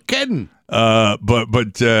 Yeah, no kidding. Yeah,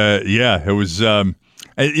 it was. And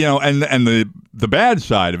the bad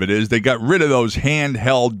side of it is they got rid of those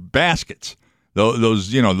handheld baskets. Those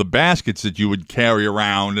the baskets that you would carry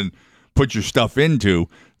around and put your stuff into.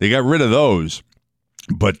 They got rid of those,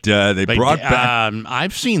 but they brought back.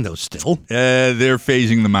 I've seen those still. They're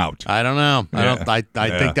phasing them out. I don't know. I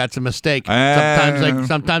think that's a mistake.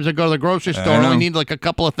 Sometimes I go to the grocery store and only need like a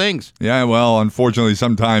couple of things. Yeah, well, unfortunately,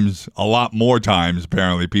 sometimes a lot more times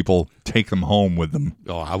apparently people take them home with them.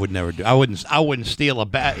 Oh, I would never do. I wouldn't steal a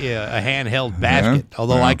handheld basket.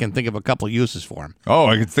 Although I can think of a couple of uses for them. Oh,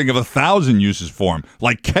 I could think of 1,000 uses for them,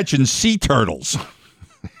 like catching sea turtles.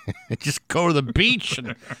 Just go to the beach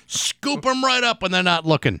and scoop them right up when they're not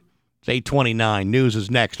looking. It's 8:29. News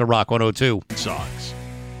is next to Rock 102. Sucks.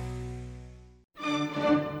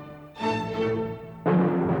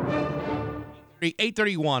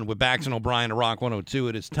 8:31 with Bax and O'Brien to Rock 102.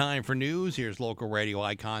 It is time for news. Here's local radio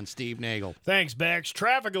icon Steve Nagel. Thanks, Bax.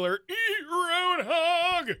 Traffic alert.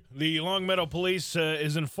 Roadhog! The Longmeadow Police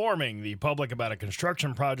is informing the public about a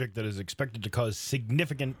construction project that is expected to cause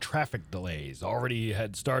significant traffic delays. Already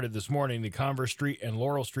had started this morning. The Converse Street and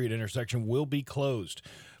Laurel Street intersection will be closed.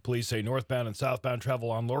 Police say northbound and southbound travel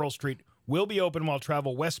on Laurel Street will be open, while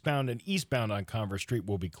travel westbound and eastbound on Converse Street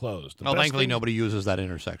will be closed. Thankfully, nobody uses that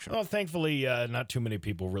intersection. Well, thankfully, not too many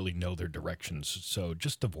people really know their directions, so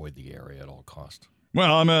just avoid the area at all costs.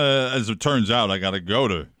 Well, as it turns out, I got to go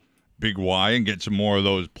to Big Y and get some more of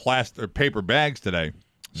those paper bags today.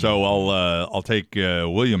 So I'll take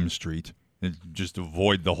William Street and just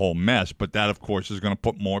avoid the whole mess. But that, of course, is going to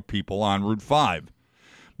put more people on Route 5.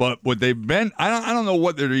 But what they've been, I don't know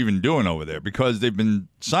what they're even doing over there, because they've been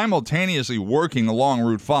simultaneously working along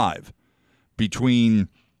Route 5 between,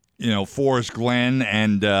 Forest Glen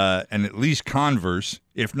and at least Converse,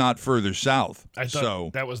 if not further south. I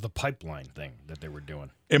thought that was the pipeline thing that they were doing.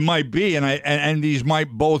 It might be, and these might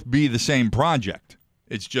both be the same project.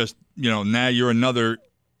 It's just, now you're another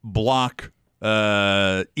block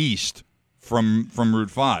east from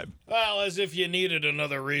Route 5. Well, as if you needed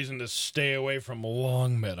another reason to stay away from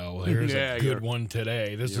Longmeadow. Here's a good one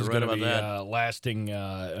today. This is going to be lasting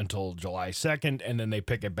until July 2nd, and then they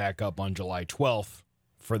pick it back up on July 12th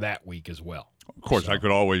for that week as well. Of course, I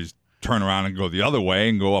could always turn around and go the other way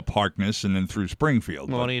and go up Harkness and then through Springfield.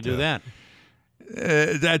 Well, why do you do that?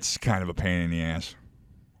 That's kind of a pain in the ass.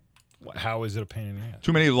 How is it a pain in the ass?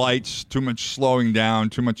 Too many lights, too much slowing down,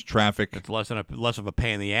 too much traffic. It's less of a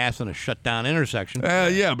pain in the ass than a shut down intersection.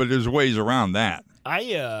 Yeah, but there's ways around that.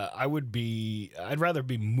 I'd rather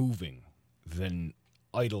be moving than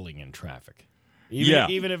idling in traffic.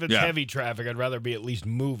 Even if it's heavy traffic, I'd rather be at least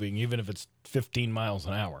moving, even if it's 15 miles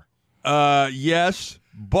an hour. Yes,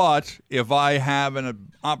 but if I have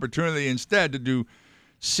an opportunity instead to do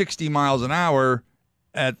 60 miles an hour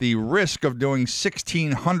at the risk of doing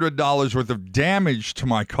 $1,600 worth of damage to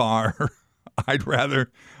my car, I'd rather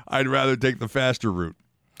take the faster route.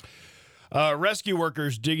 Rescue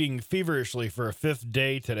workers digging feverishly for a fifth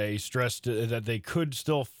day today stressed that they could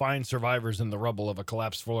still find survivors in the rubble of a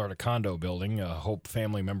collapsed Florida condo building. Hope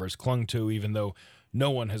family members clung to, even though no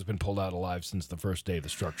one has been pulled out alive since the first day the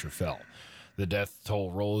structure fell. The death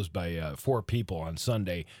toll rose by 4 people on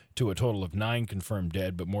Sunday to a total of 9 confirmed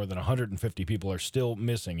dead, but more than 150 people are still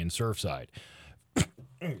missing in Surfside.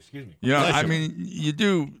 Excuse me. You know, I mean, you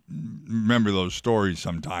do remember those stories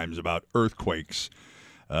sometimes about earthquakes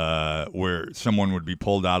where someone would be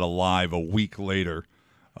pulled out alive a week later.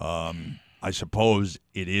 I suppose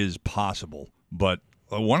it is possible. But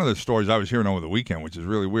one of the stories I was hearing over the weekend, which is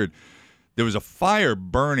really weird, there was a fire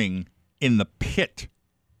burning in the pit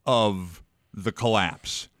of the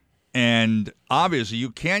collapse. And obviously you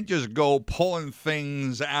can't just go pulling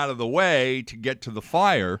things out of the way to get to the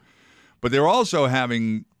fire, but they're also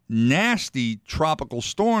having nasty tropical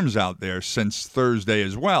storms out there since Thursday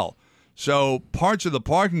as well. So parts of the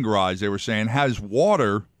parking garage, they were saying, has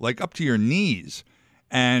water like up to your knees.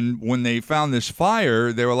 And when they found this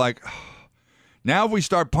fire, they were like, now if we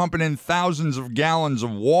start pumping in thousands of gallons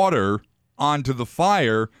of water onto the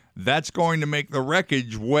fire, that's going to make the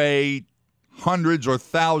wreckage weigh hundreds or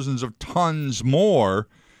thousands of tons more.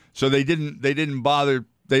 So they didn't bother.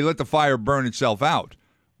 They let the fire burn itself out.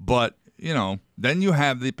 But, you know, then you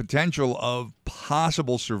have the potential of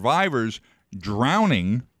possible survivors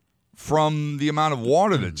drowning from the amount of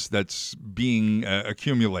water that's being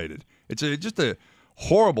accumulated. It's just a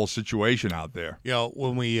horrible situation out there. You know,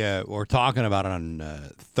 when we were talking about it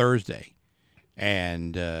on Thursday,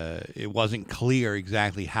 and it wasn't clear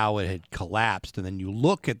exactly how it had collapsed, and then you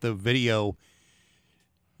look at the video,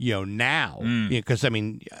 you know, now, because I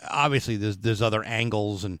mean, obviously there's other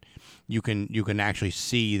angles, and you can actually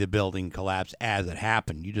see the building collapse as it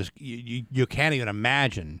happened. You can't even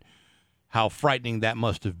imagine how frightening that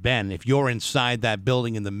must have been if you're inside that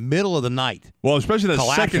building in the middle of the night. Well, especially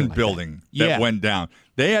the second building that went down.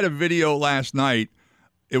 They had a video last night.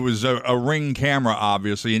 It was a Ring camera,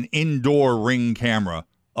 obviously, an indoor Ring camera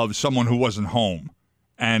of someone who wasn't home.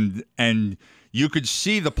 And you could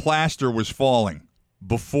see the plaster was falling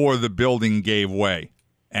before the building gave way.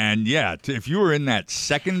 And, yeah, if you were in that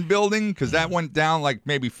second building, because that went down like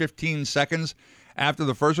maybe 15 seconds after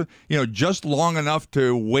the first one, you know, just long enough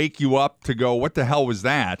to wake you up to go, what the hell was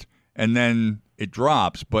that? And then it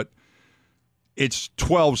drops. But it's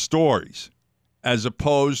 12 stories as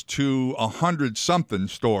opposed to 100-something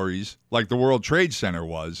stories like the World Trade Center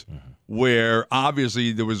was, where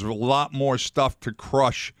obviously there was a lot more stuff to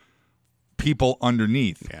crush people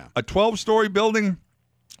underneath. Yeah. A 12-story building,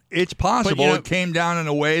 it's possible But, you know, it came down in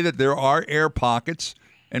a way that there are air pockets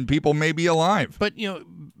and people may be alive. But, you know,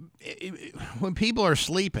 when people are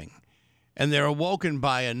sleeping and they're awoken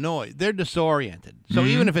by a noise, they're disoriented. So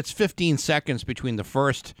even if it's 15 seconds between the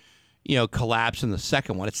first, you know, collapse and the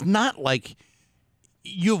second one, it's not like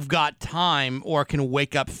you've got time or can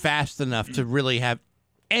wake up fast enough to really have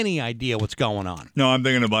any idea what's going on. No, I'm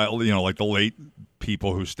thinking about, you know, like the late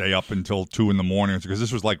people who stay up until 2 in the morning, because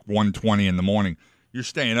this was like 1:20 in the morning. You're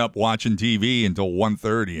staying up watching TV until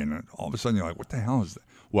 1:30, and all of a sudden you're like, what the hell is that?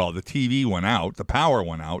 Well, the TV went out, the power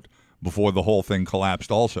went out before the whole thing collapsed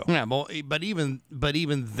also. Yeah, but even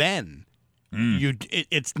then,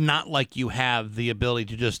 it's not like you have the ability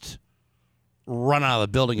to just run out of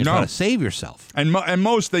the building and try to save yourself. And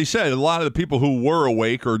most, they said, a lot of the people who were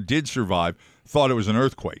awake or did survive thought it was an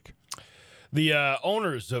earthquake. The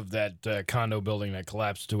owners of that condo building that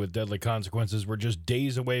collapsed with deadly consequences were just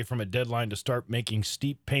days away from a deadline to start making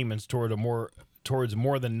steep payments towards more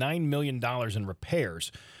than $9 million in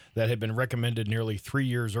repairs that had been recommended nearly 3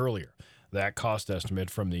 years earlier. That cost estimate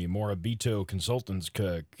from the Morabito Consultants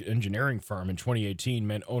engineering firm in 2018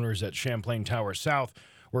 meant owners at Champlain Tower South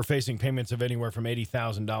were facing payments of anywhere from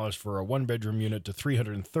 $80,000 for a one-bedroom unit to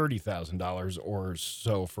 $330,000 or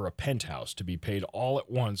so for a penthouse to be paid all at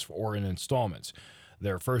once or in installments.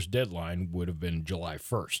 Their first deadline would have been July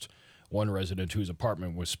 1st. One resident whose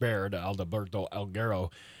apartment was spared, Alberto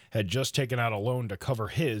Alguero, had just taken out a loan to cover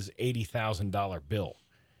his $80,000 bill.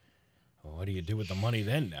 Well, what do you do with the money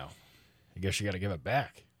then now? I guess you got to give it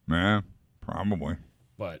back. Yeah, probably.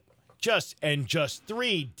 But just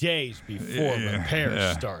 3 days before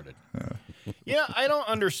repairs started. Yeah, I don't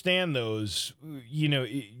understand those. You know,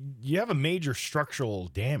 you have a major structural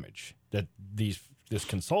damage that this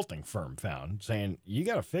consulting firm found, saying you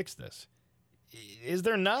got to fix this. Is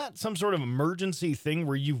there not some sort of emergency thing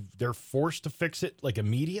where they're forced to fix it like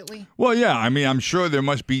immediately? Well, yeah. I mean, I'm sure there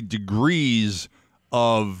must be degrees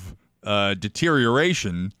of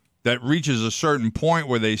deterioration that reaches a certain point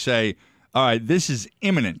where they say, all right, this is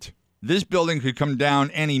imminent. This building could come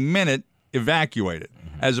down any minute, evacuate it.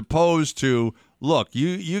 Mm-hmm. As opposed to, look,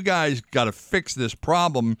 you guys got to fix this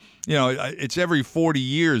problem. You know, it's every 40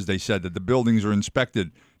 years, they said, that the buildings are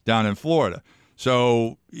inspected down in Florida.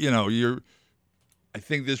 So, you know, I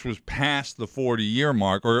think this was past the 40-year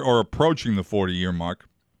mark or approaching the 40-year mark.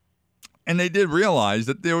 And they did realize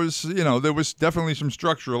that there was definitely some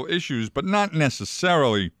structural issues, but not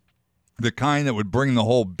necessarily the kind that would bring the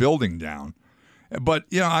whole building down. But,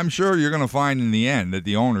 you know, I'm sure you're going to find in the end that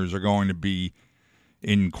the owners are going to be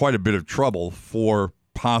in quite a bit of trouble for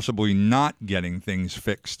possibly not getting things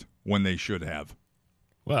fixed when they should have.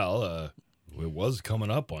 Well, it was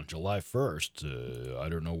coming up on July 1st. I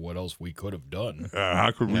don't know what else we could have done.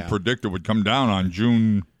 How could we predict it would come down on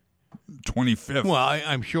June 25th? Well,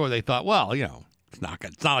 I'm sure they thought, well, you know, it's not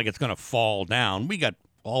like it's going to fall down. We got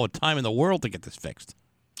all the time in the world to get this fixed.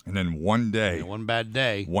 And then one day, one bad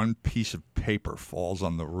day, one piece of paper falls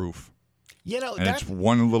on the roof. You know, and it's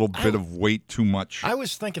one little bit of weight too much. I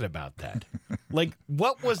was thinking about that. Like,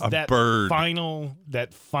 what was that bird.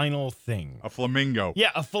 That final thing? A flamingo. Yeah,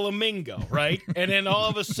 a flamingo, right? And then all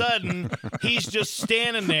of a sudden, he's just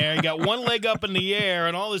standing there. He got one leg up in the air,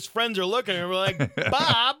 and all his friends are looking at him like,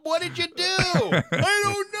 Bob, what did you do? I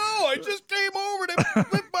don't know. I just came over to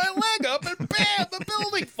lift my leg up, and bam, the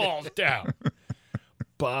building falls down.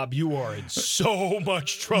 Bob, you are in so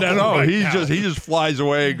much trouble. No, right he now. just flies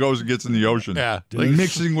away and goes and gets in the ocean. Yeah, like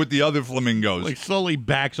mixing with the other flamingos. Like slowly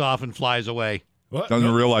backs off and flies away. What?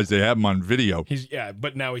 Doesn't realize they have him on video.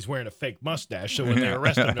 But now he's wearing a fake mustache. So when they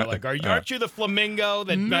arrest him, they're like, "Aren't you the flamingo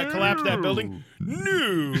that collapsed that building?"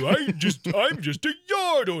 No, I'm just a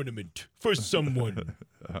yard ornament for someone.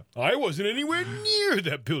 I wasn't anywhere near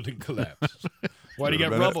that building collapse. Why do you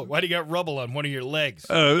got rubble? Why do you got rubble on one of your legs?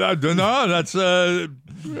 I don't know. That's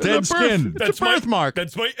dead skin. That's a birthmark.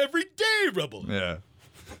 That's my everyday rubble. Yeah.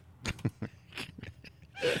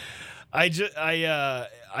 It's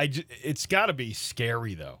got to be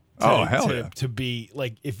scary though. To be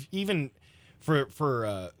like, if even for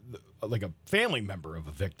like a family member of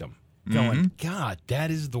a victim going, God,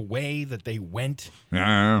 that is the way that they went.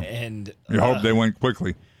 Yeah. And you hope they went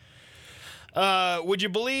quickly. Would you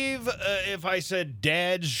believe if I said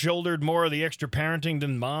dads shouldered more of the extra parenting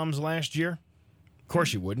than moms last year? Of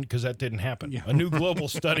course you wouldn't, because that didn't happen. Yeah. A new global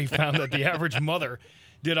study found that the average mother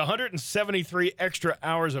did 173 extra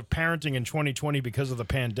hours of parenting in 2020 because of the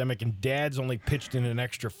pandemic, and dads only pitched in an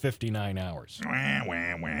extra 59 hours.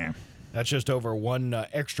 That's just over one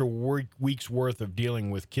extra week's worth of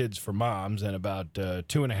dealing with kids for moms and about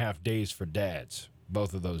 2.5 days for dads.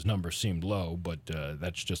 Both of those numbers seemed low, but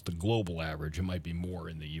that's just the global average. It might be more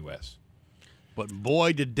in the U.S. But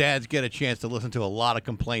boy, did dads get a chance to listen to a lot of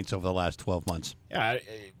complaints over the last 12 months. Yeah,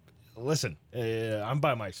 listen, I'm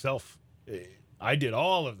by myself. I did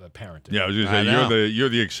all of the parenting. Yeah, I was going to say, you're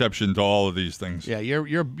the exception to all of these things. Yeah,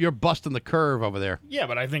 you're busting the curve over there. Yeah,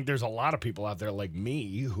 but I think there's a lot of people out there like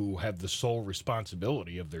me who have the sole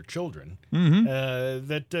responsibility of their children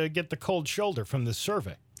that get the cold shoulder from this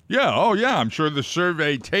survey. Yeah, oh yeah, I'm sure the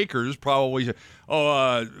survey takers probably say,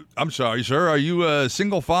 I'm sorry, sir, are you a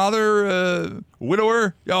single father,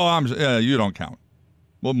 widower? Oh, you don't count.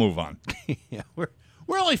 We'll move on. Yeah, we're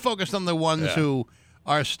only focused on the ones who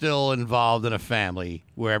are still involved in a family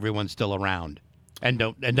where everyone's still around and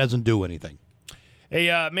doesn't do anything.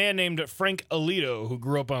 A man named Frank Alito, who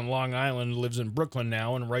grew up on Long Island, lives in Brooklyn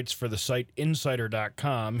now and writes for the site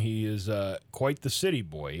Insider.com. He is quite the city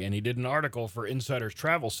boy, and he did an article for Insider's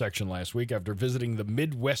travel section last week after visiting the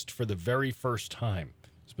Midwest for the very first time,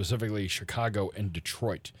 specifically Chicago and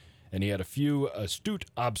Detroit. And he had a few astute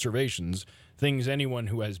observations, things anyone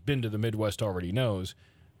who has been to the Midwest already knows.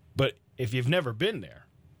 But if you've never been there,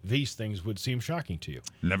 these things would seem shocking to you.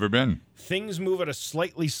 Never been. Things move at a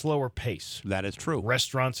slightly slower pace. That is true.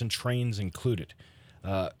 Restaurants and trains included.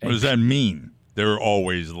 What does that mean? They're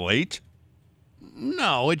always late?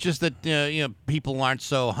 No, it's just that people aren't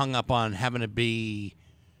so hung up on having to be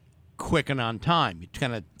quick and on time. You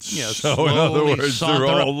kind of So in other words, they're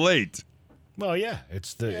all late. Well, yeah,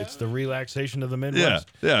 it's the relaxation of the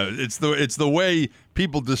Midwest. Yeah. It's the way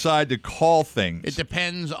people decide to call things. It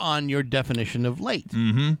depends on your definition of late.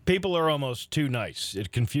 Mm-hmm. People are almost too nice.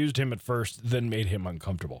 It confused him at first, then made him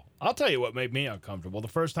uncomfortable. I'll tell you what made me uncomfortable. The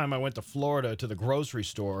first time I went to Florida to the grocery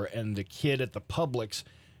store, and the kid at the Publix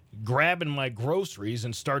grabbing my groceries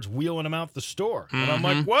and starts wheeling them out the store. And I'm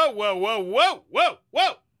like, whoa, whoa, whoa, whoa, whoa,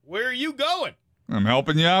 whoa. Where are you going? I'm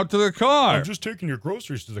helping you out to the car. I'm just taking your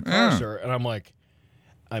groceries to the car, sir. And I'm like,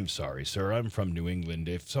 I'm sorry, sir. I'm from New England.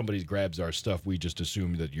 If somebody grabs our stuff, we just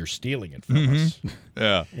assume that you're stealing it from us.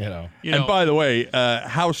 Yeah. You know. And by the way,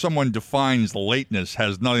 how someone defines lateness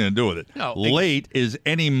has nothing to do with it. No, Late is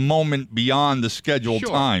any moment beyond the scheduled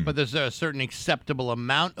time. But there's a certain acceptable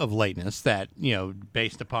amount of lateness that,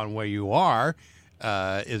 based upon where you are,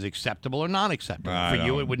 is acceptable or not acceptable. For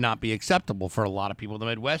you, it would not be acceptable. For a lot of people in the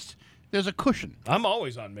Midwest, there's a cushion. I'm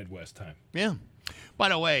always on Midwest time. Yeah. By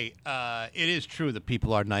the way, it is true that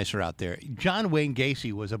people are nicer out there. John Wayne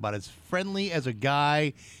Gacy was about as friendly as a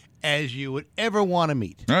guy as you would ever want to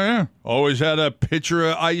meet. Oh, yeah. Always had a pitcher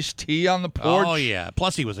of iced tea on the porch. Oh, yeah.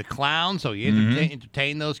 Plus, he was a clown, so he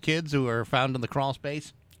entertained those kids who were found in the crawl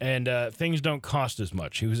space. And things don't cost as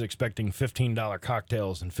much. He was expecting $15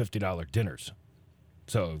 cocktails and $50 dinners.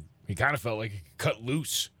 So he kind of felt like he could cut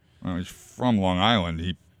loose. Well, he's from Long Island.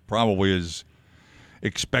 He probably is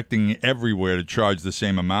expecting everywhere to charge the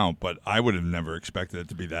same amount, but I would have never expected it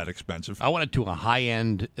to be that expensive. I went to a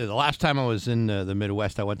high-end, the last time I was in the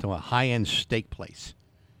Midwest, I went to a high-end steak place.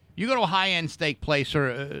 You go to a high-end steak place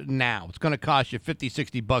now, it's going to cost you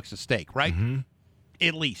 $50-$60 a steak, right? Mm-hmm.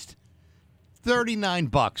 At least.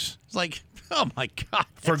 $39. It's like, oh my God.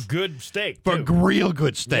 For good steak, For too. real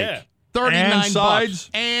good steak. Yeah. 39 And sides? bucks.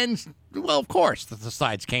 And, well, of course, the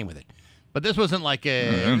sides came with it. But this wasn't like a...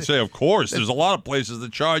 I didn't say of course. There's a lot of places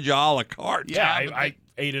that charge you a la carte. Yeah, I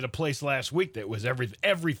ate at a place last week that was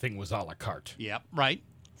everything was a la carte. Yep, right.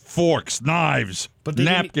 Forks, knives,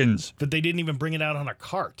 napkins. But they didn't even bring it out on a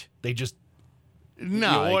cart. They just you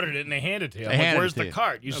ordered it and they handed it to you. I'm like, where's the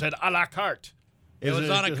cart? You said a la carte. It was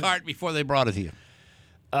on a cart before they brought it to you.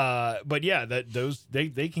 But yeah,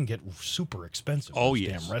 they can get super expensive. Oh, those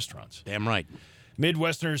yes. damn restaurants. Damn right.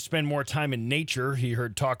 Midwesterners spend more time in nature. He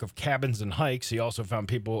heard talk of cabins and hikes. He also found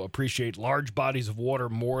people appreciate large bodies of water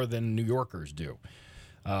more than New Yorkers do.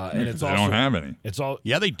 And it's they also, don't have any. It's all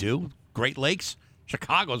Yeah, they do. Great Lakes.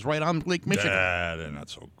 Chicago's right on Lake Michigan. They're not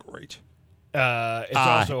so great. it's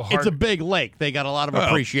also hard. It's a big lake. They got a lot of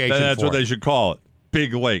appreciation That's for what it. they should call it.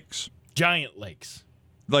 Big lakes. giant lakes.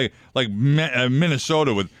 Like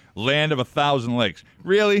Minnesota with land of 1,000 lakes.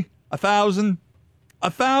 Really? 1,000?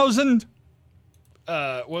 1,000?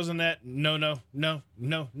 Wasn't that no?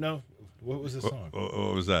 What was the song?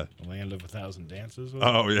 What was that? Land of 1,000 Dances?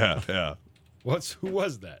 Oh, yeah. Who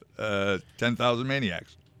was that? 10,000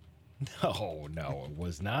 Maniacs. No, it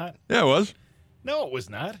was not. Yeah, it was. No, it was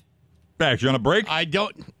not. Back, you on a break? I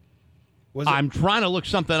don't. Was it I'm trying to look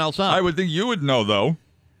something else up. I would think you would know, though.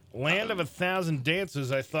 Land of 1,000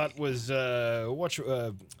 Dances? I thought was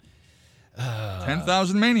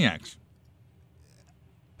 10,000 Maniacs.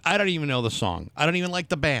 I don't even know the song. I don't even like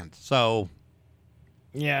the band. So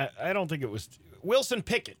Yeah, I don't think it was Wilson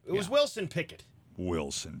Pickett. It was Wilson Pickett.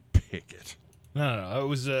 Wilson Pickett. No, it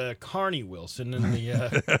was Carney Wilson in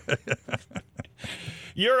the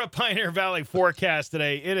Europe Pioneer Valley forecast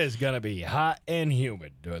today. It is going to be hot and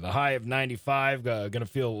humid. The high of 95, going to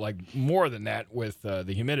feel like more than that with the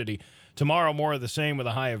humidity. Tomorrow, more of the same with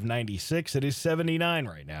a high of 96. It is 79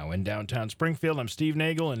 right now in downtown Springfield. I'm Steve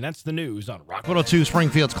Nagel, and that's the news on Rock 102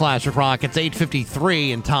 Springfield's Classic Rock. It's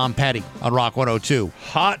 8:53 and Tom Petty on Rock 102.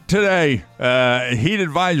 Hot today. Heat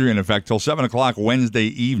advisory in effect till 7 o'clock Wednesday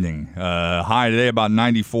evening. High today about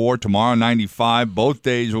 94. Tomorrow 95. Both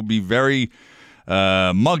days will be very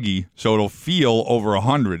muggy, so it'll feel over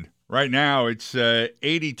 100. Right now, it's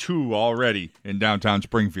 82 already in downtown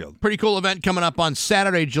Springfield. Pretty cool event coming up on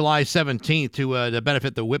Saturday, July 17th to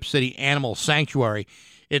benefit the Whip City Animal Sanctuary.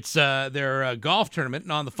 It's their golf tournament,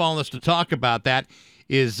 and on the phone list to talk about that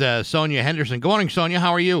is Sonia Henderson. Good morning, Sonia.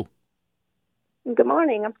 How are you? Good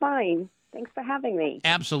morning. I'm fine. Thanks for having me.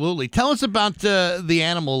 Absolutely. Tell us about the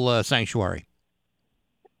Animal Sanctuary.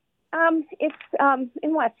 It's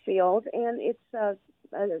in Westfield, and it's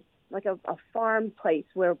like a farm place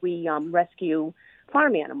where we rescue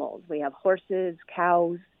farm animals. We have horses,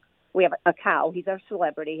 cows. We have a cow. He's our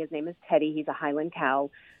celebrity. His name is Teddy. He's a Highland cow.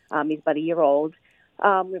 He's about a year old.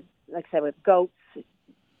 Like I said, we have goats,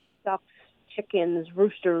 ducks, chickens,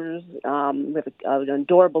 roosters. We have an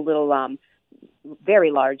adorable little,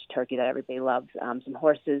 very large turkey that everybody loves. Some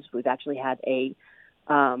horses. We've actually had a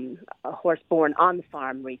horse born on the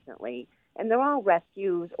farm recently. And they're all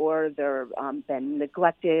rescues, or they're been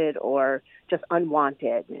neglected or just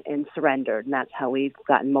unwanted and surrendered. And that's how we've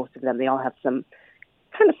gotten most of them. They all have some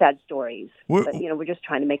kind of sad stories. But, we're just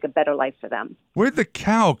trying to make a better life for them. Where'd the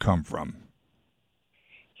cow come from?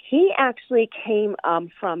 He actually came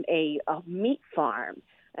from a meat farm.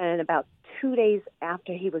 And about 2 days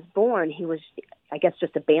after he was born, he was, I guess,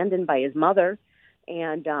 just abandoned by his mother.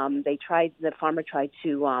 And the farmer tried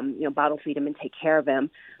to, bottle feed him and take care of him.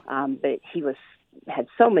 But he had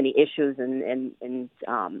so many issues and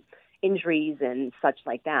injuries and such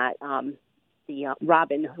like that.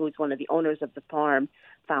 Robin, who's one of the owners of the farm,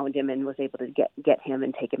 found him and was able to get him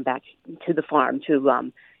and take him back to the farm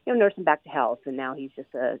to, nurse him back to health. And now he's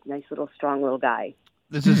just a nice little, strong little guy.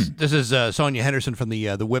 This is Sonia Henderson from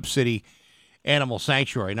the Whip City Animal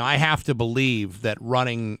Sanctuary. Now, I have to believe that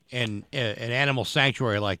running an animal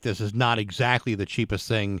sanctuary like this is not exactly the cheapest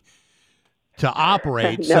thing to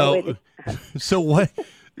operate. No,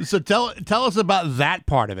 So tell us about that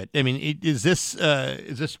part of it. I mean, is this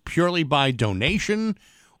purely by donation,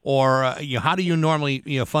 or how do you normally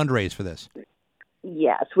fundraise for this?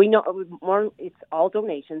 Yes, we know it's all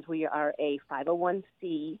donations. We are a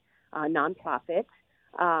 501c nonprofit.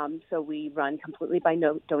 So we run completely by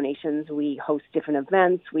donations. We host different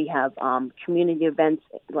events. We have community events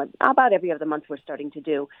about every other month we're starting to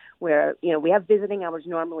do, where, we have visiting hours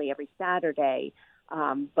normally every Saturday,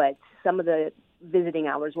 but some of the visiting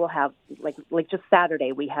hours we'll have, like just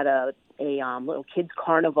Saturday, we had a little kids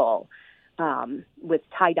carnival with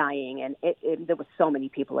tie-dyeing, and there was so many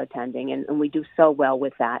people attending, and we do so well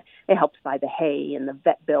with that. It helps buy the hay and the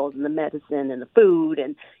vet bills and the medicine and the food,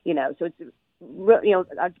 and, so it's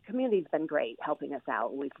our community's been great helping us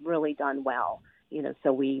out. We've really done well,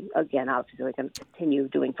 so we, again, obviously are going to continue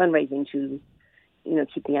doing fundraising to,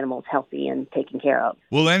 keep the animals healthy and taken care of.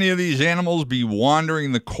 Will any of these animals be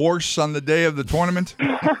wandering the course on the day of the tournament?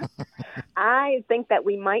 I think that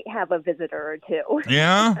we might have a visitor or two.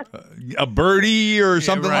 Yeah? A birdie or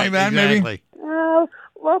something like that, exactly. maybe?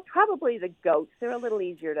 Well, probably the goats. They're a little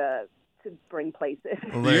easier to bring places.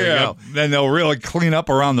 Well, there you go. Then they'll really clean up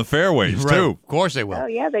around the fairways, Right. too. Of course they will. Oh,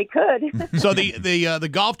 yeah, they could. So the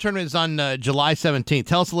golf tournament is on July 17th.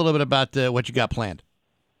 Tell us a little bit about what you got planned.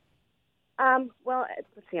 Well,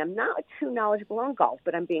 let's see. I'm not too knowledgeable on golf,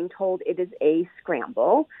 but I'm being told it is a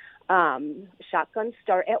scramble. Shotguns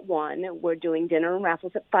start at 1:00. We're doing dinner and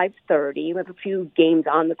raffles at 5:30. We have a few games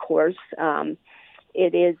on the course.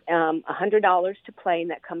 It is $100 to play,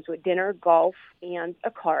 and that comes with dinner, golf, and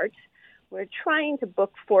a cart. We're trying to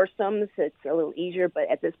book foursomes. It's a little easier, but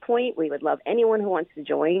at this point, we would love anyone who wants to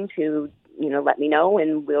join to, let me know,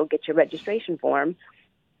 and we'll get your registration form.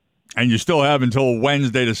 And you still have until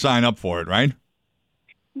Wednesday to sign up for it, right?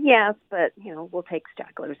 Yes, but, we'll take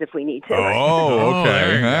stragglers if we need to. Oh,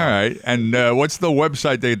 okay. All right. And what's the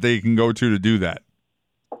website that they can go to do that?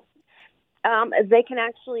 They can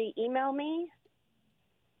actually email me.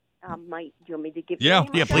 Do you want me to give you Yeah,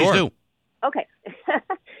 please do. Okay.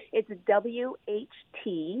 It's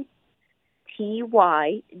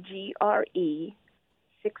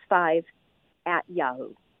WHTTYGRE65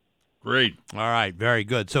 Great. All right, very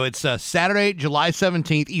good. So it's Saturday, July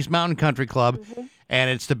 17th, East Mountain Country Club, and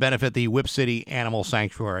it's to benefit the Whip City Animal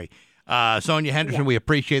Sanctuary. Sonia Henderson, we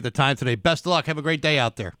appreciate the time today. Best of luck. Have a great day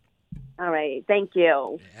out there. All right. Thank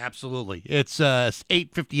you. Absolutely. It's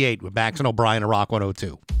 8:58 with Max and O'Brien at Rock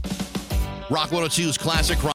 102. Rock 102's Classic Rock.